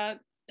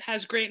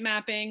has great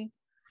mapping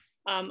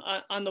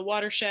on the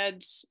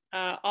watersheds,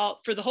 all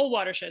for the whole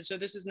watershed. So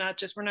this is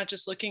we're not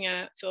just looking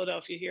at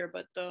Philadelphia here,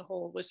 but the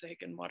whole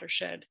Wissahickon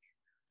watershed.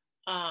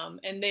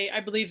 And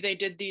I believe they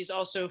did these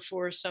also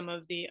for some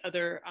of the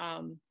other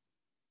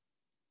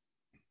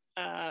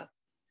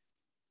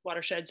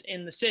watersheds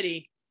in the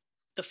city,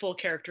 the full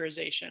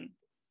characterization.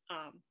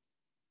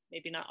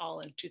 Maybe not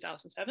all in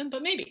 2007,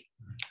 but maybe.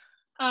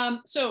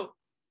 So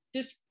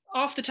this,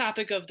 off the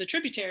topic of the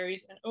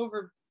tributaries and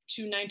over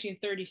to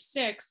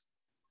 1936,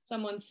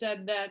 someone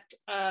said that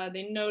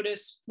they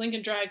noticed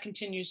Lincoln Drive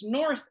continues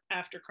north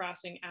after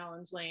crossing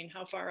Allen's Lane.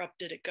 How far up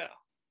did it go?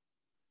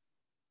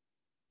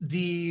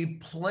 The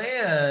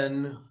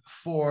plan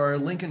for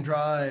Lincoln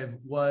Drive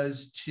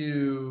was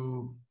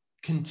to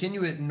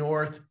continue it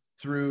north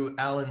through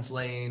Allen's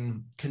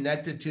Lane,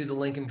 connected to the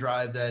Lincoln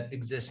Drive that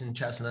exists in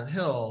Chestnut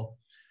Hill.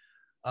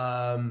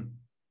 But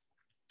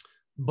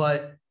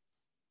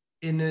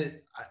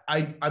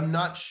I'm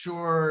not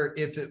sure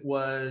if it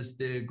was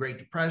the Great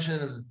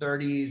Depression of the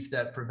 30s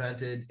that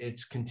prevented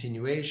its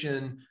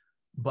continuation,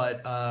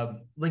 but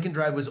Lincoln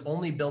Drive was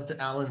only built to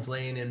Allen's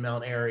Lane in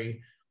Mount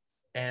Airy.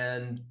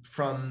 And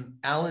from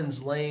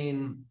Allen's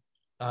Lane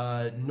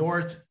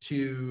north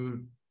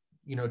to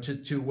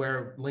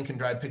where Lincoln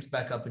Drive picks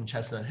back up in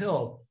Chestnut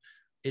Hill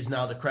is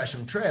now the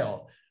Gresham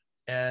Trail.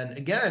 And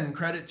again,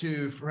 credit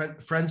to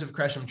Friends of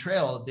Gresham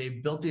Trail. They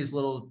built these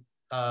little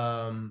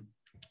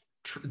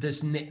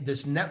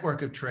this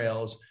network of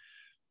trails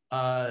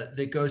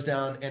that goes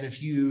down. And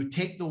if you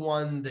take the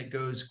one that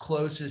goes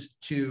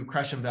closest to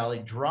Gresham Valley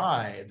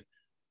Drive,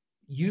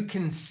 you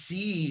can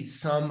see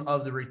some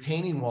of the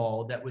retaining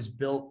wall that was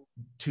built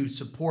to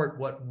support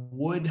what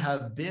would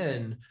have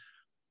been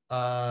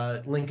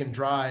Lincoln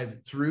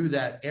Drive through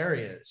that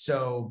area.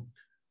 So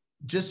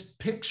just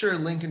picture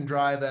Lincoln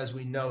Drive as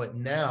we know it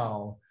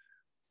now.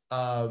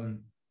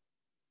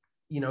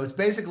 It's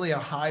basically a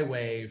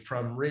highway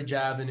from Ridge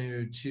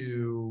Avenue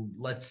to,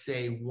 let's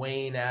say,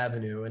 Wayne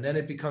Avenue, and then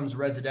it becomes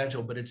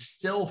residential, but it's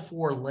still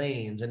 4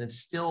 lanes and it's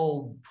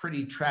still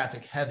pretty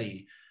traffic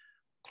heavy.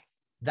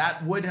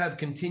 That would have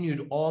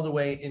continued all the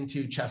way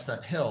into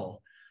Chestnut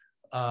Hill.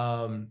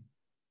 And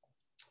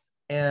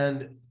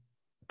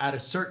at a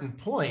certain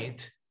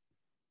point,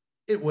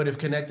 it would have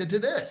connected to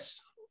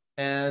this.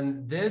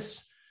 And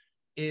this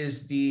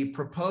is the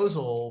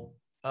proposal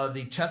of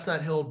the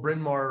Chestnut Hill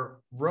Bryn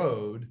Mawr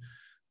Road,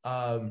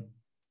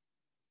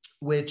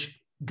 which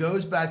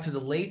goes back to the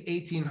late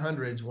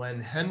 1800s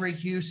when Henry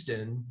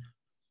Houston,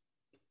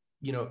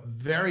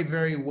 very,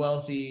 very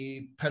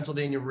wealthy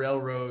Pennsylvania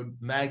Railroad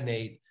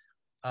magnate,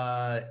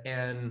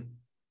 and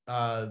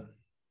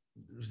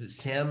was it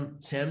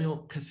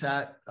Samuel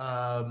Cassatt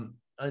on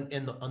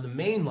the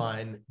main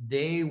line,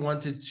 they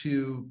wanted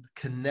to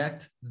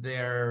connect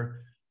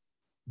their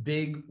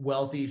big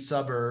wealthy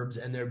suburbs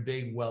and their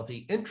big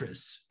wealthy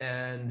interests,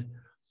 and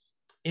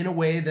in a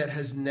way that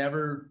has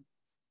never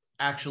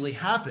actually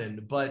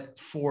happened. But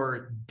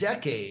for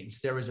decades,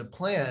 there was a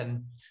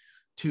plan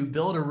to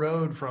build a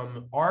road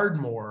from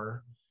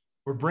Ardmore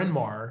or Bryn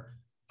Mawr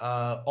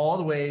all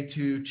the way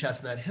to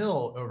Chestnut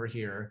Hill over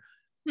here.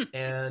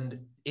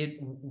 And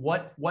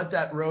what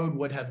that road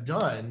would have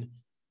done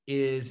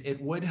is it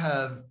would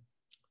have,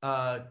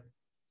 So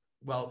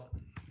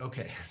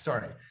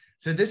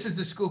this is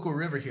the Schuylkill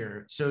River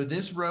here. So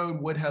this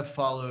road would have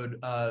followed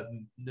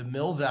the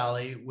Mill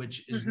Valley,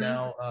 which is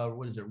now,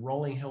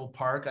 Rolling Hill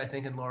Park, I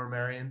think, in Lower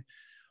Merion.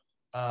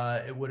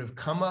 It would have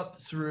come up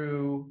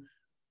through,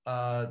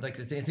 I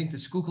think the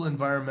Schuylkill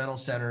Environmental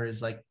Center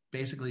is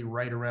basically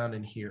right around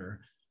in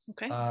here.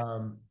 Okay.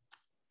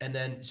 And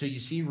then, so you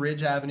see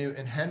Ridge Avenue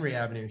and Henry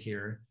Avenue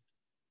here.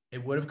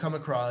 It would have come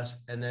across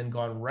and then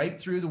gone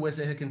right through the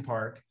Wissahickon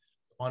Park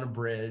on a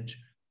bridge,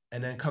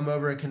 and then come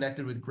over and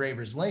connected with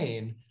Gravers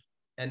Lane.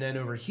 And then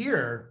over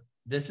here,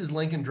 this is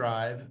Lincoln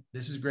Drive,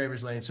 this is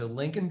Gravers Lane. So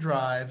Lincoln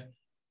Drive,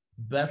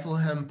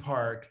 Bethlehem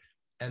Park,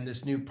 and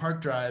this new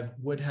Park Drive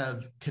would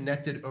have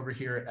connected over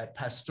here at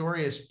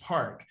Pastorius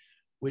Park,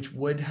 which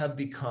would have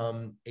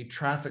become a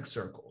traffic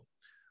circle.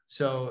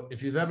 So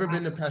if you've ever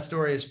been to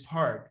Pastorius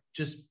Park,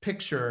 just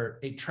picture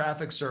a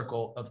traffic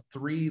circle of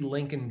 3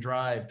 Lincoln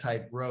Drive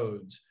type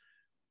roads.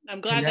 I'm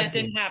glad that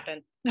didn't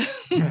happen.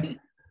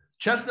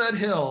 Chestnut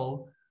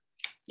Hill,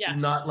 yes,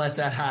 not let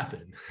that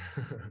happen.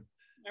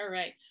 All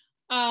right.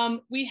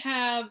 We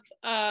have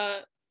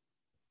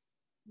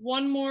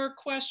one more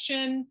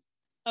question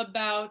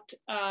about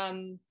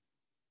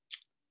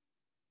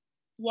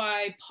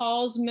why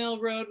Paul's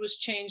Mill Road was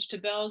changed to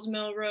Bell's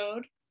Mill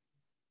Road.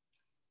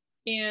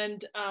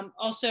 And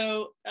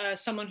also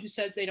someone who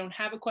says they don't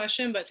have a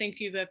question, but think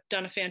you've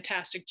done a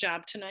fantastic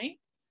job tonight.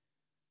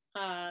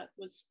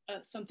 was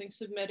something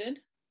submitted.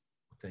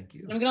 Thank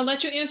you. I'm going to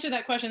let you answer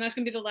that question. That's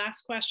going to be the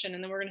last question,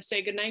 and then we're going to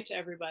say goodnight to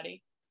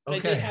everybody. But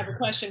Okay. I did have a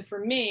question for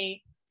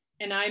me,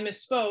 and I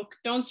misspoke.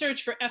 Don't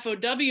search for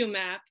FOW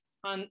map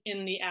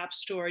in the App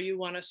Store. You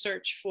want to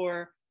search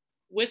for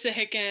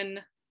Wissahickon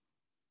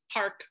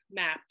Park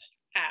Map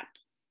app.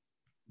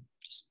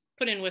 Just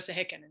put in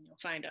Wissahickon and you'll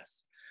find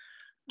us.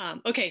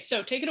 Okay,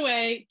 so take it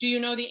away. Do you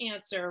know the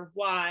answer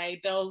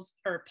why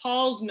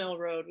Paul's Mill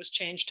Road was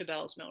changed to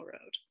Bell's Mill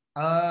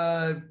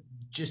Road?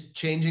 Just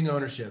changing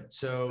ownership.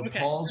 So okay.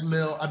 Paul's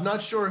Mill, I'm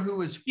not sure who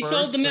was first. He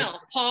sold the mill.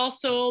 Paul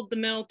sold the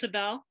mill to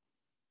Bell.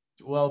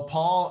 Well,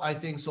 Paul, I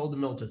think, sold the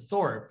mill to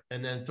Thorpe,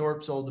 and then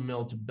Thorpe sold the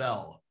mill to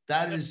Bell.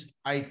 That's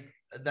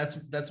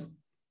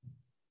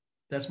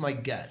my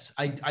guess.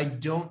 I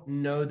don't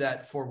know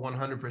that for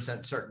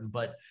 100% certain,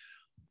 but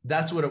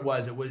that's what it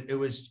was. It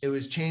was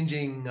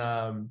changing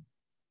ownership.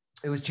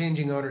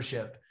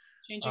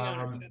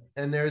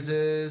 And there's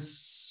a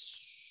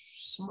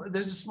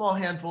small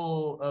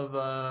handful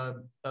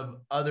of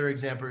other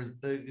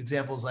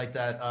examples like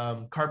that.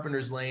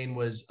 Carpenter's Lane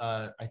was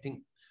I think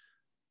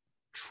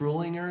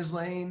Trullinger's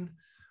Lane.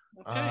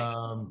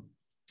 Okay.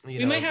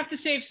 We might have to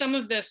save some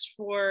of this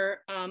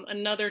for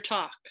another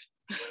talk.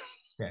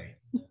 Okay.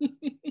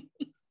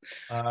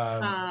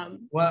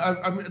 Well,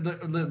 I'm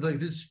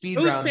the speed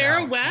round.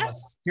 Sarah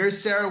West.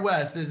 Here's Sarah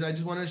West. I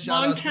just want to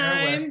shout out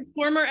Sarah West.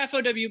 Former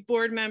FOW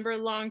board member,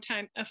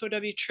 longtime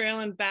FOW trail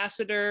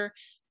ambassador,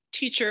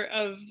 teacher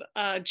of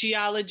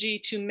geology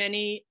to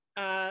many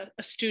a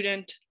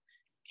student,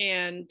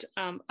 and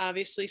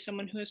obviously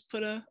someone who has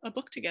put a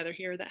book together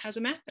here that has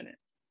a map in it.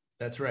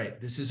 That's right.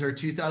 This is her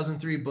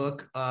 2003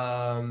 book,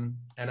 and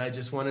I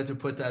just wanted to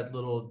put that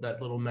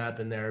little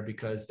map in there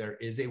because there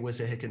is a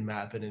Wissahickon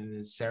map, and it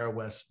is Sarah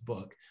West's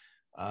book.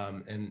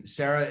 And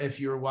Sarah, if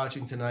you're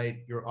watching tonight,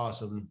 you're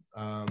awesome.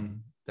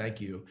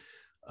 Thank you.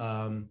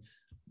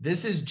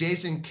 This is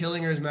Jason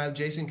Killinger's map.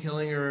 Jason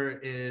Killinger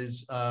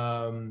is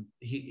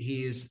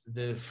he is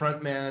the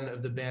front man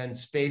of the band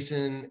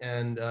Spacin',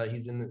 and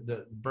he's in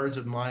the Birds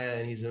of Maya,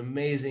 and he's an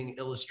amazing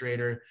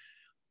illustrator.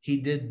 He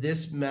did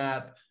this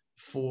map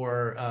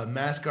for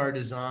Mascar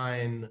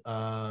Design.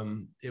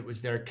 It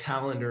was their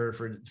calendar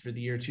for the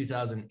year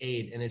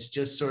 2008, and it's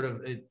just sort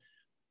of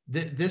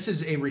this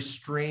is a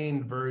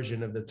restrained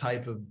version of the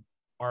type of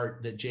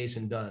art that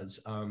Jason does.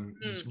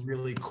 It's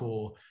really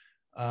cool.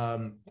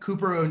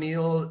 Cooper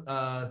O'Neill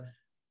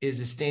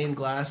is a stained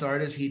glass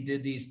artist. He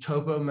did these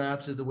topo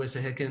maps of the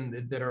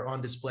Wissahickon that are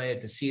on display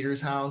at the Cedars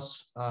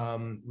House.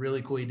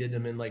 Really cool. He did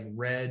them in like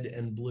red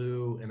and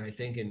blue, and I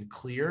think in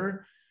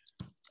clear.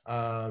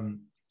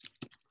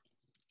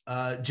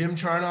 Jim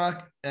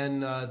Charnock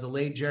and the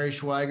late Jerry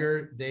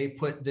Schweiger, they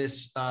put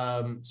this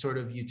sort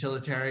of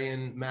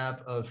utilitarian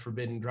map of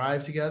Forbidden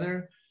Drive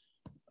together.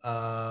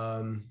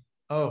 And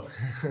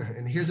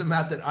here's a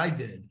map that I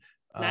did.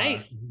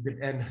 Nice.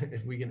 And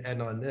if we can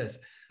end on this.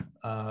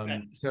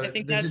 So I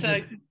think this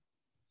that's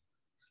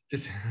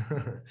just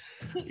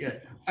yeah.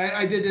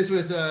 I did this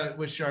with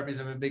Sharpies.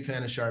 I'm a big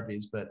fan of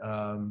Sharpies, but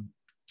I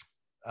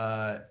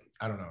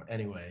don't know.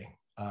 Anyway.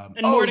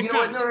 You know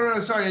what? No.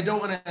 Sorry, I don't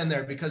want to end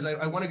there because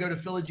I want to go to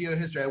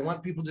Philogeohistory. I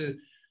want people to,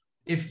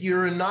 if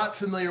you're not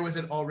familiar with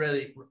it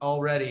already,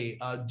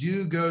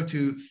 do go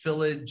to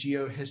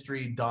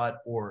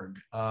philogeohistory.org.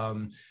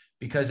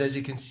 Because as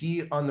you can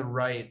see on the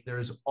right,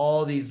 there's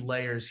all these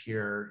layers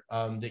here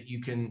that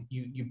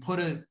you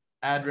put an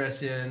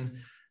address in,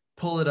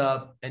 pull it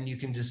up, and you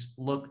can just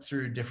look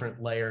through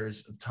different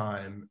layers of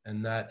time.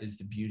 And that is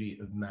the beauty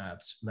of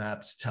maps.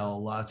 Maps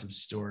tell lots of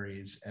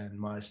stories, and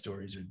my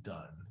stories are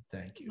done.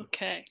 Thank you.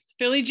 Okay.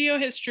 Philly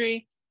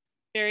Geohistory,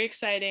 very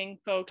exciting,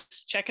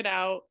 folks. Check it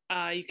out.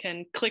 You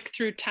can click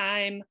through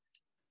time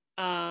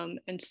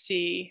and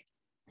see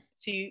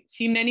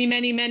many,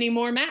 many, many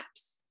more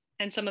maps,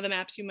 and some of the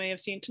maps you may have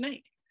seen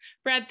tonight.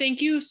 Brad,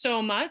 thank you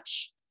so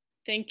much.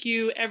 Thank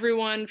you,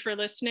 everyone, for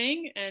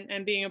listening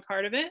and being a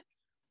part of it.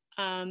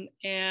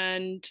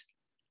 And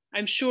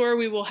I'm sure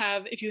we will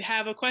have, if you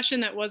have a question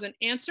that wasn't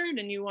answered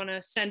and you want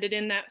to send it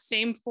in that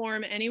same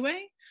form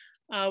anyway,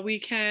 we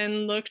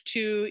can look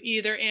to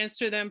either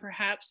answer them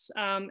perhaps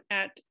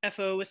at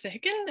FO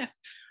Wissahickon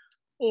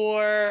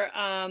or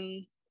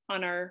on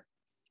our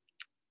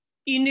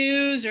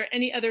e-news or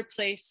any other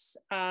place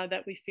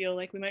that we feel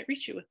like we might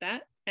reach you with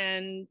that.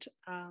 And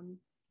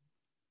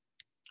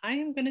I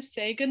am going to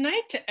say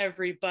goodnight to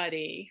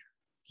everybody.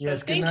 So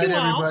yes, good night,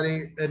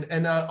 everybody.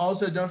 And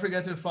also don't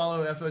forget to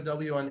follow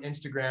FOW on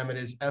Instagram. It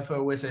is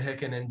FO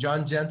Wissahickon. And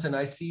John Jensen,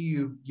 I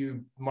see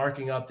you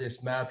marking up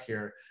this map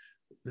here,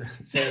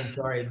 saying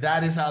sorry.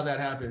 That is how that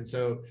happened.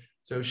 So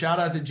shout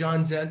out to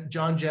John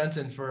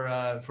Jensen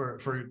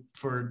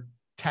for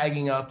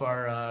tagging up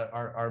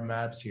our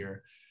maps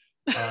here.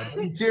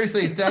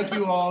 Seriously, thank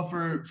you all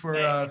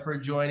for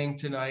joining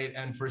tonight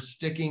and for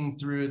sticking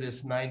through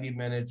this 90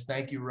 minutes.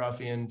 Thank you,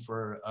 Ruffian,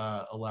 for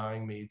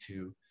allowing me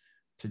to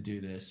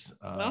do this.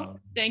 Well,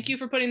 thank you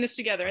for putting this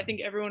together. I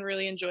think everyone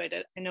really enjoyed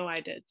it. I know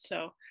I did.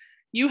 So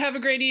you have a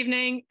great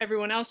evening.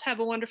 Everyone else have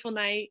a wonderful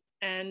night.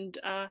 And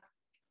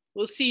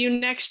We'll see you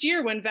next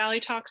year when Valley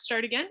Talks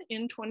start again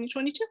in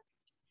 2022.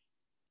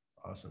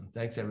 Awesome.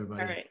 Thanks,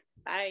 everybody. All right.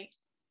 Bye.